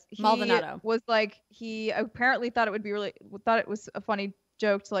 Travis. He Maldonado. was like, he apparently thought it was a funny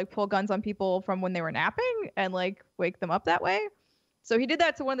joke to like pull guns on people from when they were napping and like wake them up that way. So he did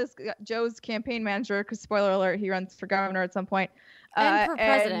that to one of Joe's campaign manager, because spoiler alert, he runs for governor at some point. And for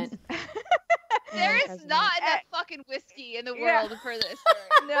president. There is not enough fucking whiskey in the world for this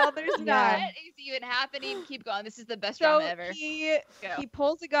story. No, there's not. What is even happening? Keep going. This is the best So drama ever. he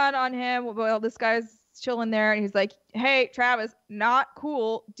pulls a gun on him while this guy's chilling there, and he's like, "Hey, Travis, not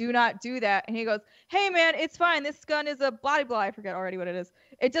cool. Do not do that." And he goes, "Hey, man, it's fine. This gun is a blah blah. I forget already what it is.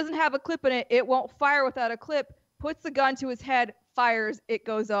 It doesn't have a clip in it. It won't fire without a clip." Puts the gun to his head, fires. It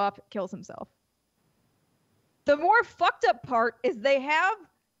goes off, kills himself. The more fucked up part is they have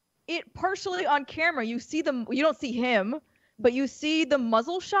it partially on camera. You see them. You don't see him, but you see the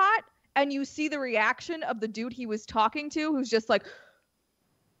muzzle shot, and you see the reaction of the dude he was talking to, who's just like,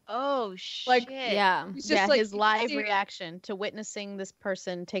 oh shit. Like, yeah. he's just like, his live reaction to witnessing this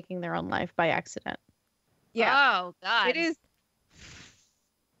person taking their own life by accident. Yeah. Oh god. It is.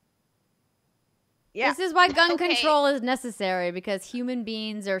 Yeah. This is why gun control is necessary, because human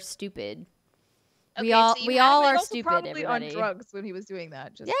beings are stupid. We all are stupid. Probably everybody. on drugs when he was doing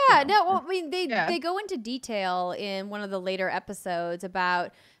that. Just, yeah, no. Well, I mean, they go into detail in one of the later episodes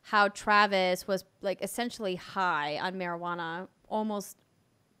about how Travis was like essentially high on marijuana almost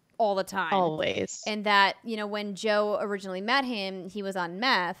all the time. Always. And that, when Joe originally met him, he was on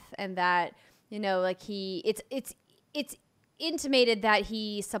meth, and that, like it's intimated that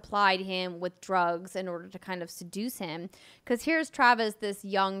he supplied him with drugs in order to kind of seduce him. Because here's Travis, this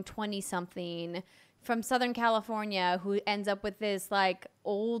young 20-something from Southern California, who ends up with this like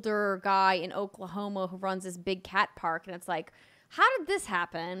older guy in Oklahoma who runs this big cat park. And it's like, how did this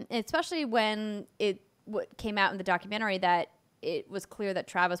happen? And especially when it came out in the documentary that it was clear that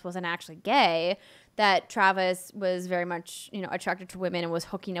Travis wasn't actually gay, that Travis was very much, attracted to women and was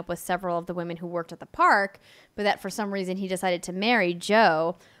hooking up with several of the women who worked at the park, but that for some reason he decided to marry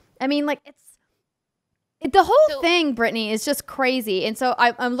Joe. I mean, like, the whole thing, Brittany, is just crazy. And so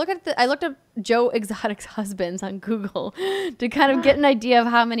I looked up Joe Exotic's husbands on Google to kind of get an idea of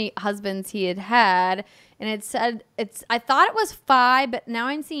how many husbands he had. And it said I thought it was 5, but now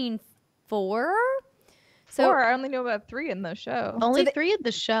I'm seeing 4. So 4. I only know about 3 in the show. Only 3 in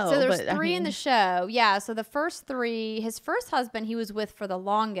the show. So there's 3 in the show. Yeah. So the first 3, his first husband he was with for the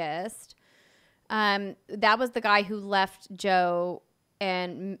longest. That was the guy who left Joe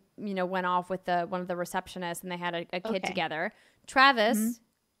and went off with one of the receptionists, and they had a kid together. Travis,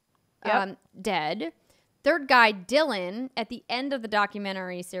 dead. Third guy, Dylan. At the end of the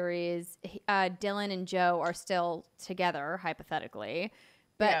documentary series, Dylan and Joe are still together, hypothetically.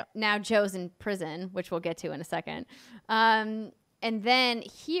 But now Joe's in prison, which we'll get to in a second. And then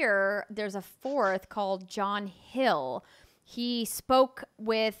here, there's a 4th called John Hill. He spoke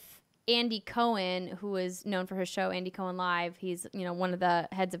with Andy Cohen, who is known for his show Andy Cohen Live. He's, one of the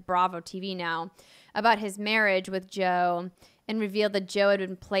heads of Bravo TV now, about his marriage with Joe, and revealed that Joe had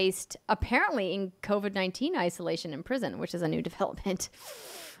been placed apparently in COVID-19 isolation in prison, which is a new development.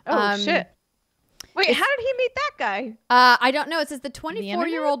 Oh, shit. Wait, how did he meet that guy? I don't know. It says the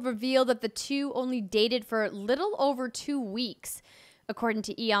 24-year-old revealed that the two only dated for little over 2 weeks, according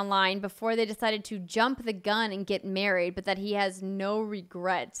to E! Online, before they decided to jump the gun and get married, but that he has no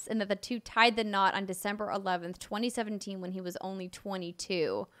regrets, and that the two tied the knot on December 11th, 2017, when he was only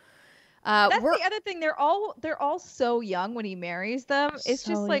 22. That's the other thing. They're all so young when he marries them. It's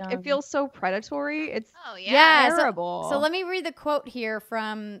so just like young. It feels so predatory. It's terrible. So let me read the quote here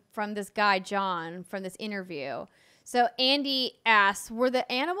from this guy John from this interview. So Andy asks, were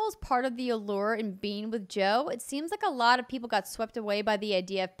the animals part of the allure in being with Joe? It seems like a lot of people got swept away by the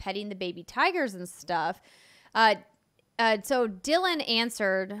idea of petting the baby tigers and stuff. So Dylan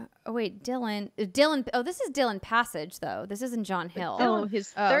answered. Oh wait, Dylan. Oh, this is Dylan Passage though. This isn't John Hill. Oh, his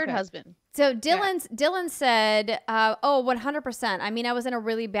third husband. So Dylan said, "Oh, 100%. I mean, I was in a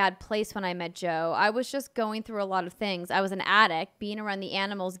really bad place when I met Joe. I was just going through a lot of things. I was an addict. Being around the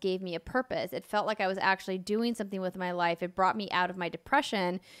animals gave me a purpose. It felt like I was actually doing something with my life. It brought me out of my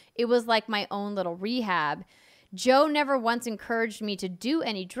depression. It was like my own little rehab." Joe never once encouraged me to do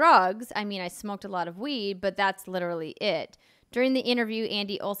any drugs. I mean, I smoked a lot of weed, but that's literally it. During the interview,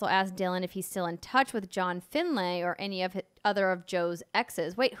 Andy also asked Dylan if he's still in touch with John Finlay or any of other of Joe's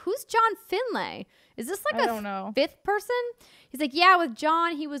exes. Wait, who's John Finlay? Is this like a fifth person? He's like, yeah, with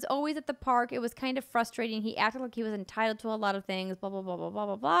John, he was always at the park. It was kind of frustrating. He acted like he was entitled to a lot of things, blah, blah, blah, blah,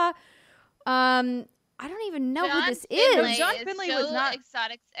 blah, blah, blah. I don't even know John who this Finlay is. John Finlay was Joe not-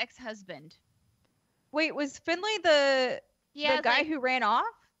 Exotic's ex-husband. Wait, was Finlay the guy who ran off?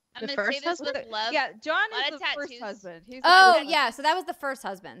 I'm The gonna say first this with husband? love. Yeah, John lot is of the first tattoos. husband. He's Oh, the- yeah. So that was the first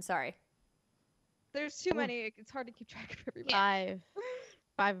husband. Sorry. There's too many. It's hard to keep track of everybody.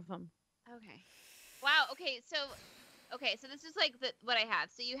 Five of them. Okay. Wow. Okay. So this is like what I have.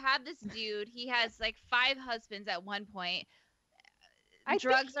 So you have this dude. He has like 5 husbands at one point. I think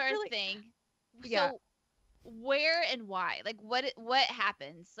Drugs he are really- a thing. Yeah. So where and why? Like what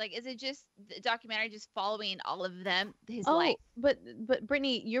happens? Like is it just the documentary just following all of them, his life? But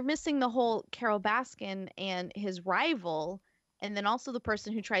Brittany, you're missing the whole Carol Baskin and his rival, and then also the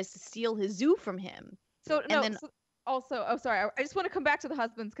person who tries to steal his zoo from him. So no. then- Also, sorry. I just want to come back to the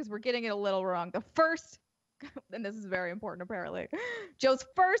husbands because we're getting it a little wrong. The first, and this is very important apparently, Joe's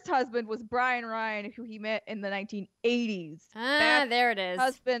first husband was Brian Ryan, who he met in the 1980s. Ah, there it is.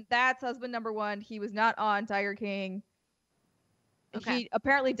 That's husband number 1. He was not on Tiger King. Okay. He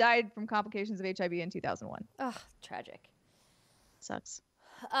apparently died from complications of HIV in 2001. Oh, tragic. Sucks.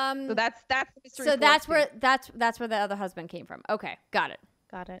 So that's the mystery. So fourth that's where the other husband came from. Okay, got it.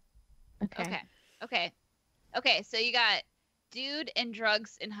 Got it. Okay. So you got dude and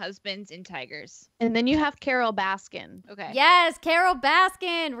drugs and husbands and tigers. And then you have Carol Baskin. Okay. Yes, Carol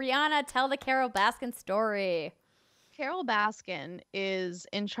Baskin. Rihanna, tell the Carol Baskin story. Carol Baskin is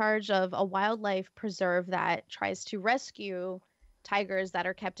in charge of a wildlife preserve that tries to rescue tigers that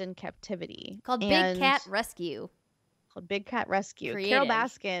are kept in captivity. Called Big And- Cat Rescue. Called Big Cat Rescue. Creative. Carol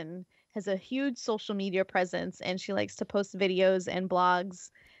Baskin has a huge social media presence, and she likes to post videos and blogs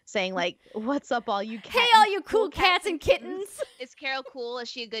saying like, "What's up, all you cats? Hey, all you cool cats and kittens. Is Carol cool? Is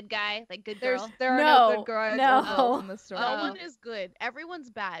she a good guy? Like good There girl? are No, no good guys no. or girls in this story. No one is good. Everyone's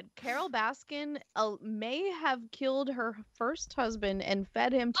bad. Carol Baskin may have killed her first husband and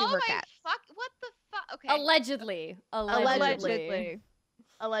fed him to Oh her my cat. fuck! What the fuck? Okay. Allegedly.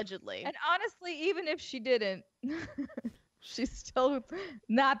 Allegedly. And honestly, even if she didn't, she's still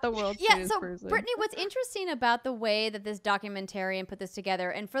not the world's Yeah, sweetest so person. Brittany, what's interesting about the way that this documentarian put this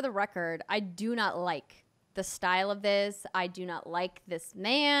together, and for the record, I do not like the style of this. I do not like this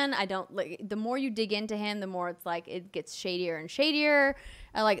man. I don't like. The more you dig into him, the more it's like it gets shadier and shadier.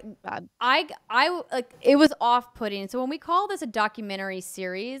 Bad. I like it was off-putting. So when we call this a documentary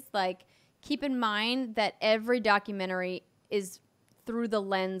series, like keep in mind that every documentary is through the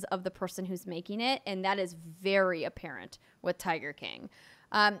lens of the person who's making it, and that is very apparent with Tiger King.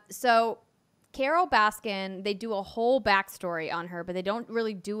 So Carol Baskin, they do a whole backstory on her, but they don't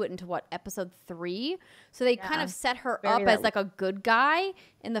really do it until episode 3. So they kind of set her up as like a good guy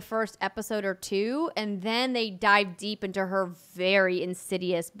in the first episode or 2, and then they dive deep into her very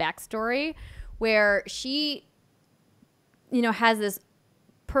insidious backstory, where she, has this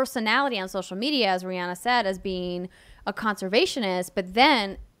personality on social media, as Rihanna said, as being a conservationist, but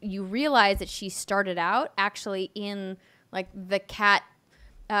then you realize that she started out actually in like the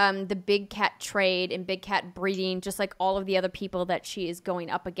big cat trade and big cat breeding, just like all of the other people that she is going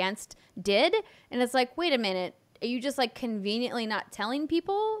up against did. And it's like, wait a minute, are you just like conveniently not telling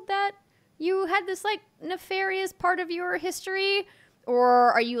people that you had this like nefarious part of your history?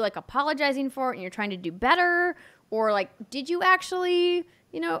 Or are you like apologizing for it and you're trying to do better? Or like, did you actually,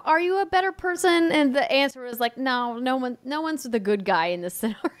 are you a better person? And the answer was like, no one's the good guy in this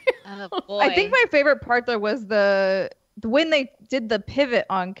scenario. Oh boy. I think my favorite part there was when they did the pivot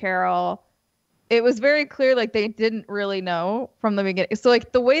on Carol. It was very clear like they didn't really know from the beginning. So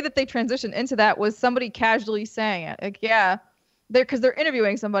like the way that they transitioned into that was somebody casually saying it. Like, yeah, because they're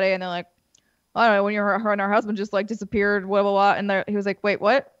interviewing somebody and they're like, I don't know, when her and her husband just like disappeared, blah blah blah, and he was like, wait,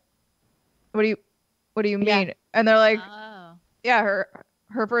 what? What do you mean? Yeah. And they're like, Oh. yeah,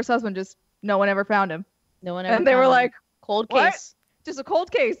 her first husband just no one ever found him. No one ever. And they were found him. like, cold what? case. Just a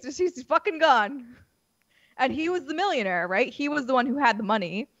cold case. He's fucking gone. And he was the millionaire, right? He was the one who had the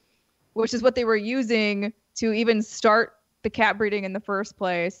money, which is what they were using to even start the cat breeding in the first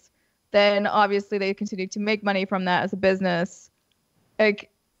place. Then obviously they continued to make money from that as a business. Like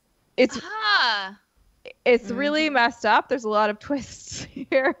it's really messed up. There's a lot of twists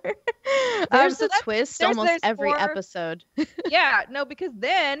here. There's so a twist there's almost every 4 episode. Yeah, no, because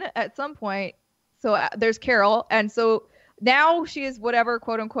then at some point, so there's Carol, and so now she is whatever,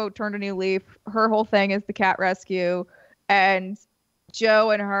 quote unquote, turned a new leaf. Her whole thing is the cat rescue, and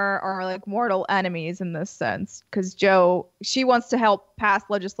Joe and her are like mortal enemies in this sense, because she wants to help pass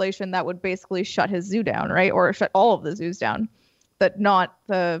legislation that would basically shut his zoo down, right, or shut all of the zoos down, but not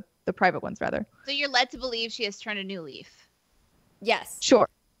the private ones, rather. So you're led to believe she has turned a new leaf. Yes. Sure.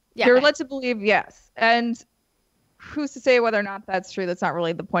 Yeah. You're led to believe, yes. And who's to say whether or not that's true? That's not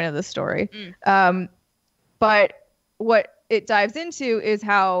really the point of the story. But what it dives into is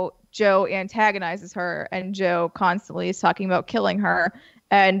how Joe antagonizes her, and Joe constantly is talking about killing her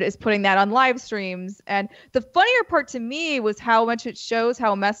and is putting that on live streams. And the funnier part to me was how much it shows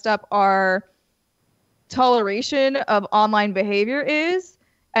how messed up our toleration of online behavior is,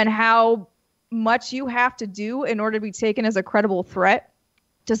 and how much you have to do in order to be taken as a credible threat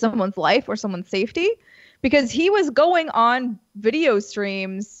to someone's life or someone's safety. Because he was going on video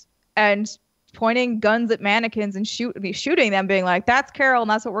streams and pointing guns at mannequins and shooting them, being like, that's Carol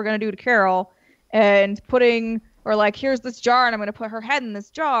and that's what we're going to do to Carol, and putting, or like, here's this jar and I'm going to put her head in this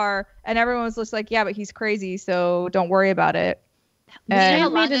jar, and everyone was just like, yeah, but he's crazy, so don't worry about it. And How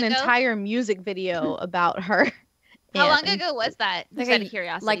he made long an ago? entire music video about her. How long And ago was that? Like Just out of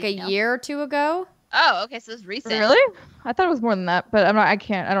curiosity. Like a year or two ago? Oh, okay, so it's recent. Really? I thought it was more than that, but I don't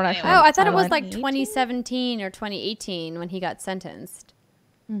Anyway. actually. Oh, I thought it was timeline. like 2017 or 2018 when he got sentenced.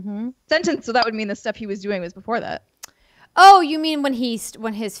 Sentence, so that would mean the stuff he was doing was before that. Oh, you mean when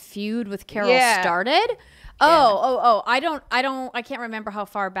his feud with Carol Yeah. started? Oh, I can't remember how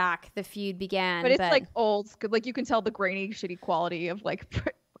far back the feud began. But it's like old, like you can tell the grainy, shitty quality of like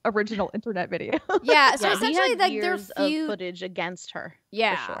original internet video. yeah. So yeah, he essentially, had like their years of feud, footage against her.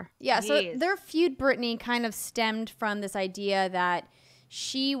 yeah, for sure. yeah. So Jeez. their feud, Brittany, kind of stemmed from this idea that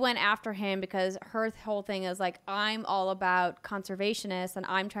she went after him because her whole thing is like, I'm all about conservationists and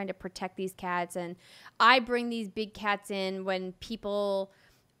I'm trying to protect these cats, and I bring these big cats in when people,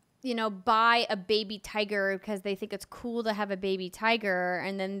 you know, buy a baby tiger because they think it's cool to have a baby tiger,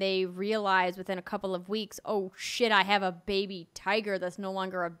 and then they realize within a couple of weeks, oh shit, I have a baby tiger that's no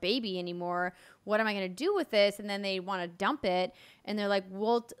longer a baby anymore. What am I going to do with this? And then they want to dump it, and they're like,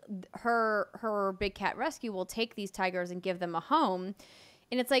 well, her big cat rescue will take these tigers and give them a home.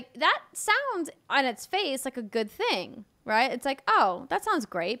 And it's like, that sounds on its face like a good thing, right? It's like, oh, that sounds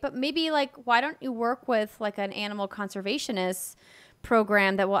great, but maybe like, why don't you work with like an animal conservationist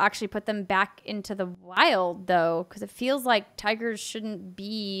program that will actually put them back into the wild, though? Because it feels like tigers shouldn't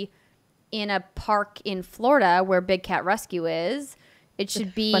be in a park in Florida where Big Cat Rescue is. It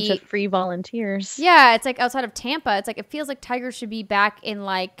should be A bunch of free volunteers. yeah, it's like outside of Tampa. It's like, it feels like tigers should be back in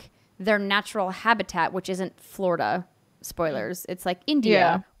like their natural habitat, which isn't Florida. Spoilers. It's like India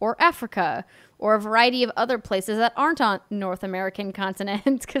Yeah. or Africa or a variety of other places that aren't on North American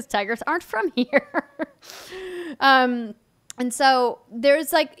continents, because tigers aren't from here. And so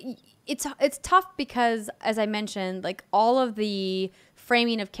there's like, it's tough because, as I mentioned, like all of the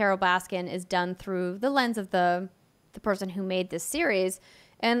framing of Carol Baskin is done through the lens of the person who made this series.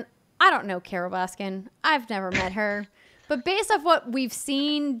 And I don't know Carol Baskin. I've never met her. But based off what we've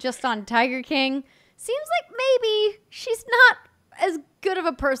seen just on Tiger King, seems like maybe she's not as good of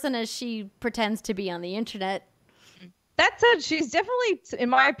a person as she pretends to be on the internet. That said, she's definitely, in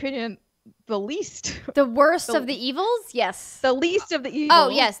my opinion, the least. The worst of the evils? Yes. The least of the evils. Oh,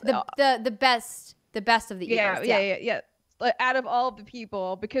 yes. The best of the evils. Yeah. Like, out of all of the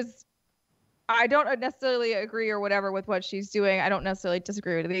people, because I don't necessarily agree or whatever with what she's doing. I don't necessarily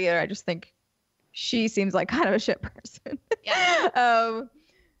disagree with it either. I just think she seems like kind of a shit person. Yeah.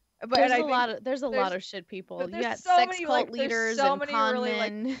 But There's a lot of shit people. but You there's got so sex many, cult like, there's leaders so and many con really,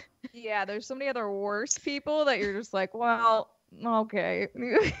 like, men. yeah, there's so many other worse people that you're just like, well, okay,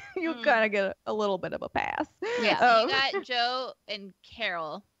 you kind of get a little bit of a pass. Yeah, so you got Joe and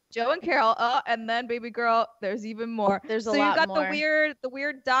Carol. Joe and Carol, and then baby girl, there's even more. There's a so lot you got more. the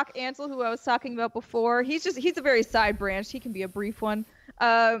weird Doc Ansel who I was talking about before. He's a very side branch. He can be a brief one.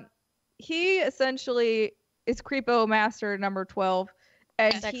 He essentially is Creepo Master number 12.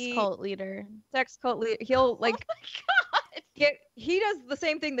 And Sex cult leader. He'll like Oh my God. he does the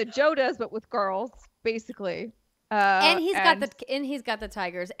same thing that Joe does, but with girls, basically. And he's got the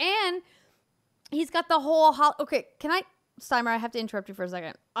tigers, and he's got the whole okay, can I, Steimer, I have to interrupt you for a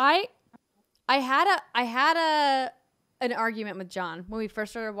second. I had an argument with John when we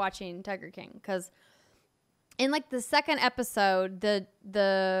first started watching Tiger King, because in like the second episode,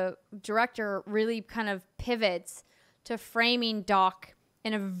 the director really kind of pivots to framing Doc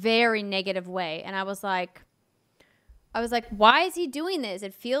in a very negative way, and I was like, why is he doing this?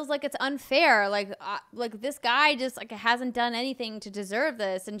 It feels like it's unfair. Like this guy just like hasn't done anything to deserve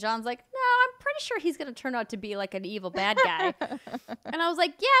this. And John's like, no, I'm pretty sure he's gonna turn out to be like an evil bad guy. And I was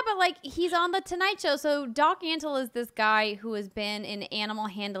like, yeah, but like he's on the Tonight Show. So Doc Antle is this guy who has been in animal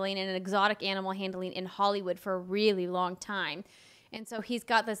handling and exotic animal handling in Hollywood for a really long time. And so he's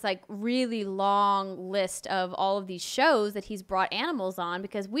got this like really long list of all of these shows that he's brought animals on,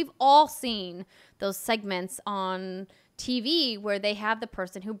 because we've all seen those segments on TV where they have the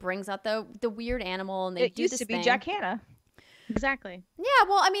person who brings out the weird animal, and they it do used this to be thing. Jack Hanna. Exactly. Yeah,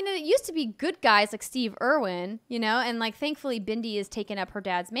 well, I mean, it used to be good guys like Steve Irwin, you know, and like thankfully Bindi has taken up her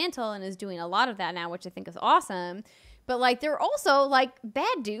dad's mantle and is doing a lot of that now, which I think is awesome. But like there are also like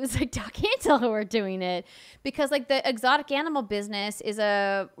bad dudes like Doc Antle who are doing it because like the exotic animal business is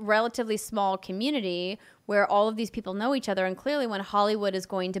a relatively small community where all of these people know each other, and clearly when Hollywood is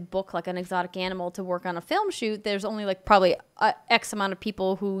going to book like an exotic animal to work on a film shoot, there's only like probably X amount of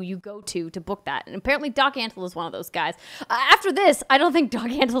people who you go to book that, and apparently Doc Antle is one of those guys. After this, I don't think Doc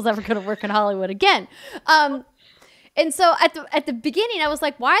Antle's ever going to work in Hollywood again. And so at the beginning, I was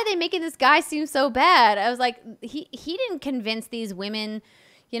like, why are they making this guy seem so bad? I was like, he didn't convince these women.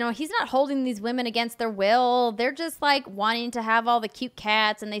 You know, he's not holding these women against their will. They're just like wanting to have all the cute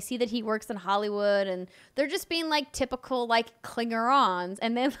cats, and they see that he works in Hollywood, and they're just being like typical like clinger-ons.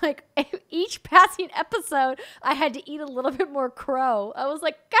 And then like each passing episode, I had to eat a little bit more crow. I was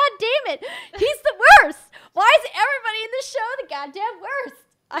like, God damn it, he's the worst. Why is everybody in the show the goddamn worst?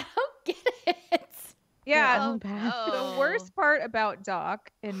 I don't get it. Yeah, Oh. the worst part about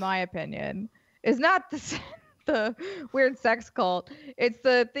Doc, in my opinion, is not the weird sex cult. It's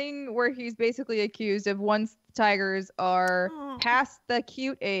the thing where he's basically accused of once tigers are past the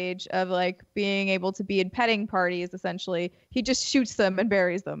cute age of like being able to be in petting parties, essentially, he just shoots them and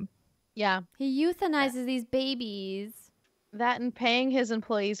buries them. Yeah. He euthanizes these babies. That and paying his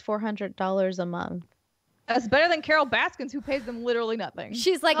employees $400 a month. That's better than Carol Baskins, who pays them literally nothing.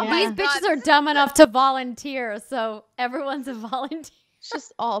 She's like, Oh my these God, bitches are this is dumb enough to volunteer, so everyone's a volunteer. It's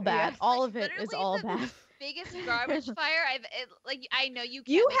just all bad. Yes. All Like, of it is literally all the bad. Biggest garbage fire like I know you can't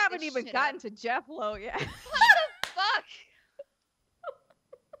You make haven't this even shit gotten up. to Jeff Lowe yet. What the fuck?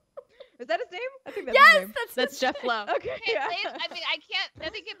 Is that his name? I think that's his Yes, name. That's Jeff Lowe. Okay, Okay, yeah. I mean, I can't.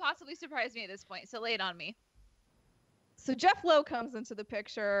 Nothing can possibly surprise me at this point. So lay it on me. So Jeff Lowe comes into the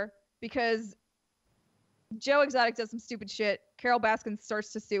picture because Joe Exotic does some stupid shit. Carol Baskin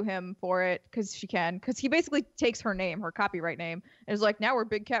starts to sue him for it because she can. Because he basically takes her name, her copyright name, and is like, now we're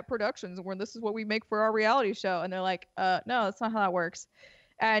Big Cat Productions, and this is what we make for our reality show. And they're like, no, that's not how that works.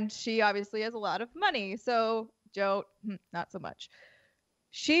 And she obviously has a lot of money. So Joe, not so much.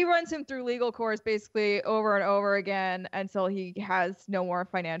 She runs him through legal course basically over and over again until he has no more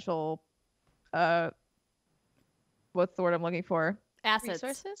financial, what's the word I'm looking for? Assets.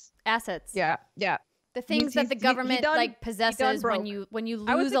 Resources? Assets. Yeah. The things that the government done- like possesses broke. when you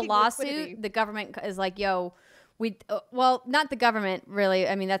I was lose a thinking liquidity. lawsuit, the government is like, yo, we well, not the government really.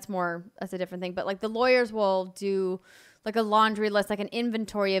 I mean, that's a different thing. But like the lawyers will do like a laundry list, like an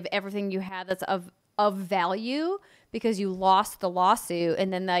inventory of everything you have that's of value because you lost the lawsuit,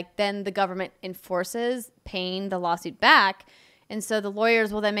 and then the government enforces paying the lawsuit back. And so the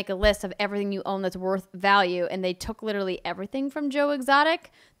lawyers will then make a list of everything you own that's worth value. And they took literally everything from Joe Exotic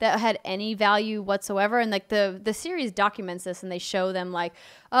that had any value whatsoever. And like the series documents this, and they show them like,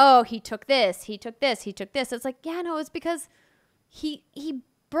 oh, he took this, he took this, he took this. It's like, yeah, no, it's because he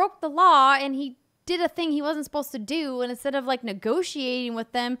broke the law and he did a thing he wasn't supposed to do. And instead of like negotiating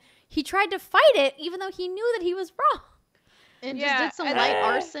with them, he tried to fight it, even though he knew that he was wrong. And Yeah, just did some and light then-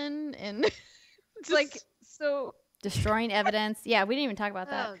 arson and It's like, so Destroying evidence. Yeah, we didn't even talk about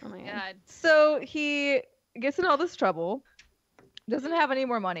that. Oh, Oh my God. God. So he gets in all this trouble, doesn't have any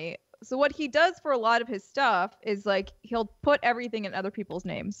more money. So what he does for a lot of his stuff is like he'll put everything in other people's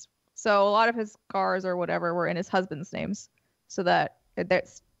names. So a lot of his cars or whatever were in his husband's names, so that they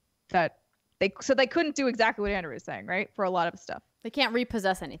couldn't do exactly what Andrew was saying, right? For a lot of stuff, They can't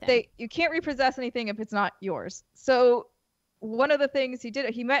repossess anything. you can't repossess anything if it's not yours. So one of the things he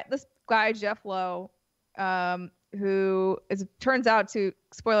did, he met this guy Jeff Lowe, who turns out to,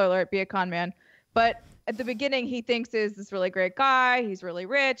 spoiler alert, be a con man. But at the beginning, he thinks is this really great guy. He's really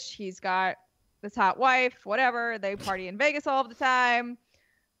rich. He's got this hot wife, whatever. They party in Vegas all of the time.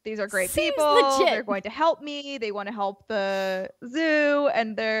 These are great Seems people. legit. They're going to help me. They want to help the zoo.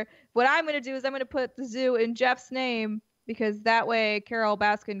 And what I'm going to do is I'm going to put the zoo in Jeff's name because that way Carol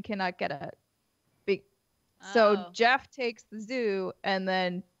Baskin cannot get it. So Oh. Jeff takes the zoo and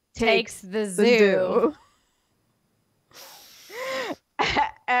then takes the the zoo.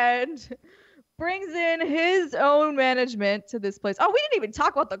 and brings in his own management to this place. Oh, we didn't even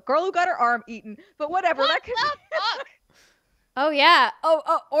talk about the girl who got her arm eaten, but whatever. What That could the fuck? Oh yeah.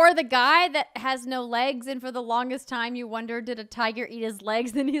 Oh, or the guy that has no legs, and for the longest time you wonder, did a tiger eat his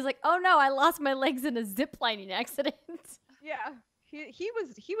legs? And he's like, oh no, I lost my legs in a ziplining accident. yeah. He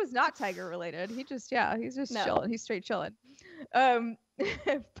was not tiger related. He's just No. chilling. He's straight chilling.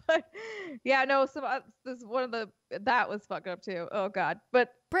 But yeah, no. This one of that was fucked up too. Oh god.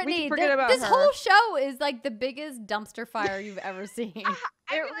 But we Brittany, can forget about this her. whole show is like the biggest dumpster fire you've ever seen.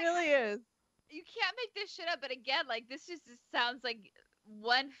 It really is. you can't make this shit up. But again, like this just sounds like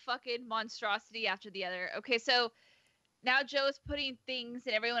one fucking monstrosity after the other. Okay, so now Joe is putting things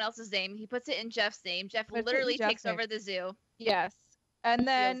in everyone else's name. He puts it in Jeff's name. Jeff literally takes over the zoo. Yes. And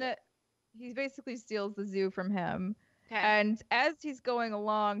then he basically steals the zoo from him. Okay. And as he's going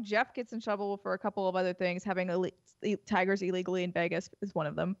along, Jeff gets in trouble for a couple of other things. Having tigers illegally in Vegas is one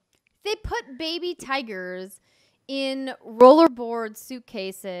of them. They put baby tigers in rollerboard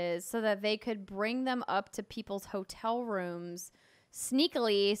suitcases so that they could bring them up to people's hotel rooms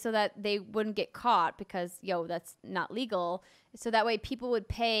sneakily so that they wouldn't get caught because, that's not legal. So that way people would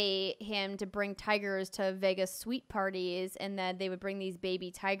pay him to bring tigers to Vegas suite parties, and then they would bring these baby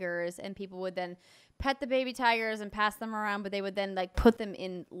tigers, and people would then pet the baby tigers and pass them around, but they would then put them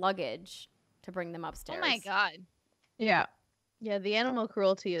in luggage to bring them upstairs. Oh my God. Yeah. Yeah, the animal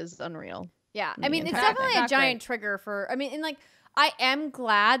cruelty is unreal. Yeah. I mean, it's definitely a giant trigger for, I am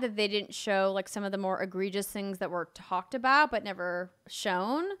glad that they didn't show some of the more egregious things that were talked about but never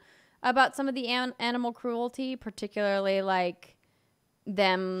shown about some of the animal cruelty, particularly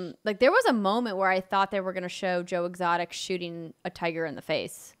them. There was a moment where I thought they were going to show Joe Exotic shooting a tiger in the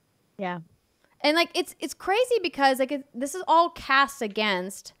face. Yeah. And it's crazy because this is all cast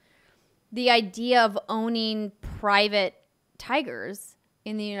against the idea of owning private tigers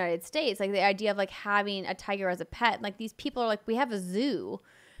in the United States, the idea of having a tiger as a pet. These people are we have a zoo,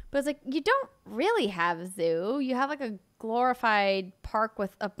 but it's you don't really have a zoo. You have a glorified park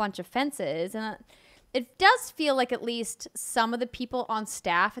with a bunch of fences, and it does feel at least some of the people on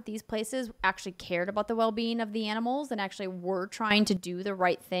staff at these places actually cared about the well-being of the animals and actually were trying to do the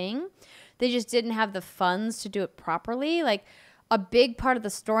right thing. They just didn't have the funds to do it properly. A big part of the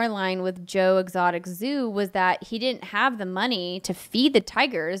storyline with Joe Exotic Zoo was that he didn't have the money to feed the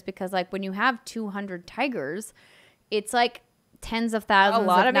tigers because, when you have 200 tigers, it's tens of thousands,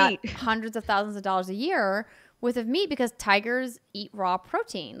 if not hundreds of thousands of dollars a year worth of meat because tigers eat raw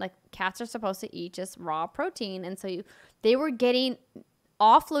protein. Cats are supposed to eat just raw protein. And so they were getting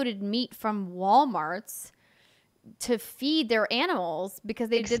offloaded meat from Walmarts to feed their animals because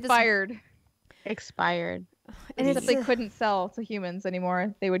they expired. And except they couldn't sell to humans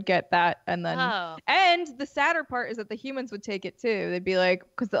anymore. They would get that, and then and the sadder part is that the humans would take it too. They'd be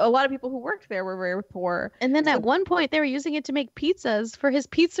because a lot of people who worked there were very poor. And then at one point they were using it to make pizzas for his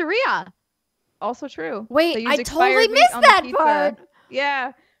pizzeria. Also true. Wait, I totally missed that part.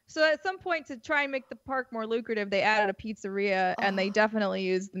 Yeah. So at some point, to try and make the park more lucrative, they added a pizzeria, and they definitely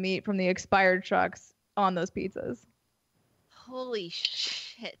used the meat from the expired trucks on those pizzas. Holy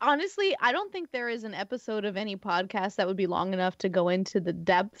shit. Honestly, I don't think there is an episode of any podcast that would be long enough to go into the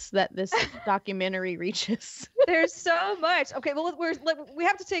depths that this documentary reaches. There's so much. Okay, well, we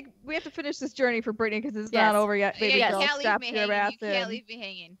have to finish this journey for Brittany because it's not over yet. Baby girl, you can't leave me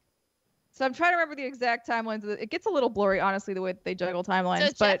hanging. So I'm trying to remember the exact timelines. It gets a little blurry, honestly, the way they juggle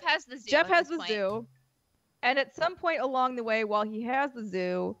timelines. So Jeff has the zoo. Jeff has the zoo. And at some point along the way, while he has the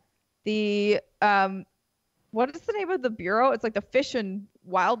zoo, the what is the name of the bureau? It's the Fish and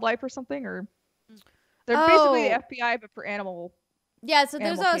Wildlife or something, or they're basically the FBI but for animal. Yeah, so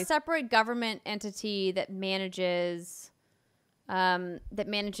there's a separate government entity that manages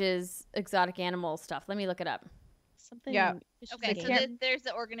exotic animal stuff. Let me look it up. Something. Yeah. Okay, so there's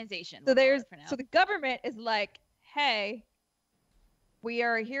the organization. So so the government is hey, we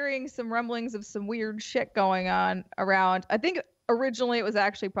are hearing some rumblings of some weird shit going on around. I think originally it was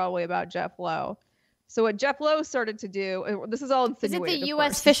actually probably about Jeff Lowe. So what Jeff Lowe started to do, this is all insinuated. Is it the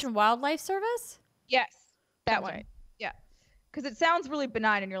U.S. Fish and Wildlife Service? Yes, that one. Yeah, because it sounds really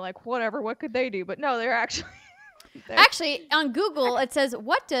benign, and you're whatever, what could they do? But no, they're actually... Actually, on Google, it says,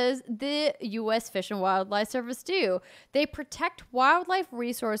 what does the U.S. Fish and Wildlife Service do? They protect wildlife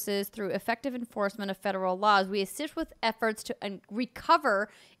resources through effective enforcement of federal laws. We assist with efforts to recover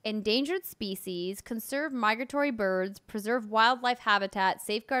endangered species, conserve migratory birds, preserve wildlife habitat,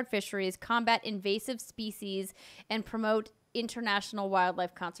 safeguard fisheries, combat invasive species, and promote international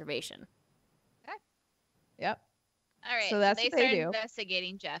wildlife conservation. Okay. Yep. All right. So that's what they do.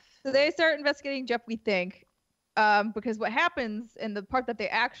 Investigating Jeff. So they start investigating Jeff, we think. Because what happens, and the part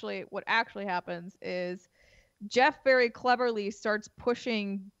that what actually happens is Jeff very cleverly starts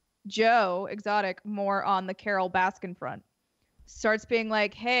pushing Joe Exotic more on the Carol Baskin front. Starts being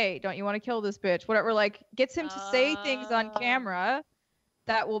hey, don't you want to kill this bitch? Whatever, gets him to say things on camera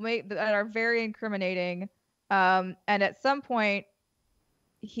that are very incriminating. And at some point,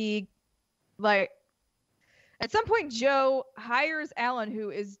 Joe hires Alan,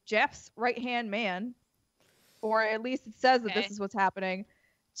 who is Jeff's right-hand man, or at least it says that this is what's happening,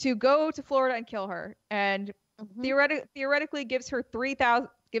 to go to Florida and kill her. And theoretically gives her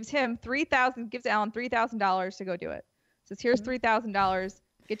gives Alan $3,000 to go do it. Says, here's $3,000.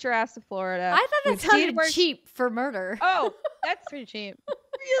 Get your ass to Florida. I thought that sounded cheap for murder. Oh, that's Pretty cheap.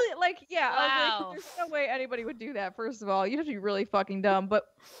 really like, yeah. I was Wow. like, there's no way anybody would do that. First of all, you'd have to be really fucking dumb. But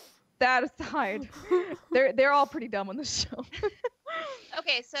that aside, they're all pretty dumb on the show.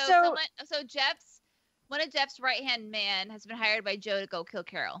 Okay, so one of Jeff's right-hand man has been hired by Joe to go kill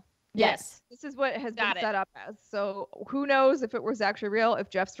Carol. Yes. This is what has Got been it. set up as. So who knows if it was actually real? If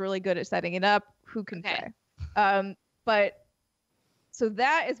Jeff's really good at setting it up, who can Okay. say? But so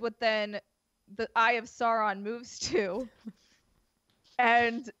that is what then the Eye of Sauron moves to,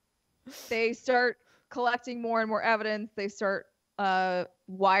 and they start collecting more and more evidence. They start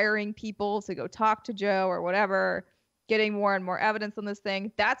wiring people to go talk to Joe or whatever, getting more and more evidence on this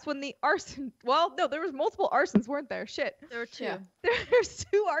thing. That's when the arson. Well, no, there was multiple arsons, weren't there? Shit. There were 2. Yeah. There's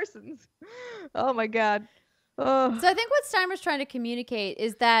 2 arsons. Oh my god. Oh. So I think what Steimer's trying to communicate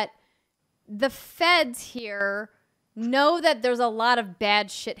is that the feds here know that there's a lot of bad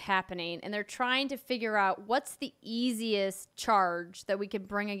shit happening, and they're trying to figure out what's the easiest charge that we can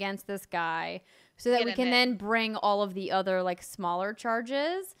bring against this guy so that Get we him can in. then bring all of the other like smaller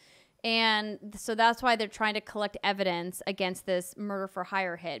charges. And so that's why they're trying to collect evidence against this murder for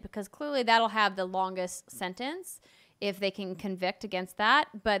hire hit, because clearly that'll have the longest sentence if they can convict against that.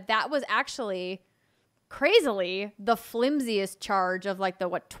 But that was actually crazily the flimsiest charge of like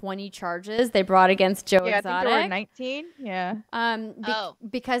the 20 charges they brought against Joe Yeah, I Exotic. think there were 19. Yeah.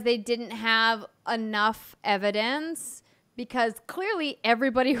 Because they didn't have enough evidence, because clearly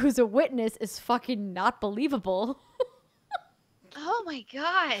everybody who's a witness is fucking not believable. Oh my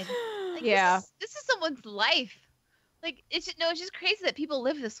god. Like, Yeah. This is someone's life. Like it's just crazy that people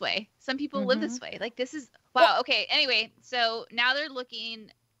live this way. Some people live this way. Like this is wow. Okay. Anyway, so now they're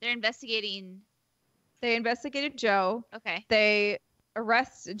investigating. They investigated Joe. Okay. They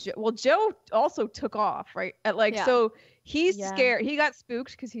arrested Joe. Well, Joe also took off, right? Yeah. So he's Yeah. scared. He got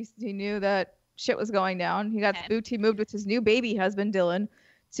spooked because he knew that shit was going down. He got Okay. spooked. He moved with his new baby husband, Dylan,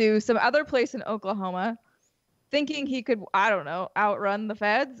 to some other place in Oklahoma, thinking he could, I don't know, outrun the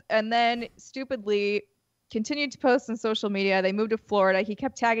feds. And then stupidly continued to post on social media. They moved to Florida. He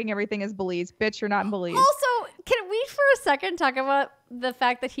kept tagging everything as Belize. Bitch, you're not in Belize. Also, can we for a second talk about the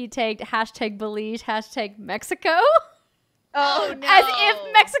fact that he tagged #Belize, #Mexico? Oh no. As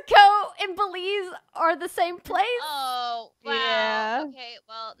if Mexico and Belize are the same place. Oh wow. Yeah. Okay.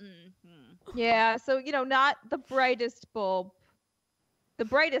 Well. Yeah, so not the brightest bulb, the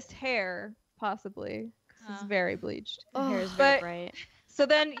brightest hair possibly. 'Cause He's Huh. very bleached. The hair is But- very bright. So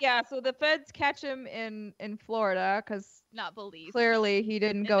then, so the feds catch him in Florida because Not Belize. clearly he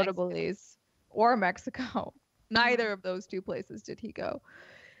didn't In go to Mexico. Belize or Mexico. Neither of those 2 places did he go.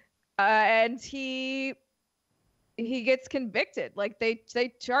 And he gets convicted. Like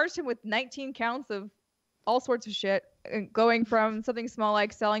they charged him with 19 counts of all sorts of shit, going from something small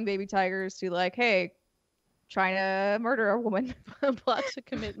like selling baby tigers to like, hey, trying to murder a woman. A plot to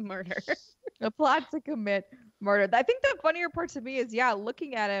commit murder. A plot to commit murder. I think the funnier part to me is,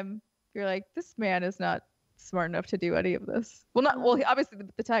 looking at him, you're like, this man is not smart enough to do any of this. Well, obviously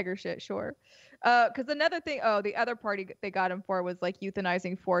the tiger shit, sure. Because another thing, the other party they got him for was like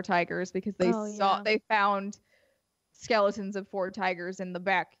euthanizing 4 tigers because they found skeletons of 4 tigers in the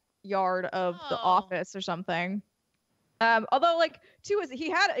backyard of the Oh. office or something. Although like he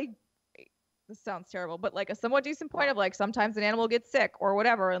had this sounds terrible, but like a somewhat decent point of like sometimes an animal gets sick or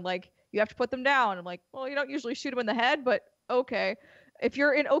whatever, and like you have to put them down. I'm like, well, you don't usually shoot them in the head, but okay. If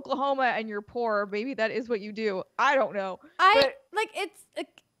you're in Oklahoma and you're poor, maybe that is what you do. I don't know. It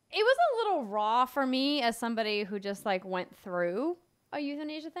was a little raw for me as somebody who just like went through a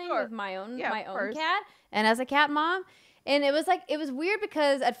euthanasia thing Sure. with my own Yeah, of course. cat, and as a cat mom. And it was weird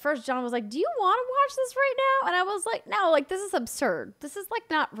because at first John was like, do you want to watch this right now? And I was like, no, like this is absurd. This is like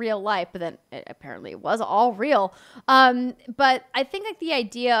not real life. But then apparently it was all real. But I think like the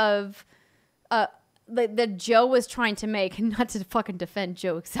idea of that Joe was trying to make, not to fucking defend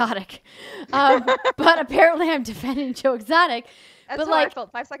Joe Exotic, but apparently I'm defending Joe Exotic. That's but how I like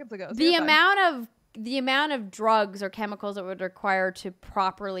felt 5 seconds ago. So the you're fine. amount of drugs or chemicals that would require to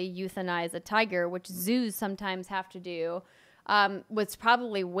properly euthanize a tiger, which zoos sometimes have to do, was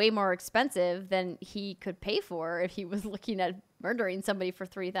probably way more expensive than he could pay for if he was looking at murdering somebody for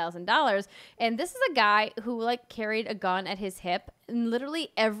 $3,000. And this is a guy who like carried a gun at his hip in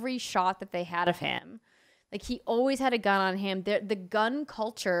literally every shot that they had of him. Like he always had a gun on him. The gun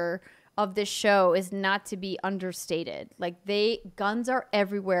culture of this show is not to be understated. Like guns are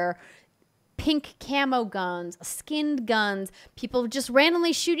everywhere. Pink camo guns, skinned guns, people just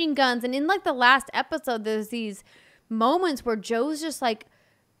randomly shooting guns. And in like the last episode, there's these moments where Joe's just like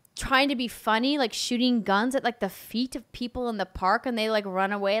trying to be funny, like shooting guns at like the feet of people in the park, and they like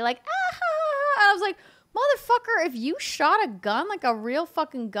run away like, ah! I was like, motherfucker, if you shot a gun, like a real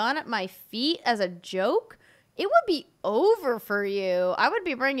fucking gun at my feet as a joke, it would be over for you. I would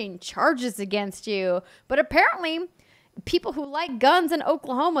be bringing charges against you. But apparently, people who like guns in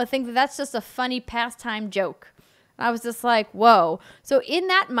Oklahoma think that that's just a funny pastime joke. I was just like, whoa. So in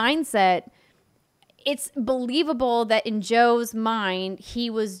that mindset, it's believable that in Joe's mind, he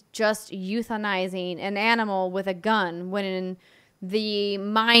was just euthanizing an animal with a gun, when in the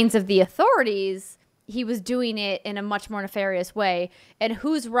minds of the authorities, he was doing it in a much more nefarious way. And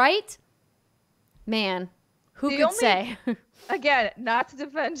who's right? Man, who could say? Again, not to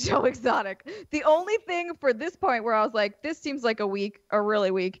defend Joe Exotic. The only thing for this point where I was like, this seems like a really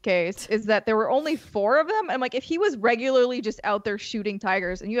weak case, is that there were only 4 of them. I'm like, if he was regularly just out there shooting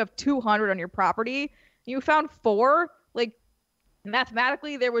tigers and you have 200 on your property, you found 4, like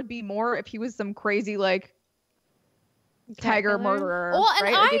mathematically there would be more if he was some crazy like tiger murderer. Well,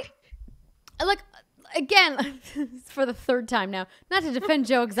 and right? Again, for the 3rd time now, not to defend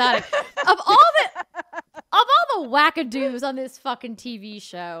Joe Exotic, of all the wackadoos on this fucking TV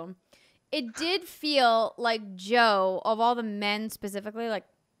show, it did feel like Joe, of all the men specifically, like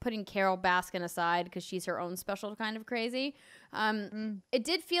putting Carol Baskin aside because she's her own special kind of crazy, it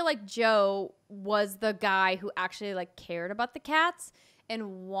did feel like Joe was the guy who actually like cared about the cats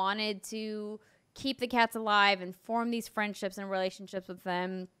and wanted to keep the cats alive and form these friendships and relationships with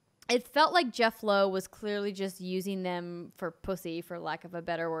them. It felt like Jeff Lowe was clearly just using them for pussy, for lack of a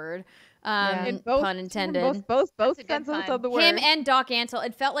better word. Pun intended. Both senses of the word. Him and Doc Antle.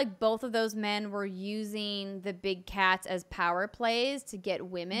 It felt like both of those men were using the big cats as power plays to get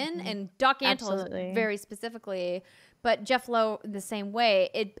women. Mm-hmm. And Doc Antle very specifically, but Jeff Lowe the same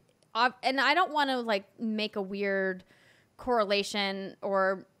way. And I don't want to like make a weird correlation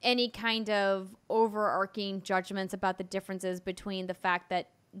or any kind of overarching judgments about the differences between the fact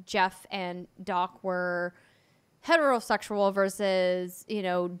that Jeff and Doc were heterosexual versus,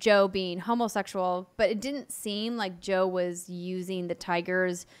 Joe being homosexual, but it didn't seem like Joe was using the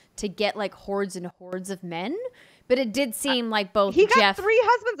tigers to get like hordes and hordes of men. But it did seem like both he got Jeff... 3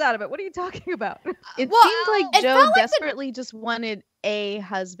 husbands out of it. What are you talking about? It seemed like Joe desperately just wanted a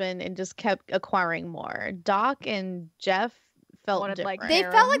husband and just kept acquiring more. Doc and Jeff felt different. They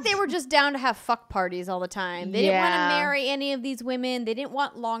felt like they were just down to have fuck parties all the time. They didn't want to marry any of these women. They didn't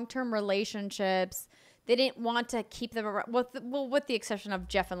want long-term relationships. They didn't want to keep them around. With the exception of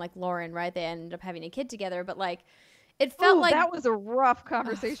Jeff and like Lauren, right? They ended up having a kid together, but like it felt like that was a rough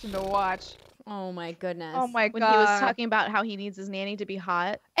conversation to watch. Oh my goodness. Oh my God. When he was talking about how he needs his nanny to be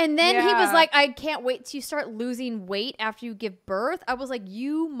hot. And then he was like, I can't wait to start losing weight after you give birth. I was like,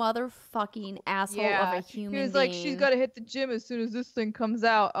 you motherfucking asshole of a human being. He was like, she's got to hit the gym as soon as this thing comes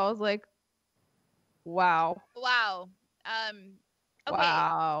out. I was like, wow. Wow. Okay.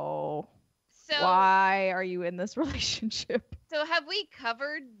 Wow. So why are you in this relationship? So have we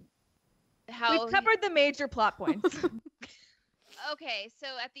covered how... We've covered the major plot points. Okay, so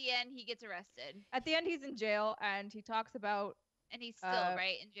at the end, he gets arrested. At the end, he's in jail, and he talks about... And he's still,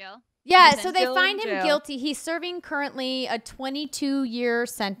 right, in jail? Yeah, so they find him guilty. He's serving currently a 22-year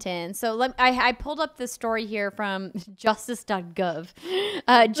sentence. So I pulled up this story here from justice.gov.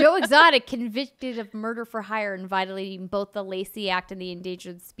 Joe Exotic convicted of murder for hire and violating both the Lacey Act and the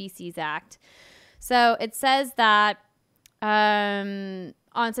Endangered Species Act. So it says that on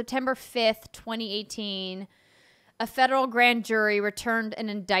September 5th, 2018... a federal grand jury returned an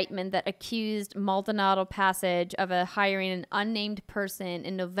indictment that accused Maldonado Passage of hiring an unnamed person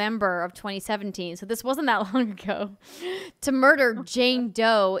in November of 2017, so this wasn't that long ago, to murder Jane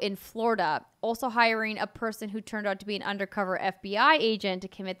Doe in Florida. Also hiring a person who turned out to be an undercover FBI agent to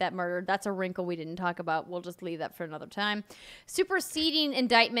commit that murder. That's a wrinkle we didn't talk about. We'll just leave that for another time. Superseding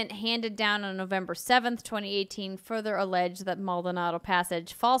indictment handed down on November 7th, 2018, further alleged that Maldonado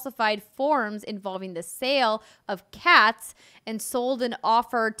Passage falsified forms involving the sale of cats and sold an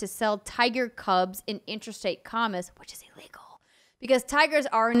offer to sell tiger cubs in interstate commerce, which is illegal. Because tigers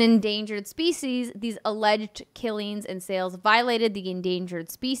are an endangered species, these alleged killings and sales violated the Endangered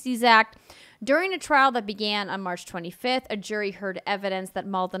Species Act. During a trial that began on March 25th, a jury heard evidence that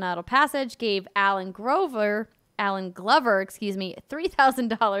Maldonado Passage gave Alan Glover,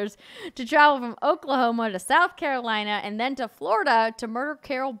 $3,000 to travel from Oklahoma to South Carolina and then to Florida to murder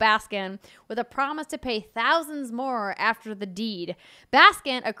Carol Baskin with a promise to pay thousands more after the deed.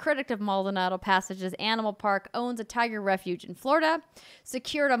 Baskin, a critic of Maldonado Passage's animal park, owns a tiger refuge in Florida,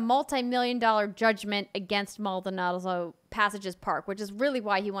 secured a multi-million-dollar judgment against Maldonado Passage's park, which is really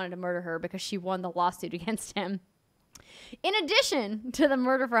why he wanted to murder her, because she won the lawsuit against him. In addition to the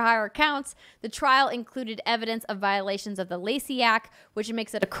murder for hire counts, the trial included evidence of violations of the Lacey Act, which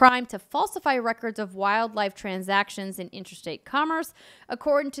makes it a crime to falsify records of wildlife transactions in interstate commerce.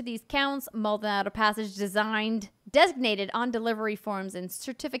 According to these counts, Maldonado Passage designated on delivery forms and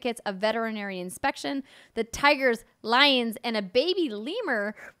certificates of veterinary inspection, the tigers, lions, and a baby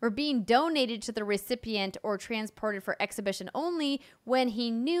lemur were being donated to the recipient or transported for exhibition only when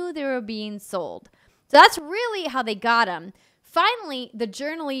he knew they were being sold. So that's really how they got him. Finally, the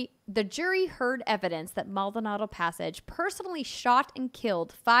jury heard evidence that Maldonado Passage personally shot and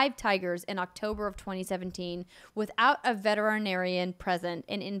killed 5 tigers in October of 2017 without a veterinarian present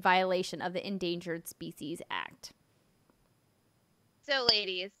and in violation of the Endangered Species Act. So,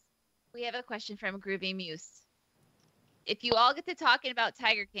 ladies, we have a question from Groovy Muse. If you all get to talking about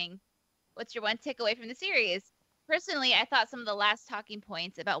Tiger King, what's your one takeaway from the series? Personally, I thought some of the last talking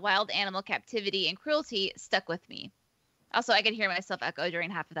points about wild animal captivity and cruelty stuck with me. Also, I could hear myself echo during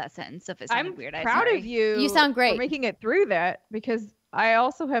half of that sentence, so if it sounded weird, I'm proud sorry. of you. You sound great. For making it through that, because I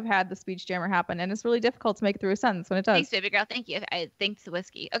also have had the speech jammer happen, and it's really difficult to make it through a sentence when it does. Thanks, baby girl. Thank you. Thanks the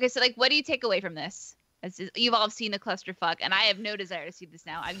whiskey. Okay, so what do you take away from this? You've all seen the clusterfuck, and I have no desire to see this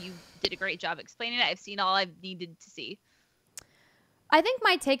now. You did a great job explaining it. I've seen all I've needed to see. I think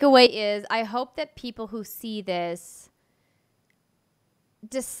my takeaway is I hope that people who see this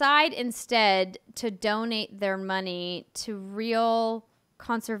decide instead to donate their money to real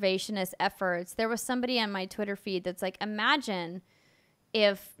conservationist efforts. There was somebody on my Twitter feed that's like, imagine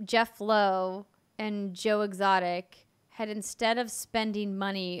if Jeff Lowe and Joe Exotic had, instead of spending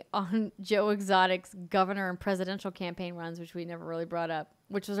money on Joe Exotic's governor and presidential campaign runs, which we never really brought up,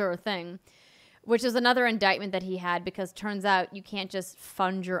 which was our thing, which is another indictment that he had, because turns out you can't just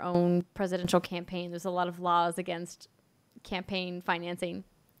fund your own presidential campaign. There's a lot of laws against campaign financing.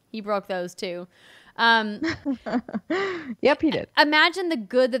 He broke those too. Yep, he did. Imagine the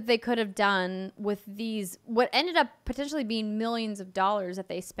good that they could have done with these, what ended up potentially being millions of dollars that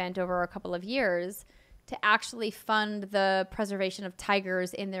they spent over a couple of years to actually fund the preservation of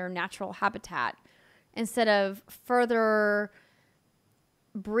tigers in their natural habitat, instead of further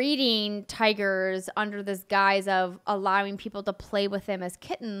breeding tigers under this guise of allowing people to play with them as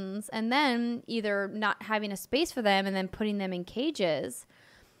kittens, and then either not having a space for them and then putting them in cages,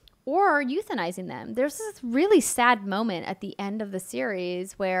 or euthanizing them. There's this really sad moment at the end of the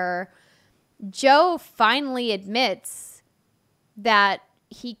series where Joe finally admits that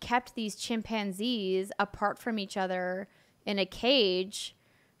he kept these chimpanzees apart from each other in a cage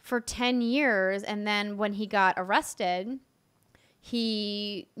for 10 years. And then when he got arrested,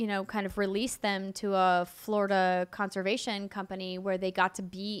 he, kind of released them to a Florida conservation company where they got to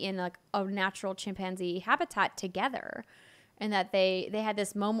be in like a natural chimpanzee habitat together. And that they had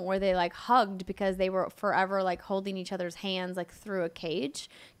this moment where they like hugged because they were forever like holding each other's hands like through a cage,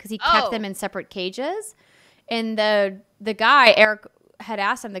 because he kept them in separate cages. And the guy, Eric, had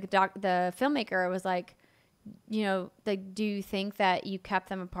asked him, the filmmaker was like, do you think that you kept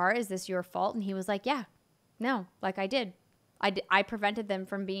them apart? Is this your fault? And he was like, yeah, no, like I did. I prevented them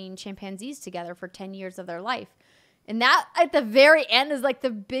from being chimpanzees together for 10 years of their life. And that at the very end is like the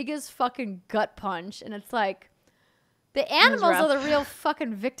biggest fucking gut punch. And it's like, the animals are the real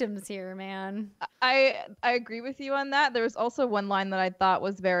fucking victims here, man. I agree with you on that. There was also one line that I thought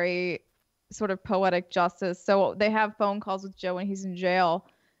was very sort of poetic justice. So they have phone calls with Joe when he's in jail.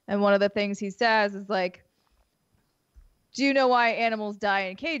 And one of the things he says is like, do you know why animals die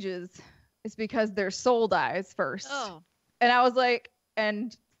in cages? It's because their soul dies first. Oh. And I was like,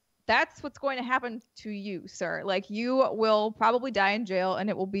 and that's what's going to happen to you, sir. Like, you will probably die in jail and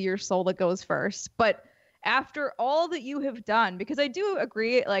it will be your soul that goes first. But after all that you have done, because I do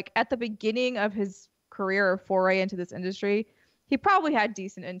agree, like at the beginning of his career or foray into this industry, he probably had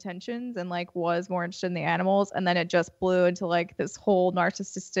decent intentions and like was more interested in the animals. And then it just blew into like this whole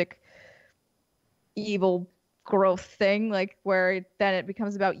narcissistic, evil growth thing, like where then it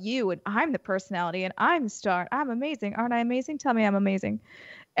becomes about you and I'm the personality and I'm the star. I'm amazing. Aren't I amazing? Tell me I'm amazing.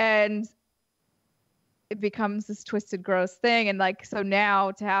 And it becomes this twisted, gross thing. And like, so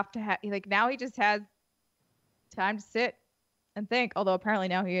now to have like, now he just has time to sit and think, although apparently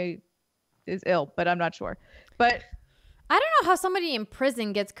now he is ill, but I'm not sure. But I don't know how somebody in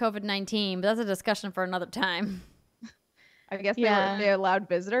prison gets COVID-19, but that's a discussion for another time. I guess they allowed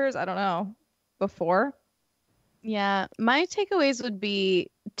visitors. I don't know. Before. Yeah. My takeaways would be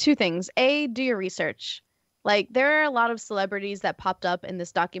 2 things. A, do your research. Like, there are a lot of celebrities that popped up in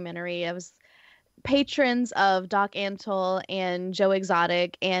this documentary. patrons of Doc Antle and Joe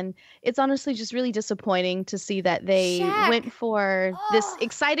Exotic, and it's honestly just really disappointing to see that they went for this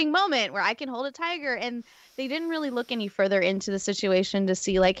exciting moment where I can hold a tiger, and they didn't really look any further into the situation to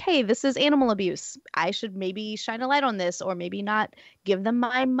see like, hey, this is animal abuse. I should maybe shine a light on this, or maybe not give them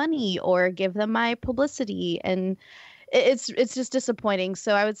my money or give them my publicity. And it's just disappointing.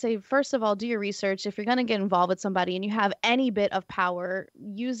 So I would say, first of all, do your research. If you're going to get involved with somebody and you have any bit of power,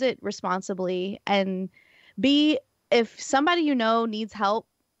 use it responsibly. And if somebody you know needs help,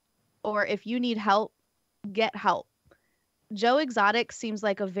 or if you need help, get help. Joe Exotic seems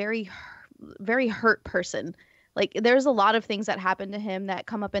like a very, very hurt person. Like, there's a lot of things that happened to him that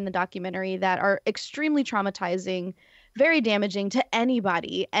come up in the documentary that are extremely traumatizing, very damaging to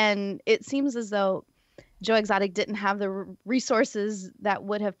anybody. And it seems as though Joe Exotic didn't have the resources that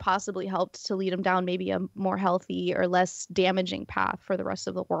would have possibly helped to lead him down maybe a more healthy or less damaging path for the rest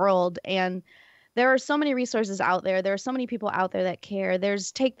of the world. And there are so many resources out there. There are so many people out there that care.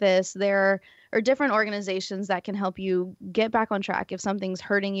 There's Take This. There are different organizations that can help you get back on track if something's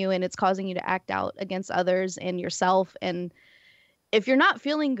hurting you and it's causing you to act out against others and yourself. And if you're not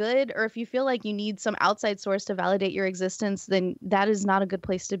feeling good, or if you feel like you need some outside source to validate your existence, then that is not a good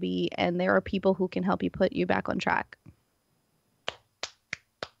place to be. And there are people who can help you put you back on track.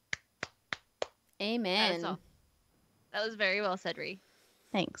 Amen. That was very well said, Ree.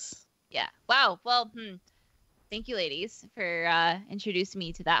 Thanks. Yeah. Wow. Well, thank you, ladies, for introducing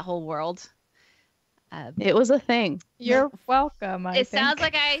me to that whole world. It was a thing. You're welcome. It sounds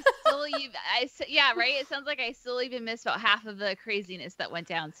like I still yeah, right. It sounds like I still even missed about half of the craziness that went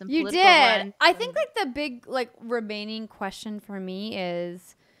down. Some you political did. runs. I think like the big remaining question for me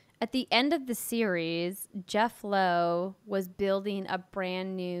is, at the end of the series, Jeff Lowe was building a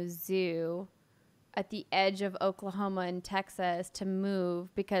brand new zoo at the edge of Oklahoma and Texas to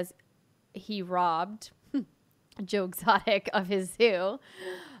move because he robbed Joe Exotic of his zoo,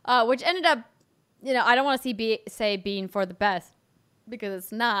 which ended up, I don't want to say being for the best, because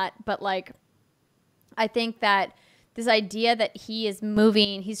it's not, but I think that this idea that he's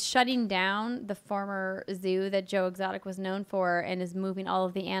shutting down the former zoo that Joe Exotic was known for and is moving all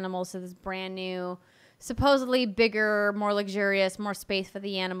of the animals to this brand new, supposedly bigger, more luxurious, more space for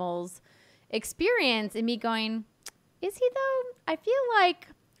the animals experience, and me going, is he though? I feel like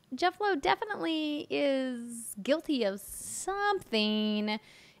Jeff Lowe definitely is guilty of something,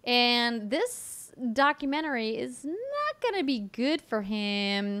 and this documentary is not going to be good for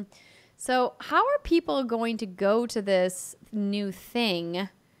him. So how are people going to go to this new thing?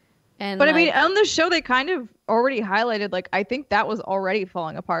 But I mean, on the show, they kind of already highlighted, I think that was already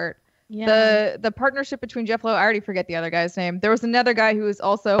falling apart. Yeah. The partnership between Jeff Lowe, I already forget the other guy's name. There was another guy who was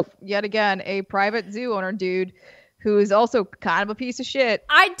also, yet again, a private zoo owner dude who is also kind of a piece of shit.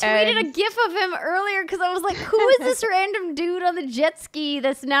 I tweeted a gif of him earlier because I was like, who is this random dude on the jet ski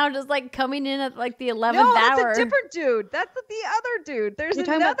that's now just coming in at the 11th hour? No, that's a different dude. That's the other dude. There's You're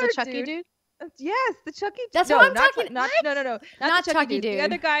another talking about the Chucky dude? Yes, the Chucky dude. That's what I'm talking about. No. Not the Chucky dude. The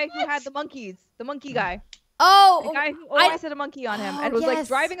other guy who had the monkeys. The monkey guy. Oh. The guy who always had a monkey on him and was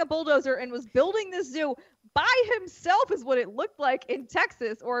driving a bulldozer and was building this zoo by himself is what it looked like in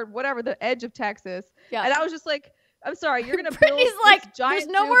Texas or whatever, the edge of Texas. Yeah. And I was just like, I'm sorry, you're gonna build this giant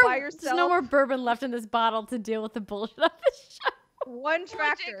zoo by yourself. There's no more bourbon left in this bottle to deal with the bullshit of the show. One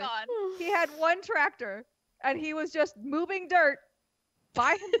tractor. He had one tractor, and he was just moving dirt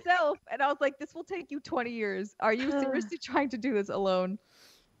by himself. And I was like, this will take you 20 years. Are you seriously trying to do this alone?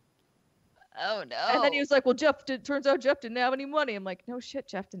 Oh no. And then he was like, well, turns out Jeff didn't have any money. I'm like, no shit,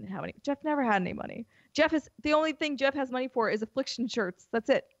 Jeff didn't have any. Jeff never had any money. The only thing Jeff has money for is affliction shirts. That's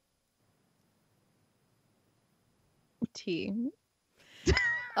it.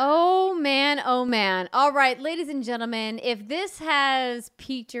 Oh man. All right, ladies and gentlemen, if this has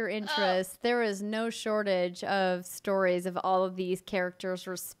piqued your interest, there is no shortage of stories of all of these characters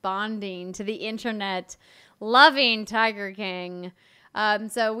responding to the internet, loving Tiger King.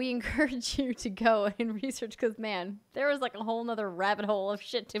 So we encourage you to go and research, because man, there was a whole nother rabbit hole of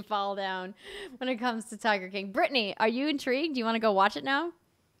shit to fall down when it comes to Tiger King. Brittany, are you intrigued? Do you want to go watch it now?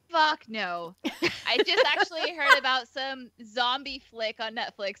 Fuck no. I just actually heard about some zombie flick on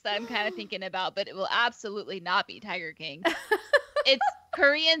Netflix that I'm kind of thinking about, but it will absolutely not be Tiger King. It's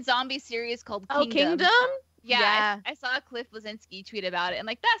Korean zombie series called Kingdom. Oh, Kingdom? Yeah. I saw a Cliff Blazinski tweet about it, and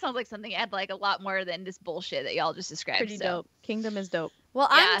that sounds like something I'd like a lot more than this bullshit that y'all just described. Pretty dope. Kingdom is dope. Well,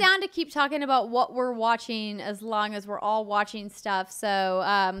 yeah. I'm down to keep talking about what we're watching as long as we're all watching stuff. So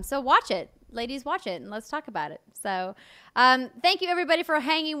watch it. ladies, watch it and let's talk about it. So thank you everybody for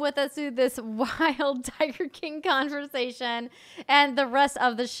hanging with us through this wild Tiger King conversation and the rest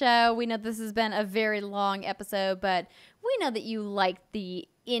of the show. We know this has been a very long episode, but we know that you like the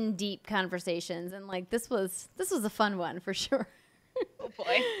in-deep conversations, and like this was a fun one for sure. Oh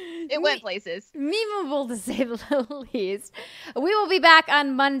boy, it went places. Memeable to say the least. We will be back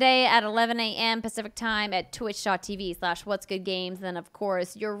on Monday at 11 a.m. Pacific time at twitch.tv/whatsgoodgames. Then, of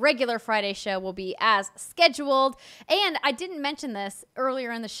course, your regular Friday show will be as scheduled. And I didn't mention this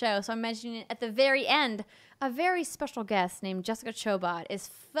earlier in the show, so I'm mentioning it at the very end. A very special guest named Jessica Chobot is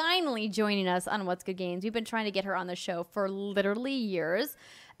finally joining us on What's Good Games. We've been trying to get her on the show for literally years.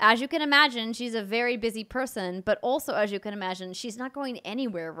 As you can imagine, she's a very busy person, but also, as you can imagine, she's not going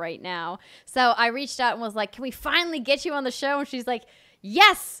anywhere right now. So I reached out and was like, can we finally get you on the show? And she's like,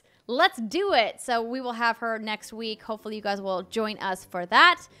 yes, let's do it. So we will have her next week. Hopefully you guys will join us for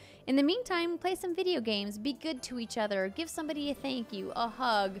that. In the meantime, play some video games. Be good to each other. Give somebody a thank you, a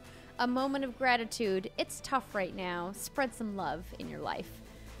hug, a moment of gratitude. It's tough right now. Spread some love in your life.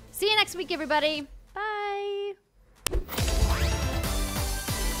 See you next week, everybody. Bye.